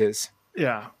Rises.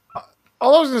 Yeah.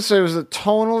 All I was going to say was that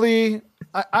tonally,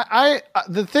 I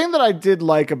the thing that I did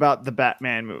like about the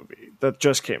Batman movie that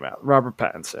just came out, Robert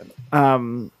Pattinson.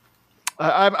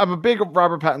 I'm a big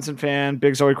Robert Pattinson fan,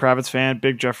 big Zoe Kravitz fan,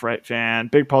 big Jeff Wright fan,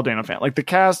 big Paul Dano fan. Like the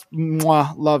cast,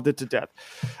 loved it to death.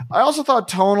 I also thought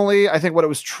tonally, I think what it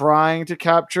was trying to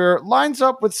capture lines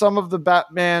up with some of the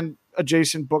Batman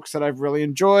adjacent books that I've really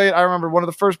enjoyed. I remember one of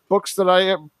the first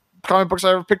comic books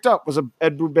I ever picked up was a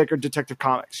Ed Brubaker Detective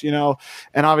Comics, and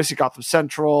obviously Gotham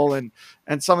Central and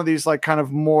some of these like kind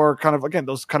of more kind of, again,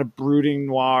 those kind of brooding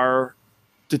noir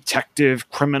detective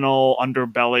criminal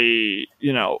underbelly,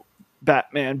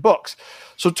 Batman books.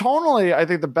 So tonally, I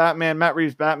think the Batman, Matt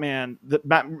Reeves Batman,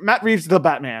 Matt Reeves the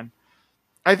Batman,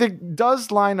 I think does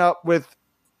line up with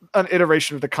an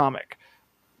iteration of the comic.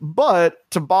 But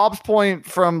to Bob's point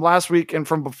from last week and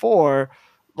from before,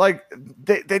 like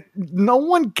they no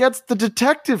one gets the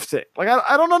detective thing. Like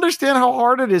I don't understand how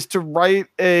hard it is to write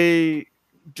a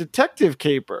detective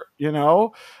caper,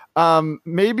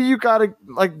 maybe you gotta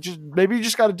maybe you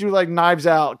just gotta do like Knives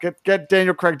Out, get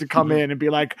Daniel Craig to come in and be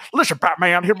like, listen,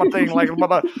 Batman, here's my thing,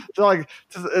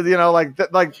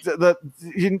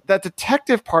 that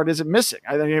detective part isn't missing.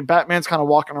 I mean, Batman's kind of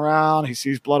walking around, he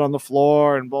sees blood on the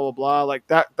floor and blah blah blah, like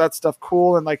that stuff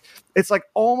cool, and like it's like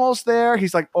almost there,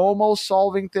 he's like almost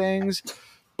solving things,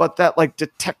 but that like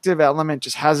detective element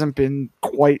just hasn't been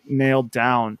quite nailed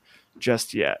down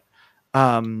just yet.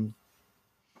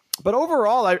 But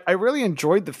overall, I really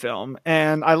enjoyed the film,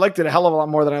 and I liked it a hell of a lot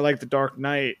more than I liked The Dark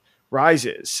Knight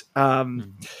Rises.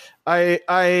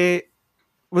 I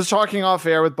was talking off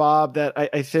air with Bob that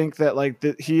I think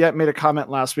that he had made a comment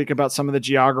last week about some of the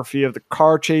geography of the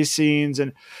car chase scenes,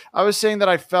 and I was saying that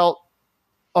I felt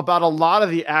about a lot of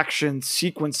the action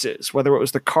sequences, whether it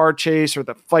was the car chase or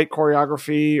the fight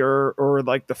choreography or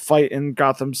like the fight in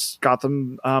Gotham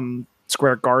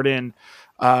Square Garden.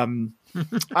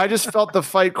 I just felt the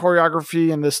fight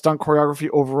choreography and the stunt choreography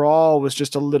overall was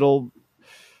just a little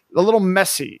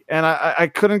messy, and I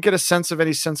couldn't get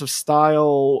any sense of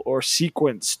style or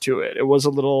sequence to it. It was a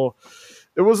little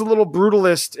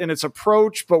brutalist in its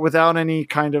approach, but without any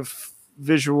kind of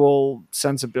visual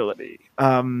sensibility.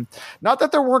 Not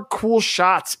that there weren't cool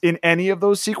shots in any of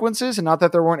those sequences, and not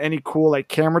that there weren't any cool like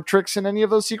camera tricks in any of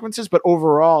those sequences, but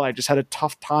overall I just had a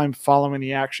tough time following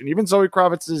the action. Even Zoe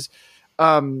Kravitz's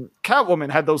Catwoman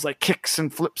had those like kicks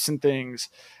and flips and things,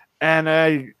 and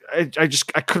I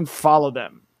couldn't follow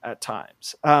them at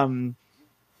times.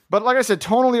 But like I said,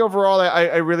 tonally overall,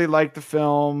 I really liked the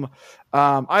film.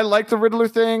 I like the Riddler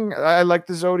thing. I like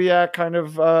the Zodiac kind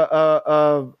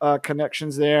of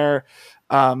connections there.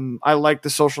 I like the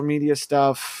social media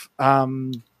stuff. I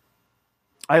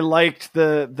liked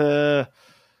the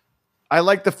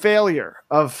failure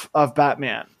of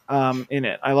Batman in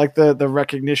it. I like the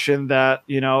recognition that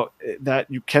that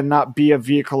you cannot be a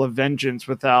vehicle of vengeance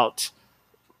without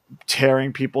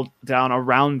tearing people down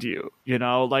around you.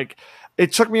 Like.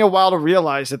 It took me a while to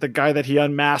realize that the guy that he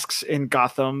unmasks in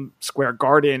Gotham Square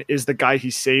Garden is the guy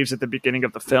he saves at the beginning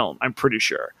of the film. I'm pretty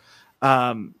sure.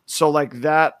 So like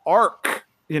that arc,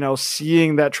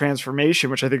 seeing that transformation,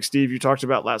 which I think, Steve, you talked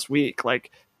about last week, like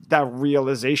that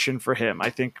realization for him, I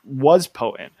think was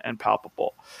potent and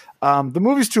palpable. The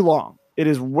movie's too long. It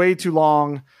is way too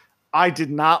long. I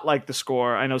did not like the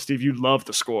score. I know, Steve, you love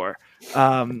the score.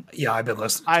 Yeah, I've been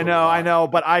listening to I know,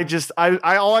 but I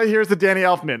all I hear is the Danny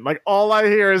Elfman. Like all I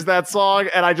hear is that song,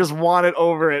 and I just want it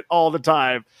over it all the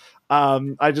time.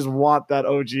 I just want that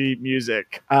OG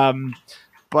music.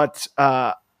 But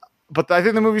I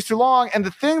think the movie's too long. And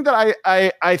the thing that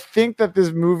I think that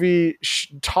this movie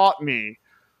taught me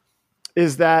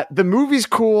is that the movie's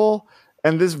cool,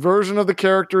 and this version of the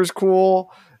character is cool.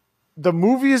 The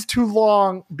movie is too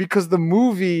long because the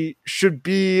movie should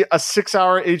be a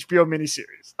 6-hour HBO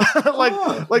miniseries.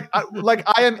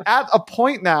 I am at a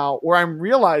point now where I'm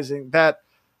realizing that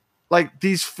like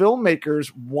these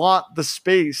filmmakers want the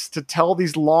space to tell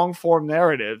these long form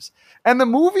narratives. And the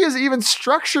movie is even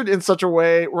structured in such a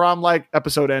way where I'm like,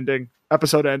 episode ending. Like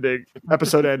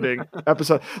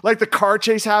the car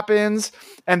chase happens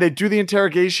and they do the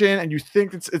interrogation and you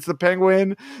think it's the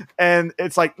Penguin, and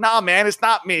it's like, nah, man, it's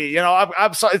not me.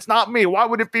 I'm sorry, it's not me. Why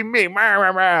would it be me?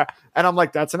 And I'm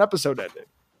like, that's an episode ending.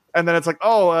 And then it's like,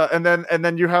 and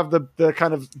then you have the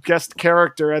kind of guest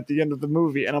character at the end of the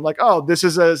movie, and I'm like, oh, this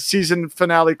is a season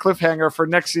finale cliffhanger for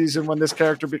next season when this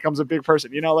character becomes a big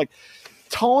person. Like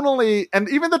tonally, and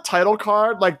even the title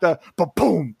card, like the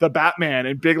boom, the Batman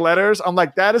in big letters. I'm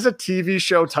like, that is a TV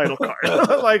show title card.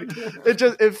 Like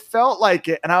it felt like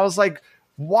it, and I was like,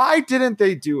 why didn't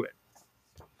they do it?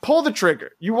 Pull the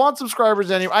trigger. You want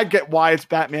subscribers anyway. I get why it's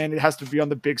Batman. It has to be on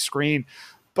the big screen.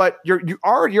 But you're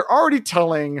already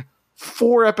telling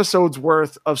 4 episodes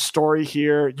worth of story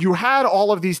here. You had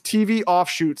all of these TV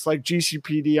offshoots like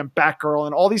GCPD and Batgirl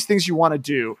and all these things you want to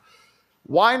do.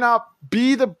 Why not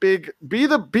be the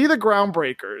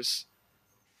groundbreakers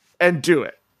and do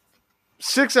it?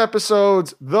 6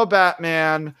 episodes, The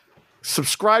Batman,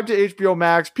 subscribe to HBO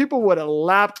Max. People would have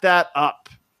lapped that up.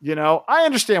 I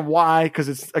understand why, because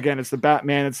it's the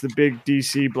Batman, it's the big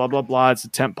DC, blah, blah, blah. It's a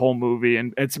tentpole movie,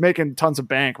 and it's making tons of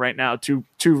bank right now. Two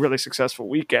really successful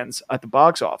weekends at the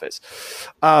box office.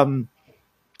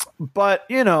 But,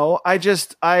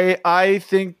 I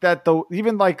think that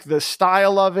even like the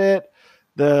style of it,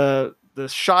 the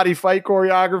shoddy fight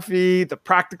choreography, the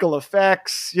practical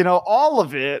effects, all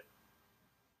of it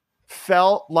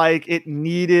felt like it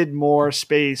needed more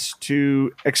space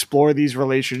to explore these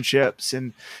relationships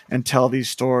and tell these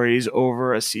stories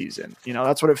over a season.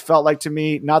 That's what it felt like to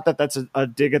me. Not that that's a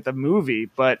dig at the movie,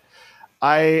 but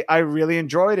I really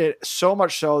enjoyed it, so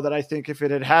much so that I think if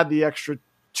it had the extra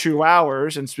 2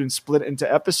 hours and been split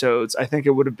into episodes, I think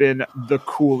it would have been the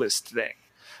coolest thing.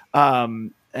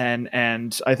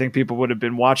 And I think people would have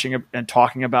been watching it and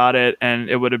talking about it, and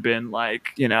it would have been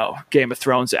like, Game of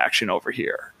Thrones action over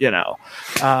here,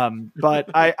 but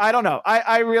I don't know.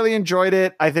 I really enjoyed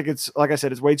it. I think it's, like I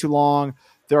said, it's way too long.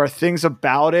 There are things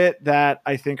about it that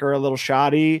I think are a little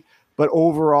shoddy, but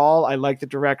overall I like the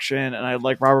direction, and I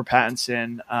like Robert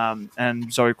Pattinson,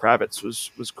 and Zoe Kravitz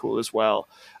was cool as well.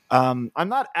 I'm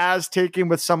not as taken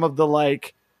with some of the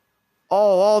like,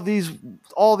 all these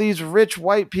rich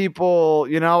white people,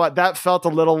 that felt a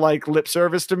little like lip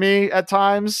service to me at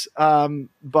times.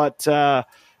 But I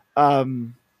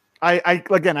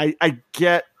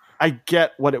I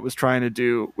get what it was trying to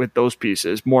do with those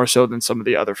pieces more so than some of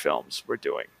the other films were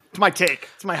doing. It's my take.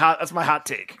 That's my hot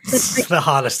take. The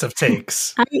hottest of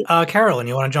takes. Carolyn,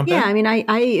 you want to jump in? Yeah, I mean,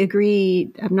 I agree.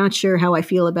 I'm not sure how I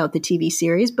feel about the TV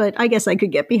series, but I guess I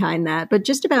could get behind that. But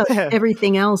just about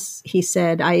everything else he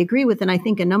said, I agree with. And I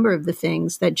think a number of the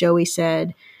things that Joey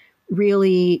said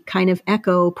really kind of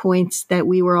echo points that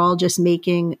we were all just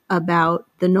making about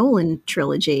the Nolan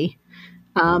trilogy,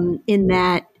 in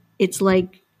that it's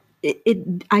like,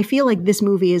 I feel like this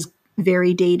movie is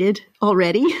very dated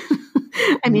already.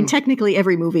 I mean, technically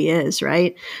every movie is,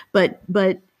 right? But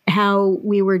how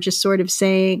we were just sort of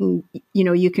saying, you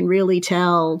know, you can really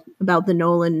tell about the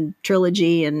Nolan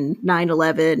trilogy and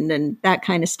 9/11 and that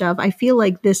kind of stuff. I feel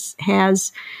like this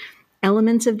has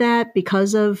elements of that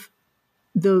because of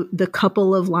the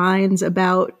couple of lines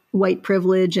about white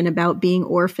privilege and about being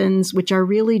orphans, which are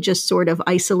really just sort of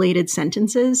isolated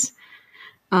sentences.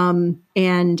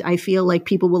 And I feel like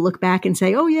people will look back and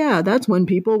say, oh yeah, that's when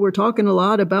people were talking a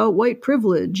lot about white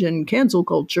privilege and cancel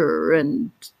culture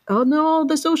and, oh no,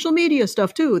 the social media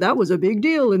stuff too. That was a big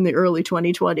deal in the early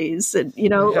 2020s. And, you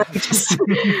know, like just,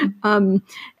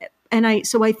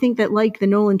 so I think that like the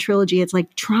Nolan trilogy, it's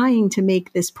like trying to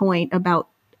make this point about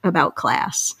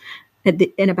class and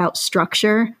about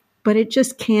structure, but it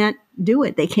just can't do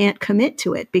it. They can't commit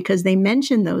to it because they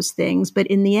mention those things. But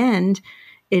in the end,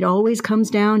 it always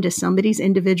comes down to somebody's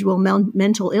individual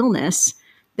mental illness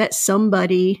that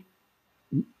somebody,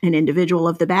 an individual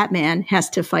of the Batman, has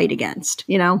to fight against,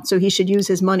 you know? So he should use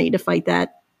his money to fight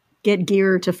that, get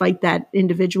gear to fight that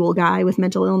individual guy with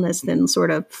mental illness than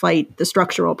sort of fight the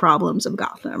structural problems of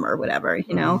Gotham or whatever,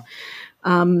 you know?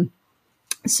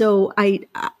 So I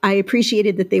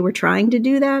appreciated that they were trying to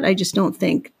do that. I just don't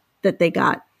think that they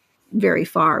got very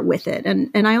far with it.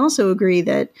 And I also agree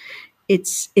that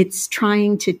it's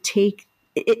trying to take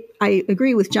it. I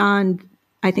agree with John.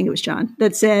 I think it was John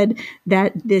that said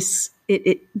that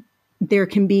there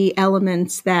can be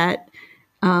elements that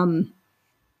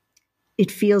it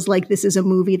feels like this is a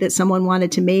movie that someone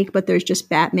wanted to make, but there's just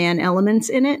Batman elements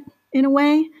in it in a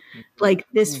way. Like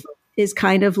this is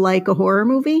kind of like a horror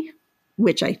movie,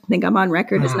 which I think I'm on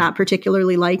record as not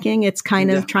particularly liking. It's kind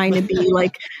of trying to be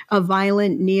like a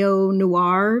violent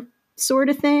neo-noir sort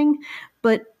of thing.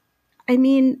 But I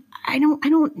mean, I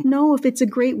don't know if it's a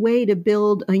great way to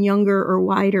build a younger or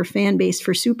wider fan base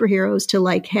for superheroes to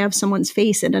like have someoe's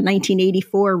face in a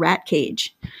 1984 rat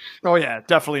cage. Oh yeah,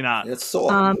 definitely not. It's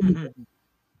so.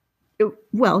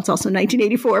 Well, it's also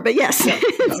 1984, but yes,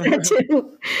 it's that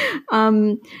too.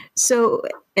 So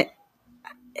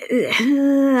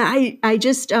I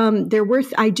just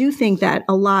I do think that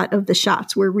a lot of the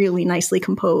shots were really nicely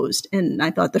composed, and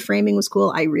I thought the framing was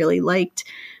cool. I really liked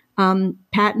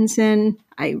Pattinson.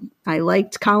 I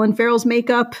liked Colin Farrell's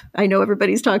makeup. I know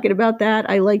everybody's talking about that.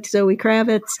 I liked Zoe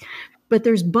Kravitz, but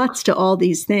there's buts to all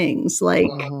these things. Like,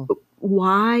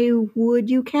 why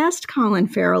would you cast Colin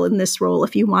Farrell in this role?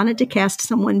 If you wanted to cast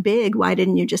someone big, why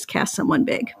didn't you just cast someone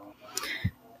big?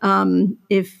 The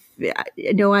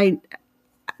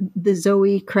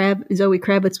Zoe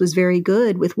Kravitz was very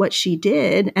good with what she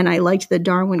did, and I liked the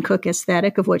Darwyn Cooke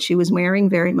aesthetic of what she was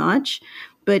wearing very much.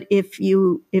 But if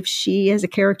she as a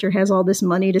character has all this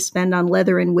money to spend on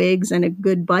leather and wigs and a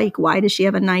good bike, why does she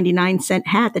have a 99-cent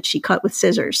hat that she cut with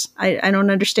scissors? I don't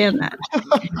understand that.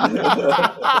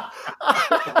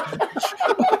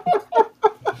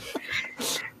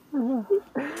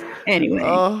 Anyway,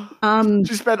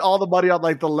 she spent all the money on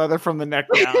like the leather from the neck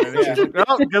down, and she's like,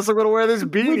 "Oh, I guess I'm going to wear this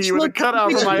beanie with a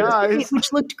cutout for my eyes,"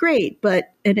 which looked great.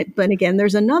 But again,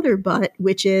 there's another but,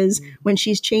 which is when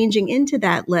she's changing into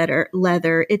that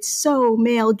leather, it's so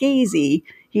male gazy.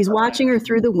 He's watching her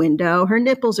through the window. Her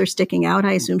nipples are sticking out.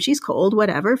 I assume she's cold,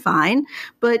 whatever, fine.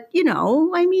 But, you know,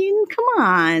 I mean, come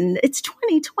on. It's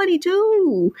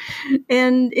 2022.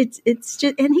 And it's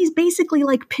just, and he's basically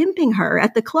like pimping her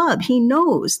at the club. He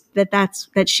knows that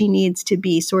she needs to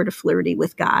be sort of flirty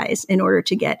with guys in order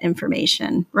to get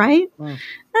information, right?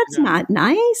 That's not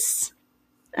nice.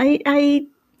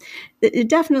 It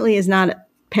definitely is not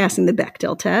passing the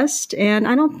Bechdel test. And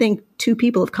I don't think two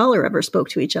people of color ever spoke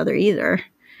to each other either.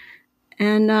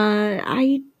 And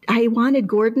I wanted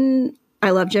Gordon. I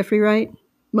love Jeffrey Wright.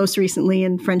 Most recently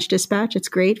in French Dispatch. It's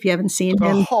great if you haven't seen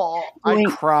him. I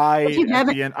cried at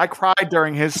the end. I cried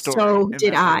during his story. So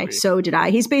did I.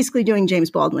 He's basically doing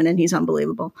James Baldwin, and he's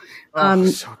unbelievable.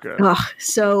 So good.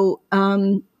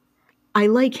 I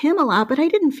like him a lot, but I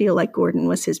didn't feel like Gordon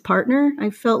was his partner.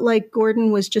 I felt like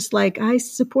Gordon was just like, I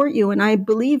support you and I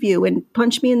believe you, and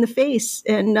punch me in the face.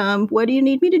 And what do you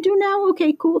need me to do now?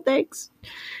 Okay, cool, thanks.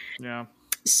 Yeah.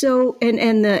 So,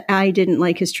 and I didn't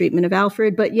like his treatment of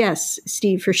Alfred, but yes,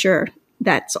 Steve, for sure.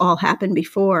 That's all happened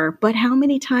before. But how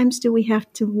many times do we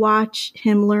have to watch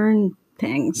him learn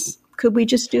things? Could we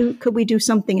do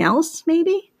something else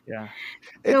maybe? Yeah.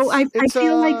 So I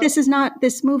feel like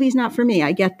this movie's not for me.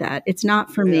 I get that. It's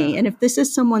not for me. And if this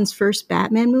is someone's first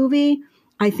Batman movie,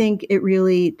 I think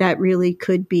that really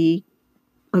could be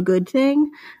a good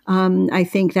thing. I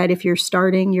think that if you're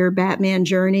starting your Batman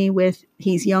journey with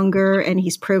he's younger and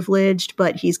he's privileged,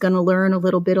 but he's going to learn a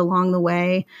little bit along the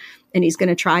way and he's going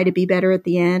to try to be better at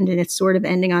the end, and it's sort of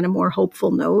ending on a more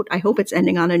hopeful note. I hope it's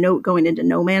ending on a note going into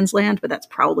no man's land, but that's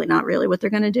probably not really what they're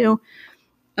going to do.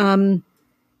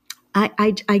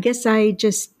 I guess I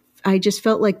just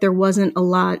felt like there wasn't a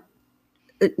lot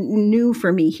new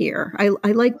for me here.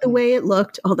 I like the way it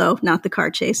looked, although not the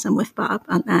car chase. I'm with Bob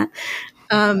on that.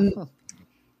 And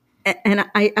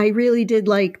I really did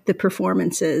like the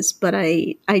performances, but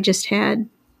I just had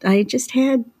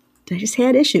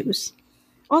issues.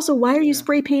 Also, why are you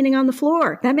spray painting on the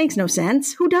floor? That makes no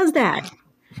sense. Who does that?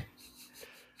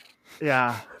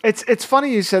 Yeah, it's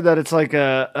funny you said that. It's like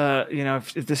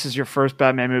if this is your first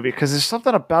Batman movie, because there's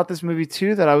something about this movie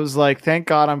too that I was like, thank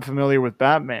God I'm familiar with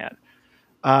Batman.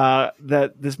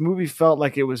 That this movie felt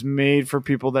like it was made for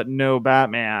people that know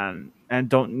Batman and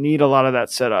don't need a lot of that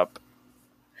setup.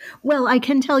 Well, I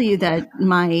can tell you that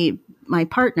my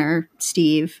partner,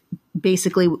 Steve,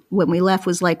 basically when we left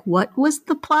was like, what was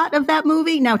the plot of that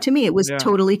movie? Now, to me, it was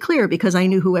totally clear because I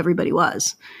knew who everybody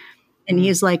was. And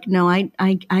he's like, no, I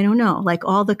don't know. Like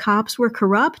all the cops were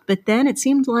corrupt, but then it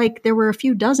seemed like there were a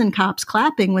few dozen cops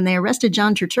clapping when they arrested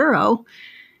John Turturro.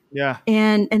 Yeah.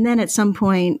 And then at some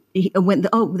point,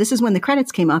 this is when the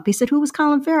credits came up. He said, who was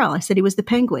Colin Farrell? I said, he was the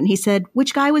Penguin. He said,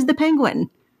 which guy was the Penguin?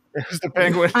 It was the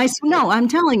Penguin. I said, no, I'm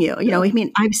telling you.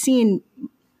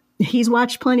 He's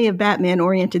watched plenty of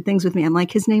Batman-oriented things with me. I'm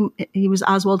like, he was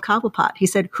Oswald Cobblepot. He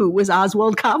said, who was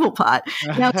Oswald Cobblepot?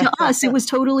 Now, to us, it was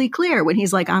totally clear when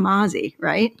he's like, I'm Ozzy,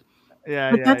 right? Yeah,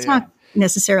 but that's not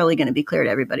necessarily going to be clear to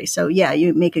everybody. So, yeah,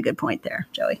 you make a good point there,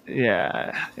 Joey.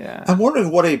 Yeah. I'm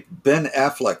wondering what a Ben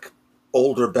Affleck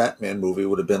older Batman movie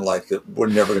would have been like that we're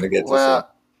never going to get to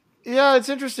see. Yeah, it's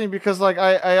interesting because, like,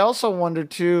 I also wonder,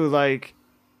 too, like,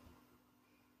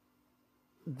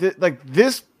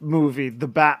 this movie, The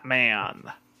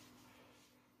Batman.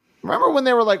 Remember when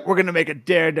they were like, we're going to make a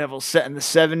Daredevil set in the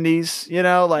 70s? You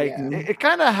know, like it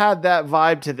kind of had that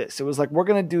vibe to this. It was like, we're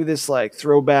going to do this like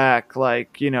throwback,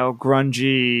 like,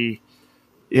 grungy,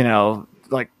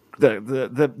 like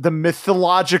the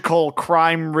mythological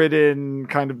crime ridden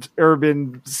kind of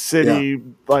urban city,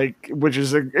 like, which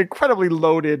is an incredibly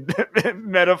loaded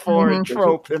metaphor and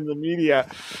trope in the media.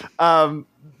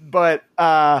 But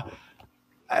I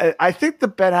think the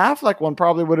Ben Affleck one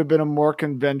probably would have been a more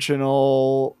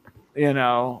conventional,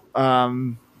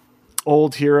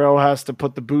 old hero has to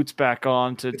put the boots back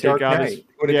on to take out his...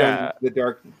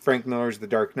 Frank Miller's The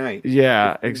Dark Knight.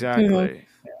 Yeah, exactly.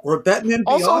 Or a Batman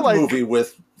Beyond movie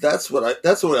with... That's what I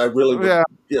really would... Yeah.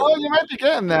 Oh, you might be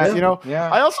getting that, Yeah.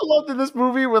 I also loved in this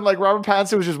movie when like Robert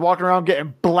Pattinson was just walking around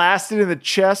getting blasted in the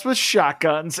chest with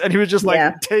shotguns, and he was just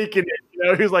like taking it.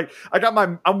 He was like,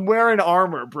 I'm wearing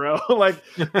armor, bro. Like,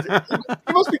 he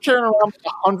must be carrying around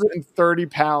 130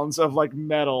 pounds of like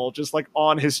metal just like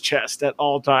on his chest at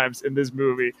all times in this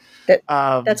movie.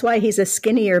 That's why he's a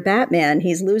skinnier Batman.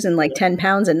 He's losing like 10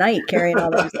 pounds a night carrying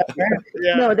all that stuff around.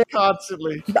 Yeah,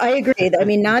 constantly. I agree. I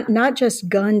mean, not just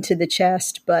gun to the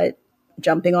chest, but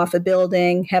jumping off a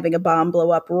building, having a bomb blow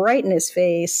up right in his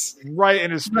face. Right in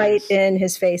his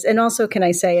face. And also, can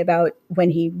I say about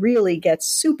when he really gets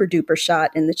super duper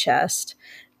shot in the chest,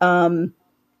 that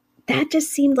just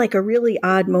seemed like a really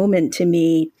odd moment to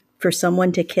me for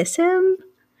someone to kiss him.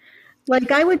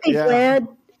 Like, I would be glad,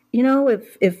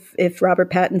 if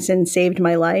Robert Pattinson saved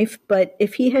my life, but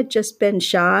if he had just been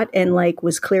shot and like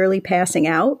was clearly passing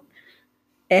out,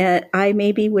 and I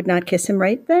maybe would not kiss him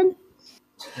right then.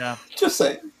 Yeah. Just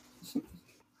saying.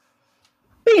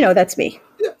 But that's me.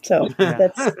 Yeah. So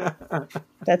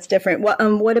that's different.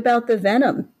 What about the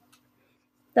Venom?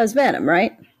 That was Venom,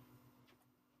 right?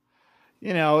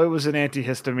 It was an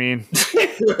antihistamine.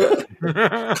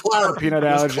 Clarin. Peanut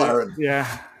allergy. Clarin.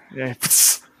 Yeah.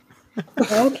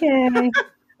 Okay.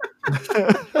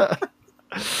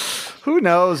 Who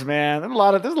knows, man?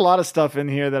 There's a lot of stuff in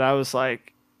here that I was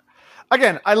like,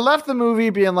 again, I left the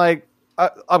movie being like,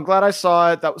 I'm glad I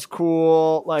saw it. That was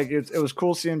cool. Like it was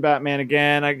cool seeing Batman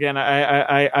again. Again,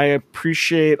 I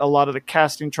appreciate a lot of the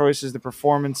casting choices, the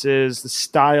performances, the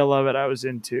style of it. I was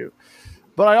into,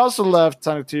 but I also left,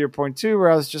 kind of to your point too,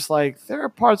 where I was just like, there are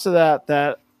parts of that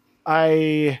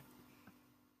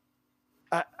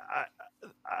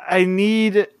I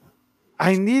needed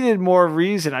more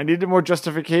reason. I needed more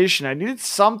justification. I needed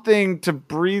something to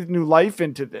breathe new life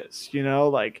into this,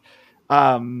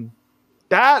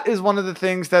 that is one of the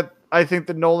things that I think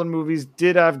the Nolan movies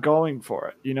did have going for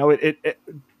it. It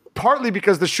partly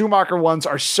because the Schumacher ones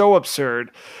are so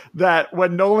absurd that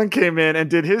when Nolan came in and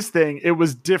did his thing, it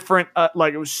was different.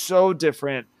 It was so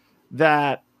different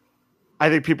that I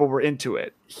think people were into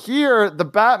it. Here, the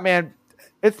Batman,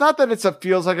 it's not that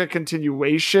feels like a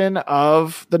continuation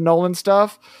of the Nolan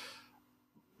stuff,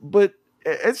 but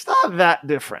it's not that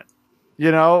different.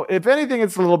 If anything,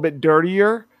 it's a little bit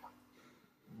dirtier.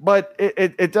 But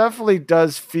it definitely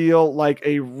does feel like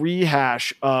a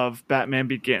rehash of Batman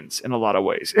Begins in a lot of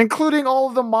ways, including all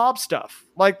of the mob stuff.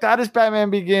 Like, that is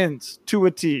Batman Begins to a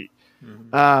T.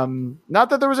 Mm-hmm. Not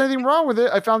that there was anything wrong with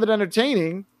it. I found it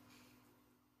entertaining.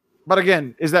 But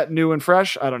again, is that new and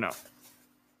fresh? I don't know.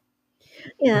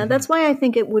 Yeah, that's why I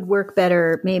think it would work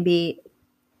better maybe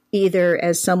either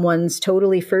as someone's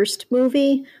totally first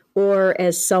movie or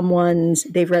as someone's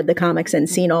they've read the comics and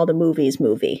seen all the movies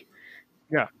movie.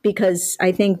 Yeah. Because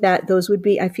I think that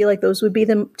I feel like those would be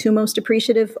the two most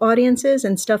appreciative audiences,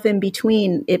 and stuff in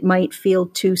between, it might feel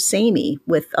too samey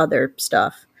with other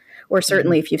stuff. Or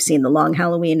certainly if you've seen The Long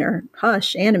Halloween or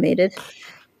Hush animated.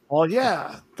 Well,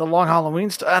 yeah, the Long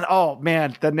Halloween stuff. And oh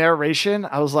man, the narration,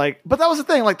 I was like, but that was the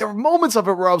thing. Like, there were moments of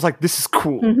it where I was like, this is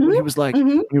cool. Mm-hmm. He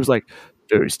was like,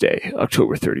 Thursday,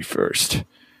 October 31st.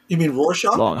 You mean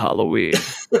Rorschach? Long Halloween.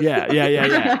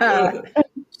 Yeah.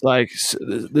 Like,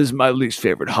 this is my least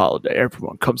favorite holiday.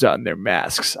 Everyone comes out in their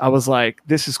masks. I was like,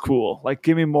 this is cool. Like,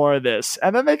 give me more of this.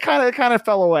 And then they kind of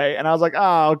fell away. And I was like,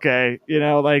 oh, okay.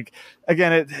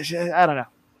 Again, I don't know.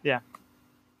 Yeah.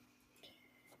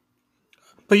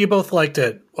 But you both liked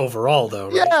it overall, though,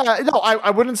 right? Yeah. No, I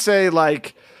wouldn't say,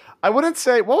 what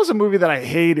was a movie that I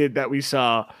hated that we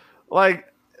saw?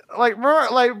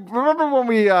 Remember when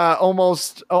we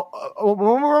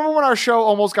remember when our show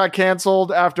almost got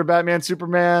canceled after Batman versus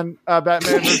Superman,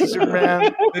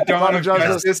 The Dawn of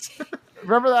Justice.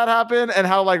 Remember that happened, and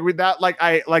how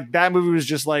that movie was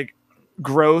just like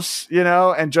gross,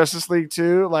 and Justice League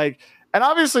 2, and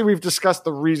obviously we've discussed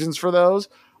the reasons for those.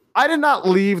 I did not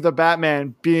leave the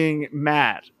Batman being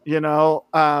mad,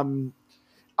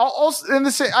 Also,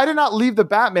 I did not leave the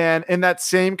Batman in that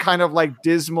same kind of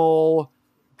dismal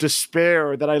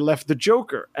despair that I left the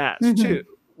Joker as too,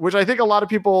 which I think a lot of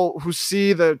people who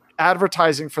see the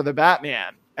advertising for the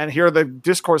Batman and hear the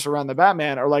discourse around the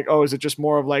Batman are like, oh, is it just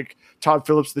more of Todd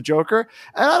Phillips, the Joker?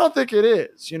 And I don't think it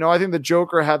is. I think the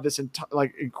Joker had this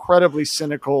incredibly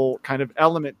cynical kind of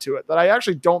element to it that I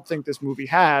actually don't think this movie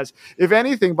has. If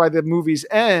anything, by the movie's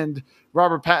end,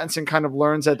 Robert Pattinson kind of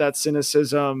learns that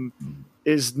cynicism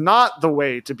is not the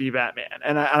way to be Batman.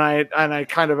 And I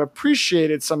kind of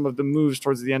appreciated some of the moves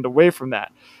towards the end away from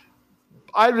that.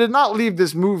 I did not leave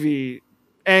this movie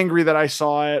angry that I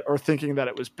saw it or thinking that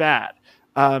it was bad.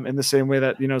 In the same way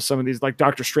that, some of these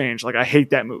Doctor Strange, I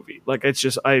hate that movie. It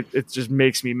just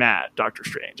makes me mad. Doctor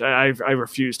Strange. I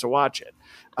refuse to watch it.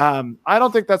 I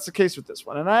don't think that's the case with this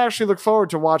one. And I actually look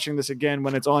forward to watching this again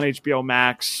when it's on HBO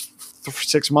Max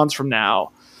 6 months from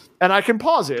now. And I can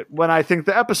pause it when I think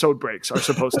the episode breaks are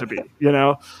supposed to be,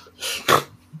 Yeah,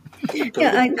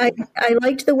 I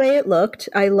liked the way it looked.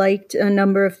 I liked a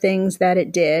number of things that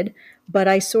it did, but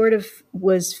I sort of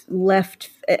was left,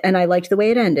 and I liked the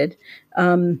way it ended,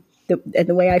 the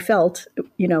way I felt,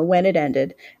 when it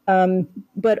ended.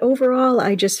 But overall,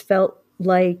 I just felt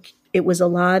like it was a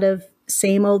lot of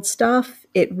same old stuff.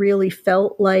 It really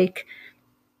felt like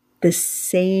the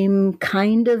same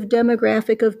kind of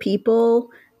demographic of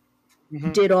people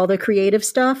did all the creative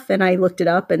stuff, and I looked it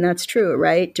up, and that's true,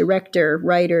 right? Director,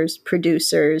 writers,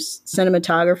 producers,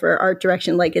 cinematographer, art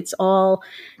direction, it's all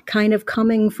kind of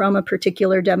coming from a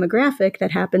particular demographic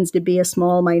that happens to be a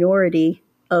small minority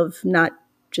of not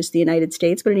just the United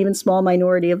States, but an even small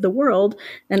minority of the world.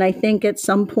 And I think at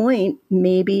some point,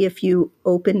 maybe if you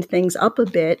opened things up a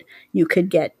bit, you could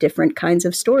get different kinds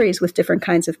of stories with different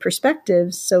kinds of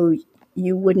perspectives. So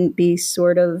you wouldn't be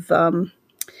sort of,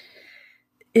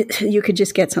 you could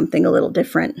just get something a little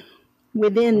different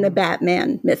within the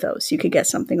Batman mythos. You could get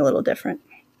something a little different.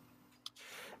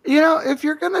 If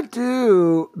you're going to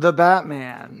do the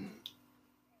Batman,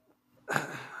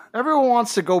 everyone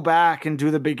wants to go back and do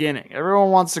the beginning. Everyone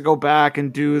wants to go back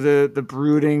and do the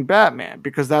brooding Batman,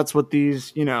 because that's what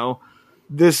these,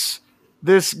 this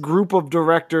this group of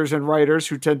directors and writers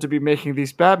who tend to be making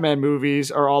these Batman movies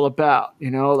are all about.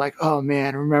 You know, like, oh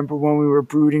man, remember when we were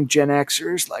brooding Gen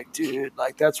Xers? Like, dude,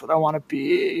 like that's what I want to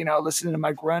be. You know, listening to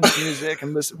my grunge music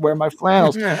and wear my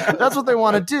flannels. That's what they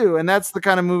want to do, and that's the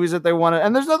kind of movies that they want to.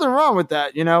 And there's nothing wrong with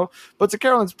that, you know. But to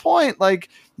Carolyn's point, like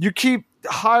you keep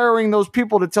hiring those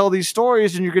people to tell these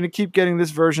stories, and you're going to keep getting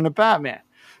this version of Batman.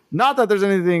 Not that there's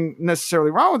anything necessarily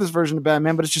wrong with this version of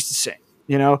Batman, but it's just the same,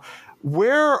 you know.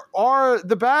 Where are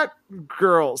the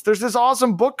Batgirls? There's this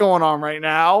awesome book going on right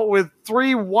now with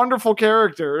 3 wonderful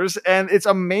characters, and it's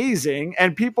amazing.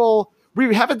 And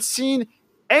we haven't seen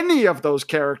any of those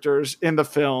characters in the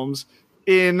films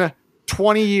in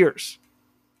 20 years.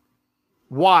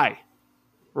 Why?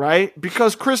 Right?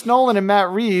 Because Chris Nolan and Matt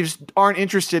Reeves aren't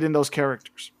interested in those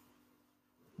characters.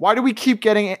 Why do we keep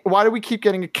getting a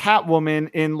Catwoman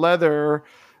in leather,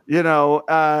 you know,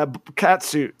 cat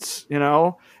suits, you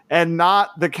know? And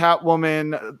not the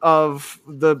Catwoman of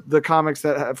the comics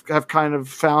that have kind of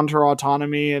found her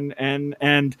autonomy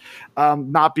and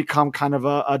not become kind of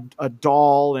a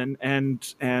doll and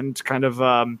kind of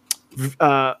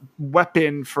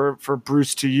weapon for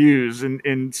Bruce to use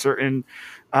in certain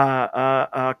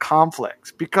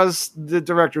conflicts, because the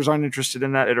directors aren't interested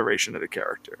in that iteration of the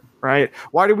character, right?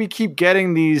 Why do we keep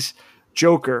getting these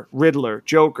Joker, Riddler,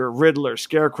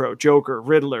 Scarecrow, Joker,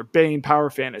 Riddler, Bane, Power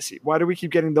Fantasy? Why do we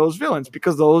keep getting those villains?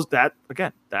 Because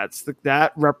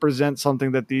that represents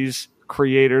something that these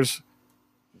creators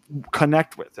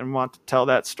connect with and want to tell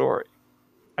that story.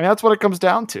 I mean, that's what it comes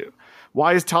down to.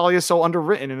 Why is Talia so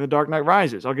underwritten in The Dark Knight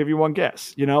Rises? I'll give you one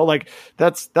guess. You know, like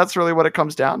that's really what it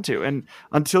comes down to. And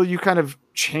until you kind of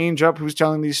change up who's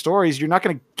telling these stories, you're not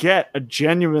going to get a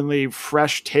genuinely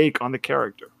fresh take on the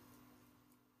character.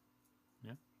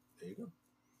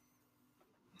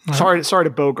 Sorry to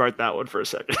bogart that one for a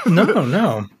second.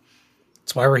 No.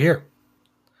 That's why we're here.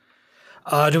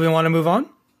 Do we want to move on?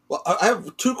 Well, I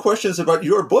have 2 questions about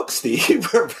your book,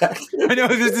 Steve. We're back. I know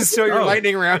this is so your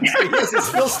lightning round. Yes, it's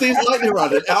still Steve's lightning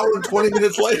round. An hour and 20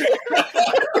 minutes later.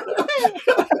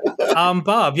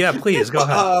 Bob, yeah, please go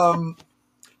ahead.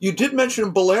 You did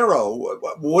mention Bolero.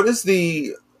 What is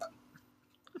the?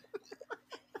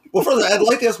 Well, first, I'd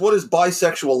like to ask, what is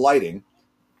bisexual lighting?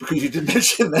 Because you did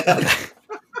mention that.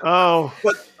 Oh,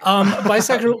 but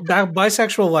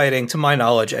bisexual lighting, to my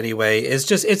knowledge, anyway,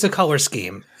 it's a color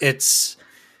scheme. It's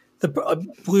the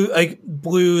blue, like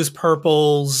blues,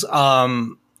 purples.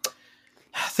 Think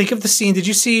of the scene. Did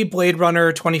you see Blade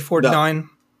Runner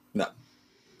 2049? No.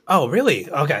 Oh, really?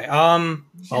 Okay.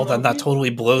 Well, then that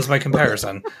totally blows my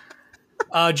comparison.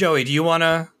 Joey, do you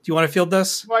wanna field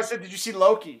this? Well, I said, did you see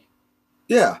Loki?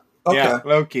 Yeah. Okay. Yeah,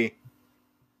 Loki.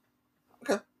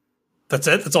 That's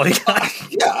it? That's all you got?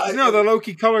 Yeah. No, the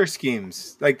Loki color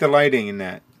schemes, like the lighting in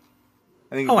that.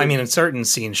 I mean, in certain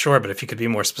scenes, sure, but if you could be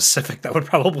more specific, that would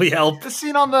probably help. The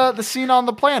scene on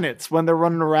the planets when they're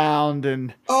running around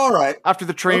and all right after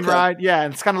the train ride, yeah,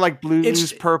 and it's kind of like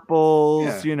blues,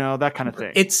 purples, you know, that kind of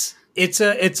thing. It's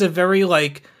a very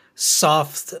like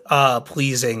soft,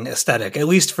 pleasing aesthetic, at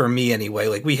least for me anyway.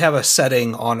 Like we have a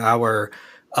setting on our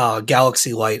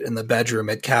galaxy light in the bedroom.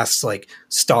 It casts like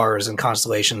stars and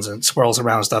constellations and swirls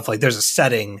around stuff. Like there's a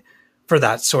setting for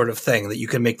that sort of thing that you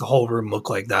can make the whole room look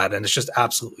like that, and it's just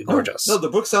absolutely gorgeous. No, the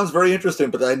book sounds very interesting,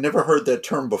 but I never heard that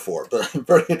term before. But I'm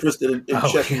very interested in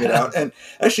checking it out. And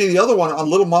actually, the other one on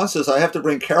Little Monsters, I have to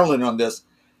bring Carolyn on this.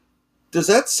 Does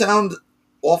that sound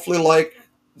awfully like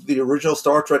the original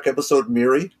Star Trek episode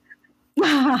Miri?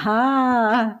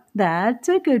 That's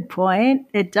a good point.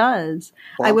 It does.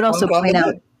 I would also point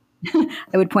out.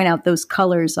 I would point out those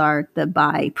colors are the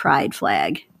bi pride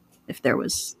flag. If there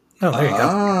was. Oh, there you go.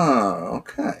 Ah,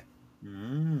 okay.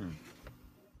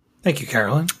 Thank you,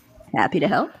 Carolyn. Happy to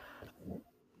help.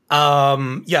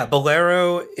 Yeah,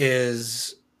 Bolero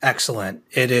is excellent.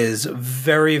 It is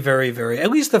very, very, very. At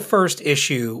least the first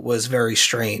issue was very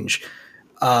strange.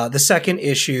 The second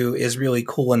issue is really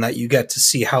cool in that you get to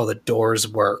see how the doors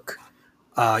work.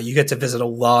 You get to visit a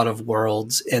lot of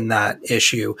worlds in that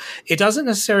issue. It doesn't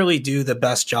necessarily do the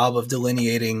best job of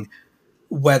delineating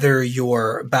whether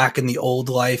you're back in the old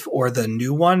life or the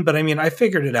new one. But I mean, I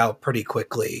figured it out pretty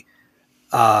quickly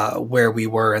where we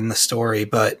were in the story.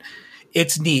 But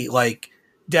it's neat. Like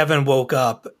Devin woke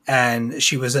up and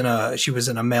she was in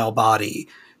a male body.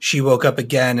 She woke up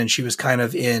again and she was kind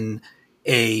of in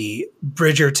a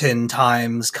Bridgerton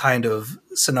times kind of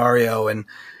scenario, and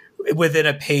within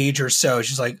a page or so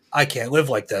she's like, I can't live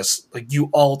like this. Like, you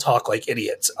all talk like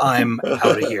idiots. I'm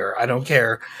out of here. I don't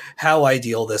care how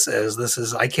ideal this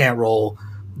is. I can't roll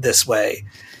this way.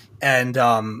 And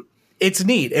it's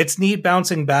neat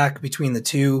bouncing back between the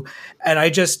two. And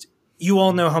you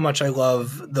all know how much I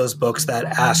love those books that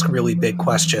ask really big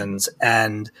questions,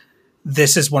 and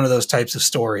this is one of those types of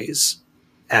stories.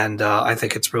 And I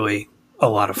think it's really a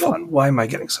lot of fun. Why am I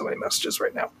getting so many messages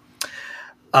right now?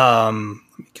 Let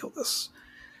me kill this.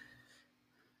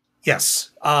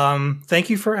 Yes. Thank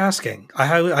you for asking. I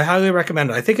highly recommend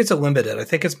it. I think it's a limited. I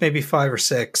think it's maybe 5 or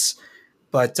 6.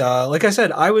 But like I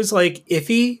said, I was like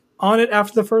iffy on it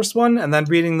after the first one, and then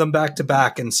reading them back to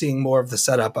back and seeing more of the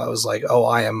setup, I was like, oh,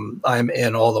 I'm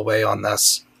in all the way on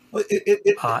this. Well,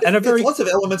 And a very it's lots of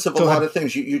elements of a lot of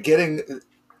things. You're getting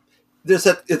it's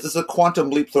a quantum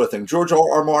leap sort of thing. George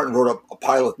R. Martin wrote a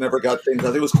pilot, never got things. I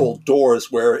think it was called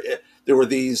Doors, where there were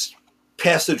these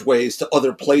passageways to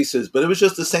other places, but it was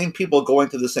just the same people going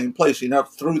to the same place. You know,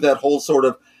 through that whole sort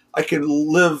of, I can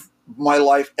live my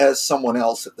life as someone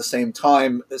else at the same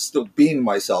time as still being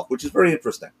myself, which is very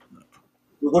interesting.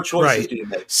 What choices do you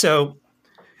make? So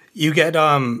you get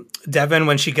Devin,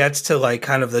 when she gets to like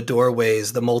kind of the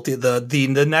doorways, the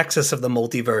nexus of the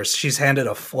multiverse, she's handed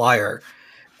a flyer,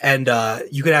 and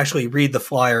you can actually read the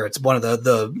flyer. It's one of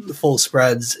the full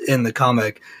spreads in the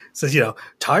comic. It says,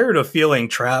 tired of feeling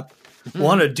trapped,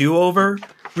 want a do-over,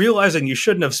 realizing you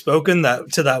shouldn't have spoken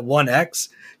to that one ex,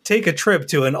 take a trip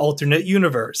to an alternate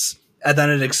universe. And then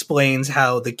it explains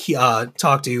how the key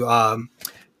talk to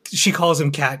she calls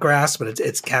him Catgrass, but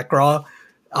it's Catgraw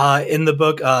in the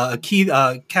book.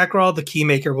 Catgraw, the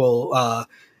keymaker, will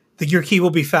your key will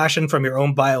be fashioned from your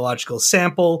own biological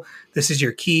sample. This is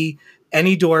your key.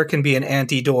 Any door can be an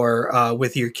anti-door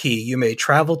with your key. You may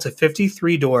travel to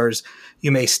 53 doors.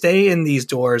 You may stay in these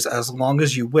doors as long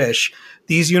as you wish.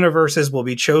 These universes will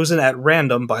be chosen at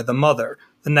random by the mother.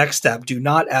 The next step, do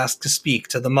not ask to speak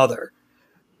to the mother.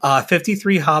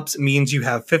 53 hops means you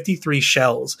have 53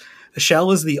 shells. A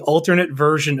shell is the alternate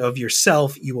version of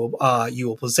yourself you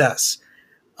will possess.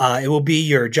 It will be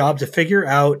your job to figure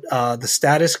out the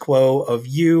status quo of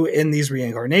you in these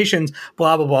reincarnations,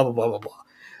 blah, blah, blah, blah, blah, blah,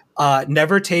 blah.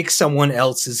 Never take someone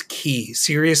else's key.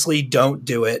 Seriously, don't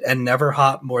do it, and never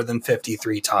hop more than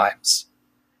 53 times.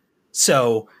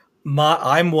 So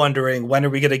I'm wondering, when are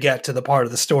we going to get to the part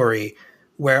of the story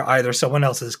where either someone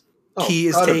else's key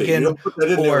is taken, you don't put that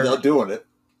in there without doing it,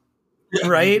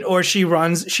 right? Or she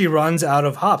runs out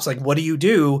of hops. Like, what do you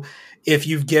do if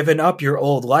you've given up your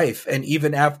old life, and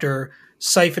even after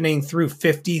siphoning through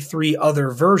 53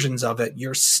 other versions of it,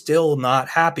 you're still not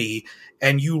happy,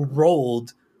 and you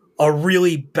rolled a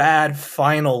really bad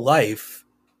final life?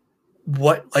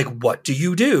 What do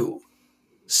you do?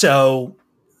 So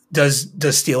does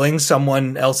stealing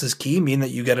someone else's key mean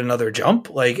that you get another jump?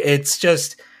 Like, it's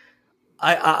just,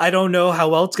 I don't know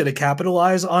how else going to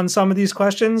capitalize on some of these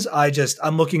questions.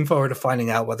 I'm looking forward to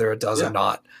finding out whether it does or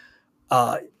not.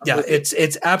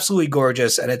 It's absolutely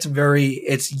gorgeous, and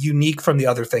it's unique from the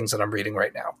other things that I'm reading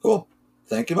right now. Cool.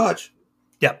 Thank you much.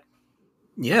 Yep.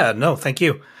 Yeah, no, thank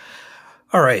you.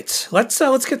 All right, let's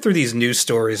get through these news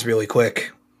stories really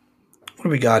quick. What do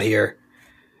we got here?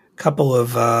 Couple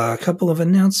of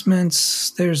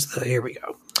announcements. Here we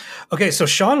go. Okay, so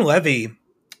Sean Levy,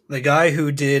 the guy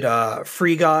who did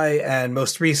Free Guy, and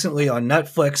most recently on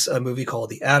Netflix, a movie called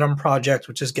The Adam Project,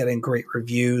 which is getting great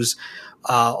reviews.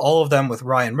 All of them with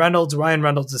Ryan Reynolds. Ryan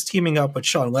Reynolds is teaming up with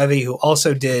Sean Levy, who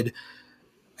also did,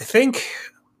 I think,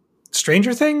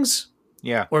 Stranger Things.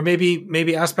 Yeah. Or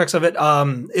maybe aspects of it.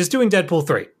 Is doing Deadpool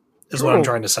 3, is what I'm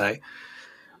trying to say.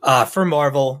 For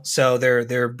Marvel. So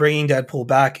they're bringing Deadpool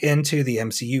back into the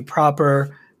MCU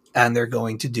proper, and they're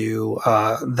going to do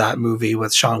that movie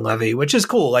with Sean Levy, which is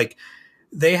cool. Like,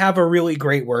 they have a really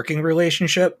great working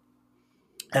relationship,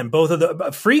 and both of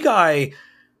the Free Guy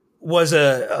was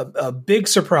a big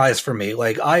surprise for me.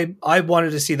 Like, I wanted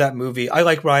to see that movie. I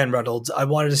like Ryan Reynolds. I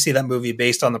wanted to see that movie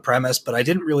based on the premise, but I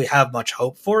didn't really have much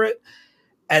hope for it.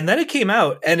 And then it came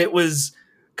out, and it was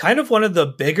kind of one of the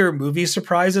bigger movie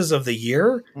surprises of the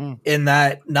year, in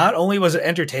that not only was it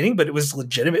entertaining, but it was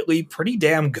legitimately pretty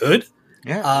damn good.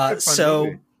 Yeah.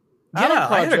 So Adam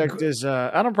Project is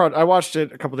Adam Project. I watched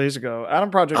it a couple days ago.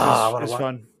 Adam Project is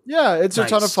fun. Yeah, it's a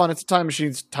ton of fun. It's a time machine.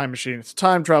 It's a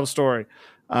time travel story.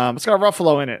 It's got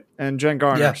Ruffalo in it and Jen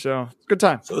Garner, so it's a good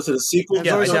time. So is it a sequel?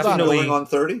 Yeah, definitely. Going on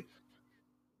 30.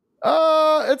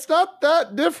 It's not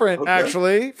that different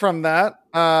actually from that.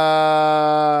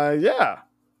 Yeah,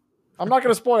 I'm not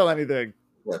going to spoil anything.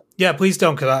 Yeah, please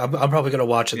don't, because I'm probably going to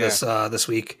watch it this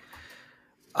week.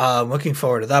 Looking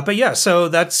forward to that. But yeah, so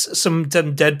that's some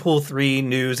Deadpool 3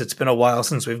 news. It's been a while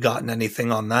since we've gotten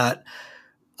anything on that.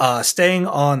 Staying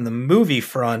on the movie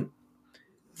front,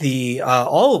 the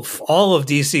all of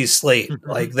DC's slate,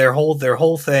 like their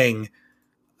whole thing,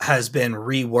 has been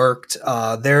reworked.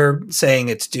 They're saying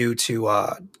it's due to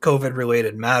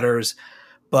COVID-related matters,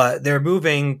 but they're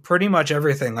moving pretty much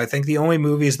everything. I think the only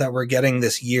movies that we're getting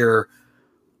this year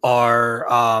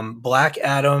are Black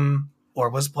Adam, or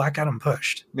was Black Adam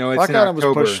pushed? No, it's Black in Adam was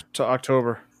October. pushed to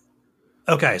October.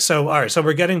 Okay, so all right, so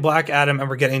we're getting Black Adam and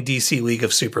we're getting DC League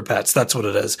of Super Pets. That's what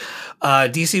it is.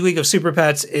 DC League of Super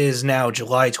Pets is now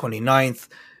July 29th.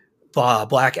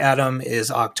 Black Adam is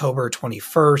October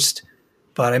 21st.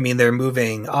 But I mean, they're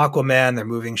moving Aquaman, they're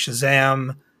moving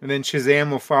Shazam. And then Shazam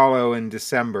will follow in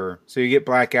December. So you get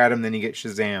Black Adam, then you get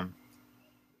Shazam.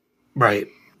 Right.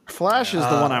 Flash is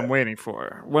the one I'm waiting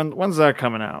for. When's that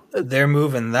coming out? They're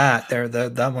moving that.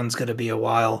 That one's going to be a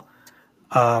while.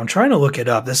 I'm trying to look it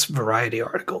up. This Variety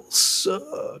article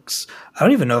sucks. I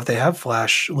don't even know if they have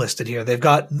Flash listed here. They've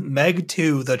got Meg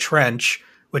 2, The Trench,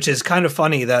 which is kind of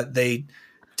funny that they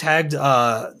tagged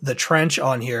The Trench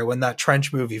on here when that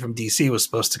Trench movie from DC was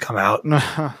supposed to come out.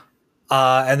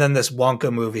 And then this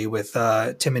Wonka movie with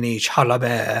Timothée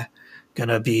Chalamet,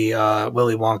 gonna be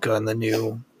Willy Wonka in the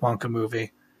new Wonka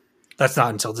movie. That's not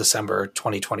until December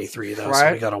 2023 though,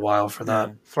 so we got a while for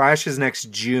that. Flash is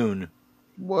next June.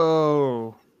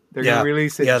 Whoa. They're going to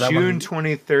release it June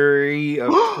 23 of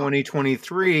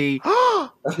 2023,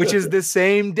 which is the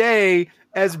same day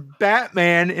as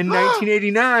Batman in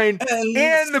 1989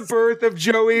 and the birth of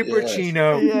Joey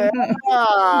Pacino. Yeah.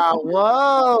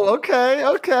 Whoa.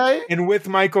 Okay. And with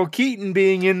Michael Keaton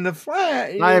being in the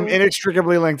Flash. I am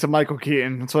inextricably linked to Michael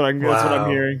Keaton. That's what I'm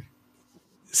hearing.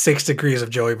 6 degrees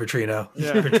of Joey Pacino.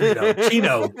 Yeah.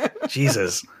 Chino.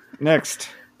 Jesus. Next.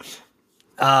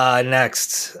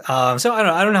 Next. So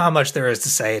I don't know how much there is to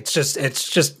say. It's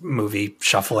just movie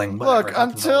shuffling. Look,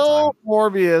 until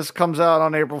Morbius comes out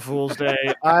on April Fool's Day,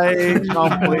 I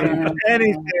don't believe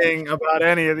anything about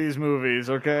any of these movies.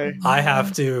 Okay, I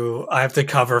have to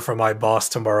cover for my boss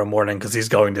tomorrow morning because he's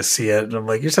going to see it, and I'm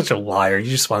like, you're such a liar. You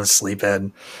just want to sleep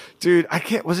in, dude. I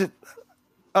can't. Was it?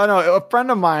 Oh no, a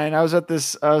friend of mine. I was at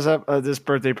this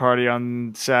birthday party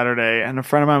on Saturday, and a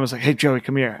friend of mine was like, "Hey Joey,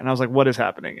 come here." And I was like, "What is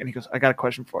happening?" And he goes, "I got a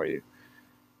question for you.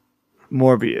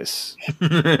 Morbius,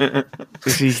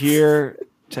 is he here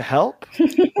to help,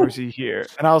 or is he here?"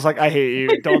 And I was like, "I hate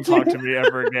you. Don't talk to me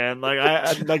ever again.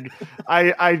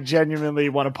 I genuinely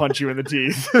want to punch you in the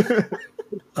teeth."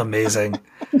 Amazing.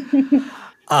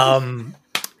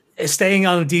 Staying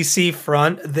on the DC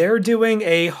front, they're doing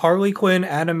a Harley Quinn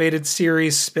animated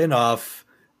series spinoff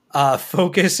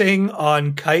focusing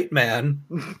on Kite Man.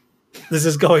 This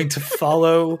is going to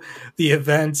follow the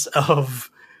events of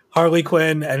Harley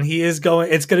Quinn, and it's going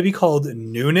to be called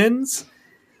Noonan's.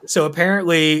 So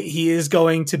apparently he is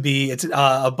going to be, it's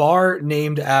a bar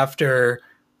named after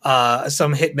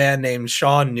some hitman named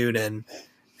Sean Noonan.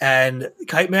 And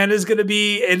Kite Man is going to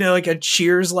be in like a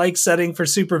Cheers-like setting for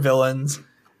supervillains,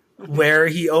 where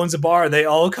he owns a bar. They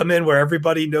all come in where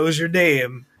everybody knows your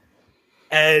name.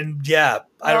 And yeah,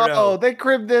 I don't know. Oh, they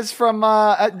cribbed this from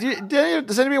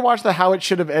does anybody watch the How It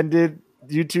Should Have Ended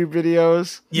YouTube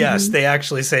videos? Yes, they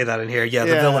actually say that in here. Yeah,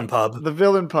 the Villain Pub. The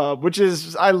Villain Pub, which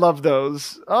is, I love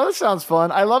those. Oh, that sounds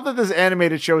fun. I love that this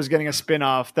animated show is getting a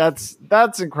spin-off. That's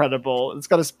incredible. It's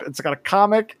got a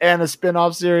comic and a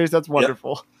spin-off series. That's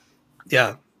wonderful.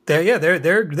 Yeah.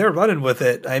 They're running with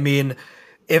it. I mean,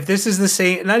 if this is the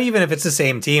same, not even if it's the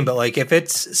same team, but like if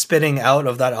it's spinning out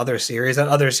of that other series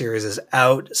is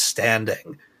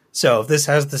outstanding. So if this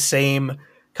has the same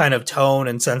kind of tone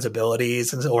and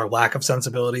sensibilities, or lack of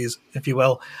sensibilities, if you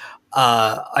will,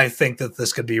 I think that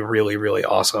this could be really, really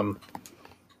awesome.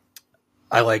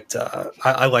 I liked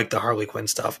the Harley Quinn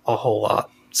stuff a whole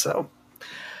lot. So,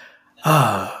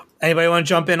 anybody want to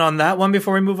jump in on that one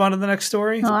before we move on to the next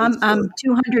story? Oh, I'm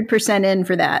 200% in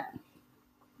for that.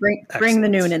 Bring the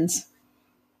Noonans.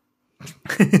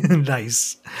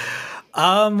 Nice.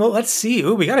 Well, let's see.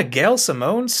 Ooh, we got a Gail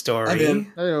Simone story.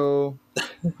 Hello.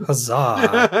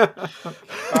 Huzzah.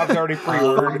 Bob's already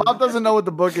pre-ordered. Bob doesn't know what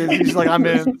the book is. He's like, I'm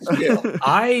in.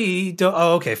 I don't.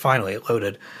 Oh, okay. Finally, it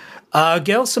loaded.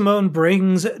 Gail Simone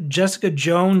brings Jessica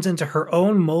Jones into her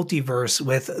own multiverse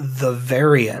with The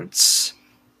Variants.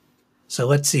 So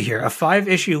let's see here. A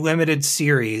 5-issue limited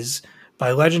series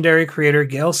by legendary creator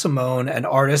Gail Simone and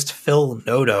artist Phil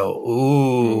Noto.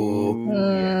 Ooh.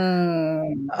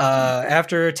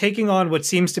 After taking on what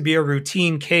seems to be a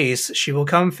routine case, she will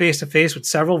come face to face with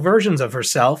several versions of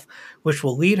herself, which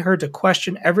will lead her to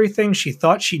question everything she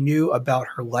thought she knew about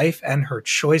her life and her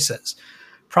choices.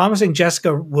 Promising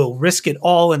Jessica will risk it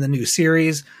all in the new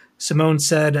series, Simone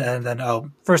said, and then,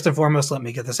 first and foremost, let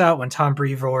me get this out. When Tom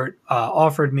Brevoort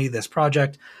offered me this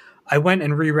project, I went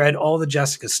and reread all the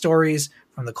Jessica stories,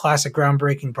 from the classic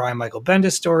groundbreaking Brian Michael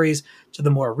Bendis stories to the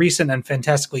more recent and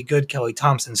fantastically good Kelly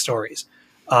Thompson stories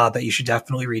that you should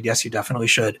definitely read. Yes, you definitely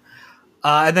should.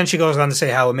 And then she goes on to say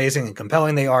how amazing and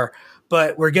compelling they are.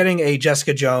 But we're getting a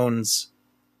Jessica Jones,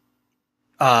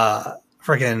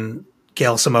 freaking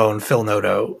Gail Simone, Phil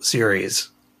Noto series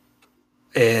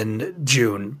in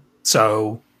June.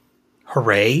 So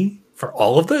hooray for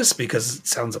all of this, because it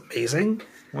sounds amazing.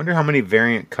 Wonder how many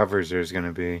variant covers there's going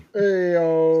to be.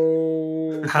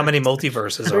 Ayo. How many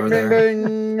multiverses are Ding, there?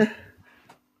 ding, ding.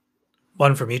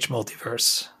 One from each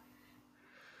multiverse.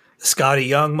 The Scotty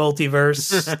Young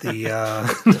multiverse.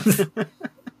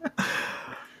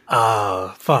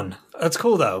 Fun. That's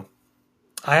cool though.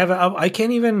 I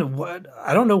can't even.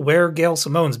 I don't know where Gail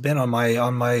Simone's been on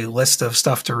my list of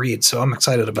stuff to read, so I'm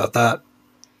excited about that.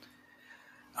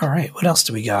 All right, what else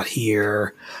do we got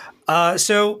here?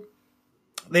 So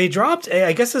they dropped.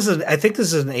 I think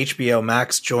this is an HBO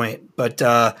Max joint, but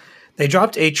they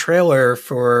dropped a trailer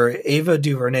for Ava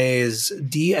DuVernay's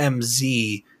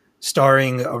DMZ,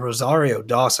 starring Rosario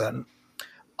Dawson.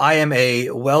 I am a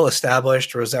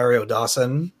well-established Rosario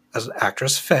Dawson as an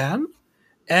actress fan,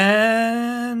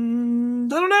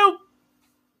 and I don't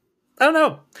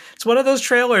know. It's one of those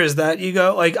trailers that you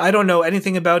go like, I don't know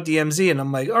anything about DMZ, and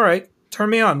I'm like, all right, turn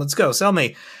me on, let's go, sell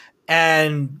me,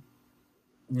 and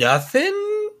nothing.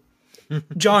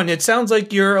 John, it sounds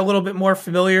like you're a little bit more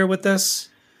familiar with this.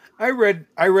 I read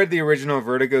the original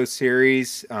Vertigo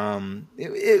series.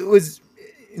 It was,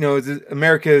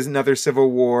 America's another civil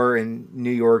war, and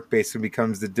New York basically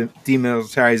becomes the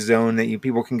demilitarized zone that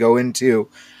people can go into.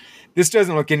 This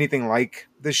doesn't look anything like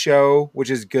the show, which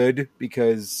is good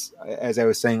because, as I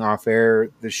was saying off air,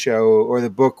 the show or the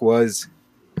book was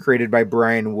created by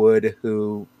Brian Wood,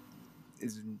 who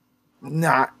is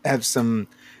not have some.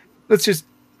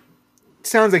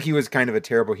 Sounds like he was kind of a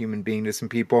terrible human being to some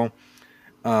people.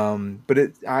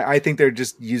 But I think they're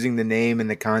just using the name and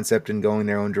the concept and going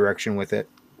their own direction with it.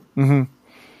 Mm-hmm.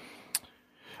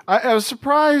 I was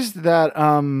surprised that.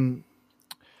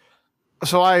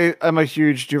 So I am a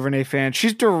huge DuVernay fan.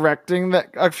 She's directing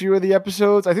a few of the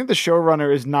episodes. I think the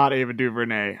showrunner is not Ava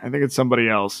DuVernay. I think it's somebody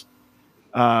else.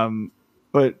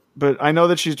 But I know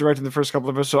that she's directing the first couple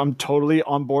of episodes, so I'm totally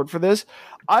on board for this.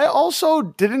 I also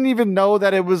didn't even know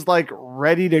that it was like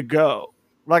ready to go.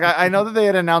 Like I know that they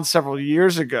had announced several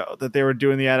years ago that they were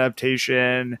doing the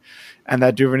adaptation and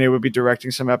that DuVernay would be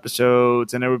directing some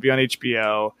episodes and it would be on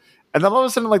HBO. And then all of a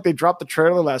sudden, like, they dropped the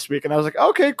trailer last week, and I was like,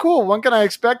 okay, cool. When can I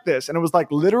expect this? And it was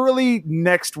like literally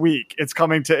next week it's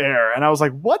coming to air. And I was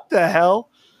like, what the hell?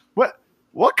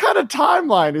 What kind of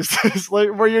timeline is this?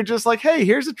 Like, where you're just like, hey,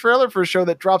 here's a trailer for a show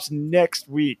that drops next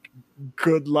week.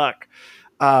 Good luck.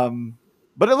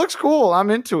 But it looks cool. I'm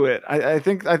into it. I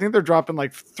think they're dropping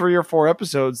like 3 or 4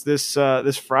 episodes this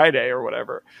Friday or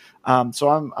whatever.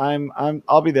 So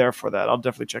I'll be there for that. I'll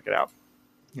definitely check it out.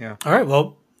 Yeah. All right.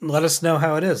 Well, let us know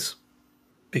how it is.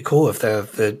 Be cool if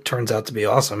it turns out to be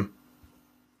awesome.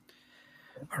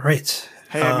 All right.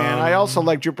 Hey, man, I also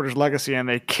like Jupiter's Legacy, and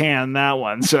they canned that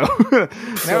one. So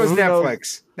that was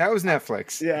Netflix. That was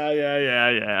Netflix.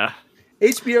 Yeah.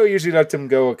 HBO usually lets them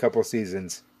go a couple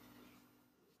seasons.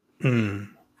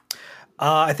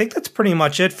 I think that's pretty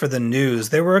much it for the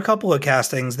news. There were a couple of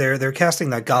castings. They're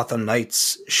casting that Gotham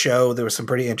Knights show. There were some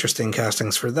pretty interesting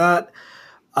castings for that.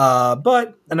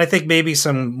 And I think maybe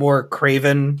some more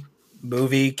Craven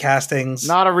movie castings.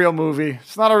 Not a real movie.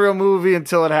 It's not a real movie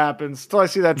until it happens. Until I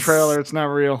see that trailer, it's not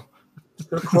real. It's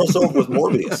going to cross over with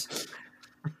Morbius.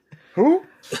 Who?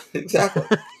 Exactly.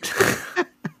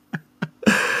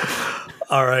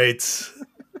 All right.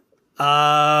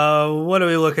 What are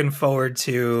we looking forward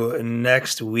to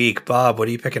next week? Bob, what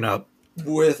are you picking up?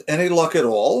 With any luck at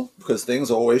all, because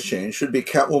things always change, should be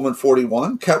Catwoman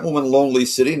 41, Catwoman Lonely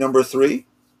City number 3,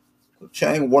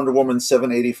 Chang Wonder Woman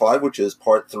 785, which is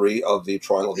part 3 of the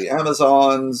Trial of the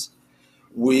Amazons.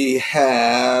 We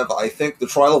have, I think, the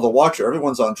Trial of the Watcher.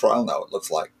 Everyone's on trial now, it looks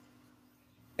like.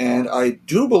 And I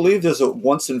do believe there's a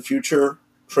Once and Future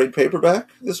trade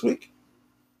paperback this week.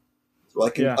 So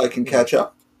I can catch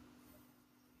up.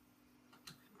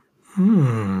 All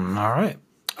right.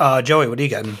 Joey, what are you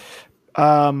getting?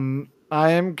 I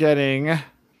am getting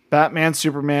Batman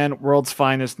Superman World's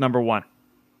Finest number 1.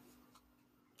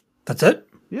 That's it?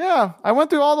 Yeah, I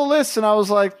went through all the lists and I was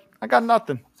like, I got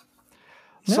nothing.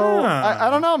 So I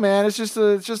don't know, man. It's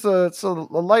a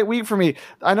light week for me.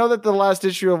 I know that the last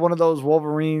issue of one of those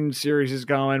Wolverine series is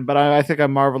going, but I think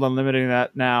I'm Marvel Unlimited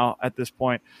that now at this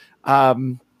point.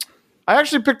 I I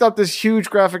actually picked up this huge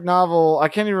graphic novel. I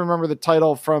can't even remember the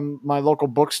title from my local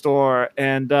bookstore,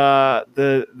 and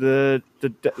the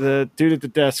dude at the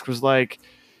desk was like,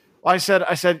 I said,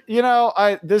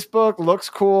 this book looks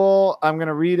cool. I'm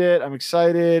gonna read it. I'm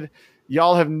excited.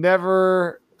 Y'all have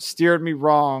never steered me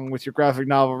wrong with your graphic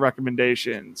novel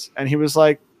recommendations. And he was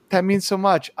like, that means so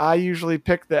much. I usually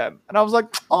pick them. And I was like,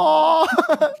 oh,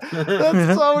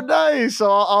 that's so nice.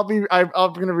 So I'm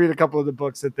going to read a couple of the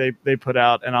books that they put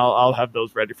out, and I'll have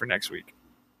those ready for next week.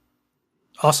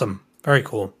 Awesome. Very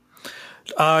cool.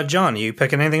 John, you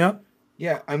picking anything up?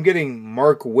 Yeah, I'm getting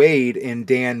Mark Waid and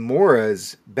Dan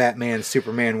Mora's Batman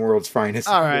Superman World's Finest.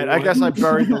 All right, I guess I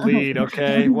buried the lead.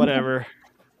 Okay, whatever.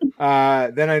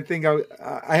 Then I think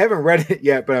I haven't read it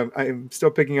yet, but I'm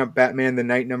still picking up Batman the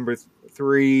Night number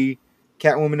 3,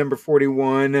 Catwoman number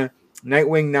 41,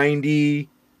 Nightwing 90.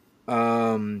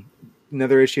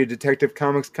 Another issue of Detective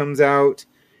Comics comes out,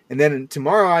 and then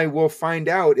tomorrow I will find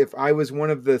out if I was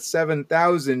one of the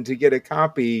 7,000 to get a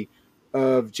copy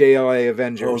of JLA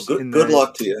Avengers. Oh, good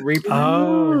luck to you.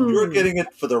 Oh, You're getting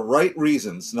it for the right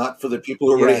reasons, not for the people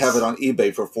who already have it on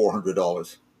eBay for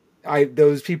 $400.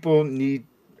 Those people need.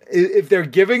 If they're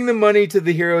giving the money to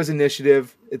the Heroes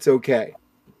Initiative, it's okay.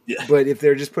 Yeah. But if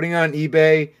they're just putting it on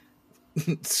eBay,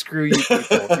 screw you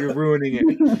people. You're ruining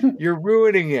it. You're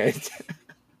ruining it.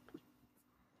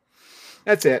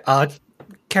 That's it.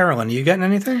 Carolyn, you getting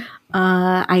anything?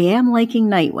 I am liking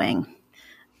Nightwing.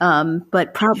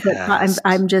 But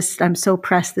I'm so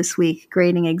pressed this week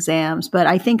grading exams. But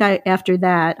I think after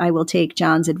that I will take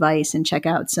John's advice and check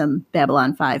out some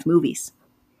Babylon 5 movies.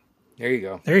 There you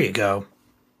go. There you go.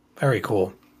 Very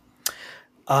cool.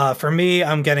 For me,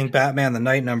 I'm getting Batman the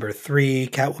Night number 3,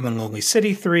 Catwoman Lonely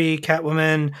City 3,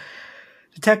 Catwoman,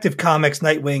 Detective Comics,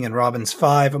 Nightwing, and Robin's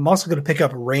 5. I'm also going to pick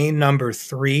up Rain number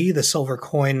 3, The Silver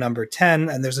Coin number 10,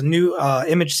 and there's a new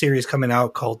Image series coming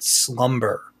out called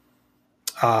Slumber.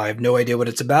 I have no idea what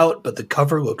it's about, but the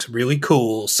cover looks really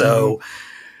cool, so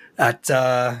that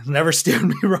never steered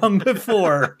me wrong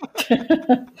before.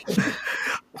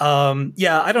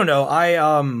 Yeah, I don't know.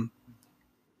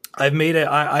 I'm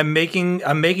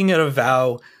making it a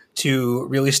vow to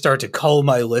really start to cull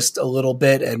my list a little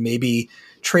bit and maybe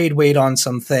trade weight on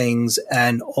some things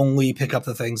and only pick up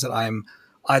the things that I'm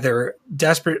either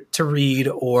desperate to read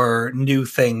or new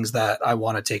things that I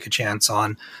want to take a chance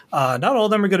on. Not all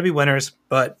of them are going to be winners,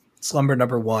 but Slumber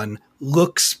number 1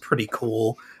 looks pretty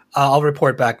cool. I'll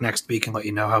report back next week and let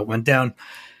you know how it went down.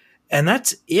 And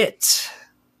that's it.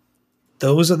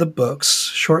 Those are the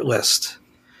books. Short list.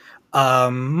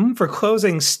 For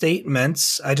closing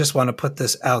statements, I just want to put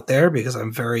this out there because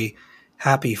I'm very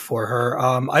happy for her.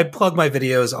 I plug my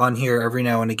videos on here every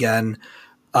now and again.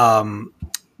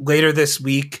 Later this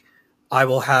week, I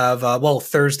will have,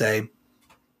 Thursday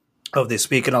of this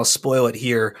week, and I'll spoil it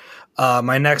here.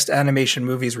 My next Animation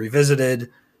Movies Revisited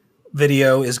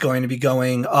video is going to be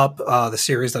going up, the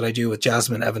series that I do with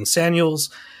Jasmine Evans-Samuels.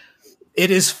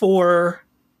 It is for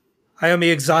Hayao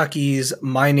Miyazaki's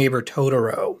My Neighbor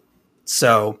Totoro.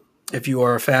 So if you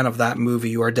are a fan of that movie,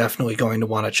 you are definitely going to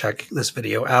want to check this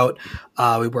video out.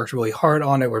 We worked really hard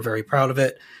on it. We're very proud of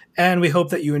it. And we hope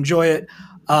that you enjoy it.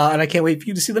 And I can't wait for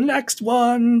you to see the next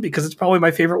one because it's probably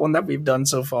my favorite one that we've done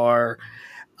so far.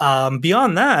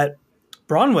 Beyond that,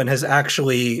 Bronwyn has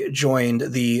actually joined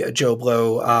the Joe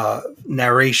Blow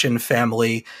narration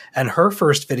family. And her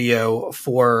first video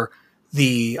for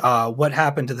the What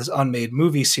Happened to This Unmade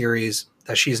Movie series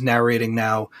that she's narrating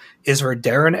now is for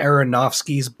Darren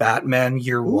Aronofsky's Batman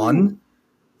Year One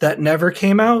that never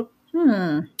came out.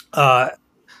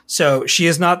 So she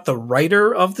is not the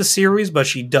writer of the series, but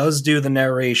she does do the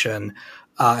narration.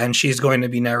 And she's going to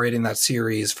be narrating that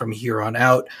series from here on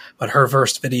out. But her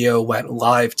first video went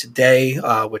live today,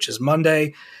 which is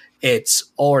Monday.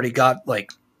 It's already got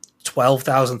like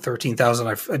 12,000, 13,000.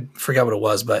 I forget what it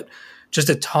was, but just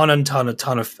a ton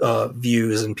of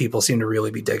views, and people seem to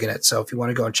really be digging it. So if you want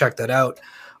to go and check that out,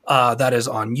 that is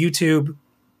on YouTube.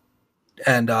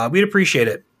 And we'd appreciate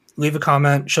it. Leave a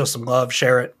comment, show some love,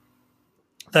 share it.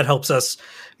 That helps us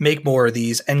make more of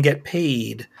these and get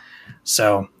paid.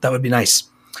 So that would be nice.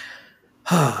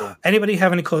 Anybody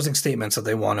have any closing statements that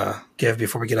they want to give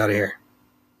before we get out of here?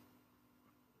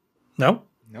 No?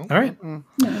 No. All right.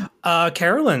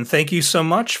 Carolyn, thank you so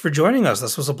much for joining us.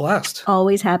 This was a blast.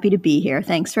 Always happy to be here.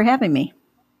 Thanks for having me.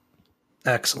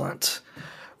 Excellent.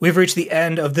 We've reached the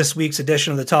end of this week's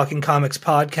edition of the Talking Comics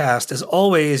podcast. As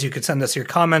always, you could send us your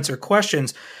comments or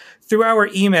questions through our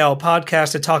email,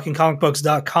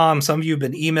 podcast@talkingcomicbooks.com. Some of you have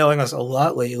been emailing us a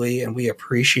lot lately, and we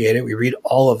appreciate it. We read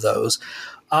all of those.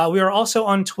 We are also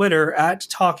on Twitter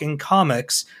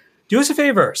 @TalkingComics. do us a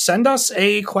favor, send us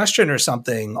a question or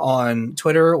something on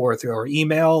Twitter or through our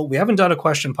email. We haven't done a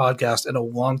question podcast in a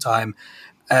long time,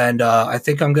 and I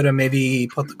think I'm going to maybe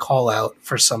put the call out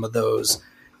for some of those,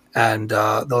 and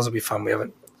those will be fun. I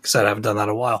haven't done that in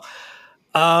a while.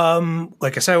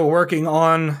 Like I said, we're working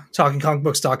on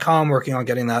talkingcomicbooks.com, working on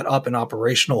getting that up and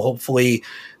operational. Hopefully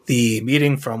the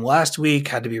meeting from last week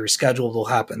had to be rescheduled. Will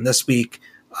happen this week.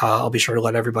 I'll be sure to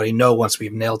let everybody know once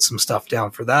we've nailed some stuff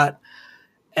down for that.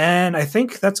 And I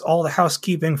think that's all the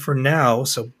housekeeping for now.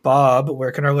 So, Bob,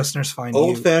 where can our listeners find you?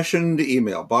 Old-fashioned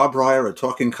email,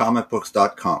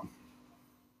 bobryer@talkingcomicbooks.com.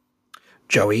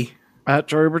 Joey. At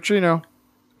Joey Bertrino.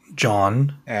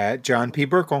 John. At John P.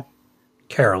 Burkle.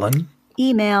 Carolyn.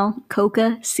 Email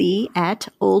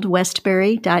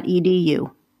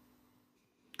coca.c@oldwestbury.edu.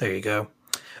 There you go.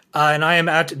 And I am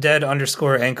at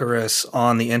dead_Anchorus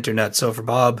on the internet. So for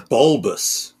Bob.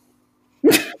 Bulbous.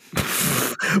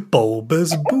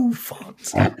 Bulbous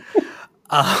Bouffant.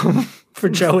 For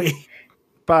Joey.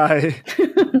 Bye.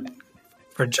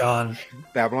 For John.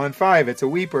 Babylon 5, it's a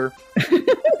weeper.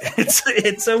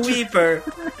 It's a weeper.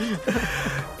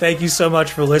 Thank you so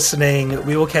much for listening.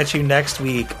 We will catch you next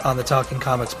week on the Talking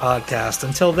Comics podcast.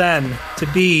 Until then, to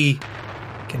be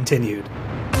continued.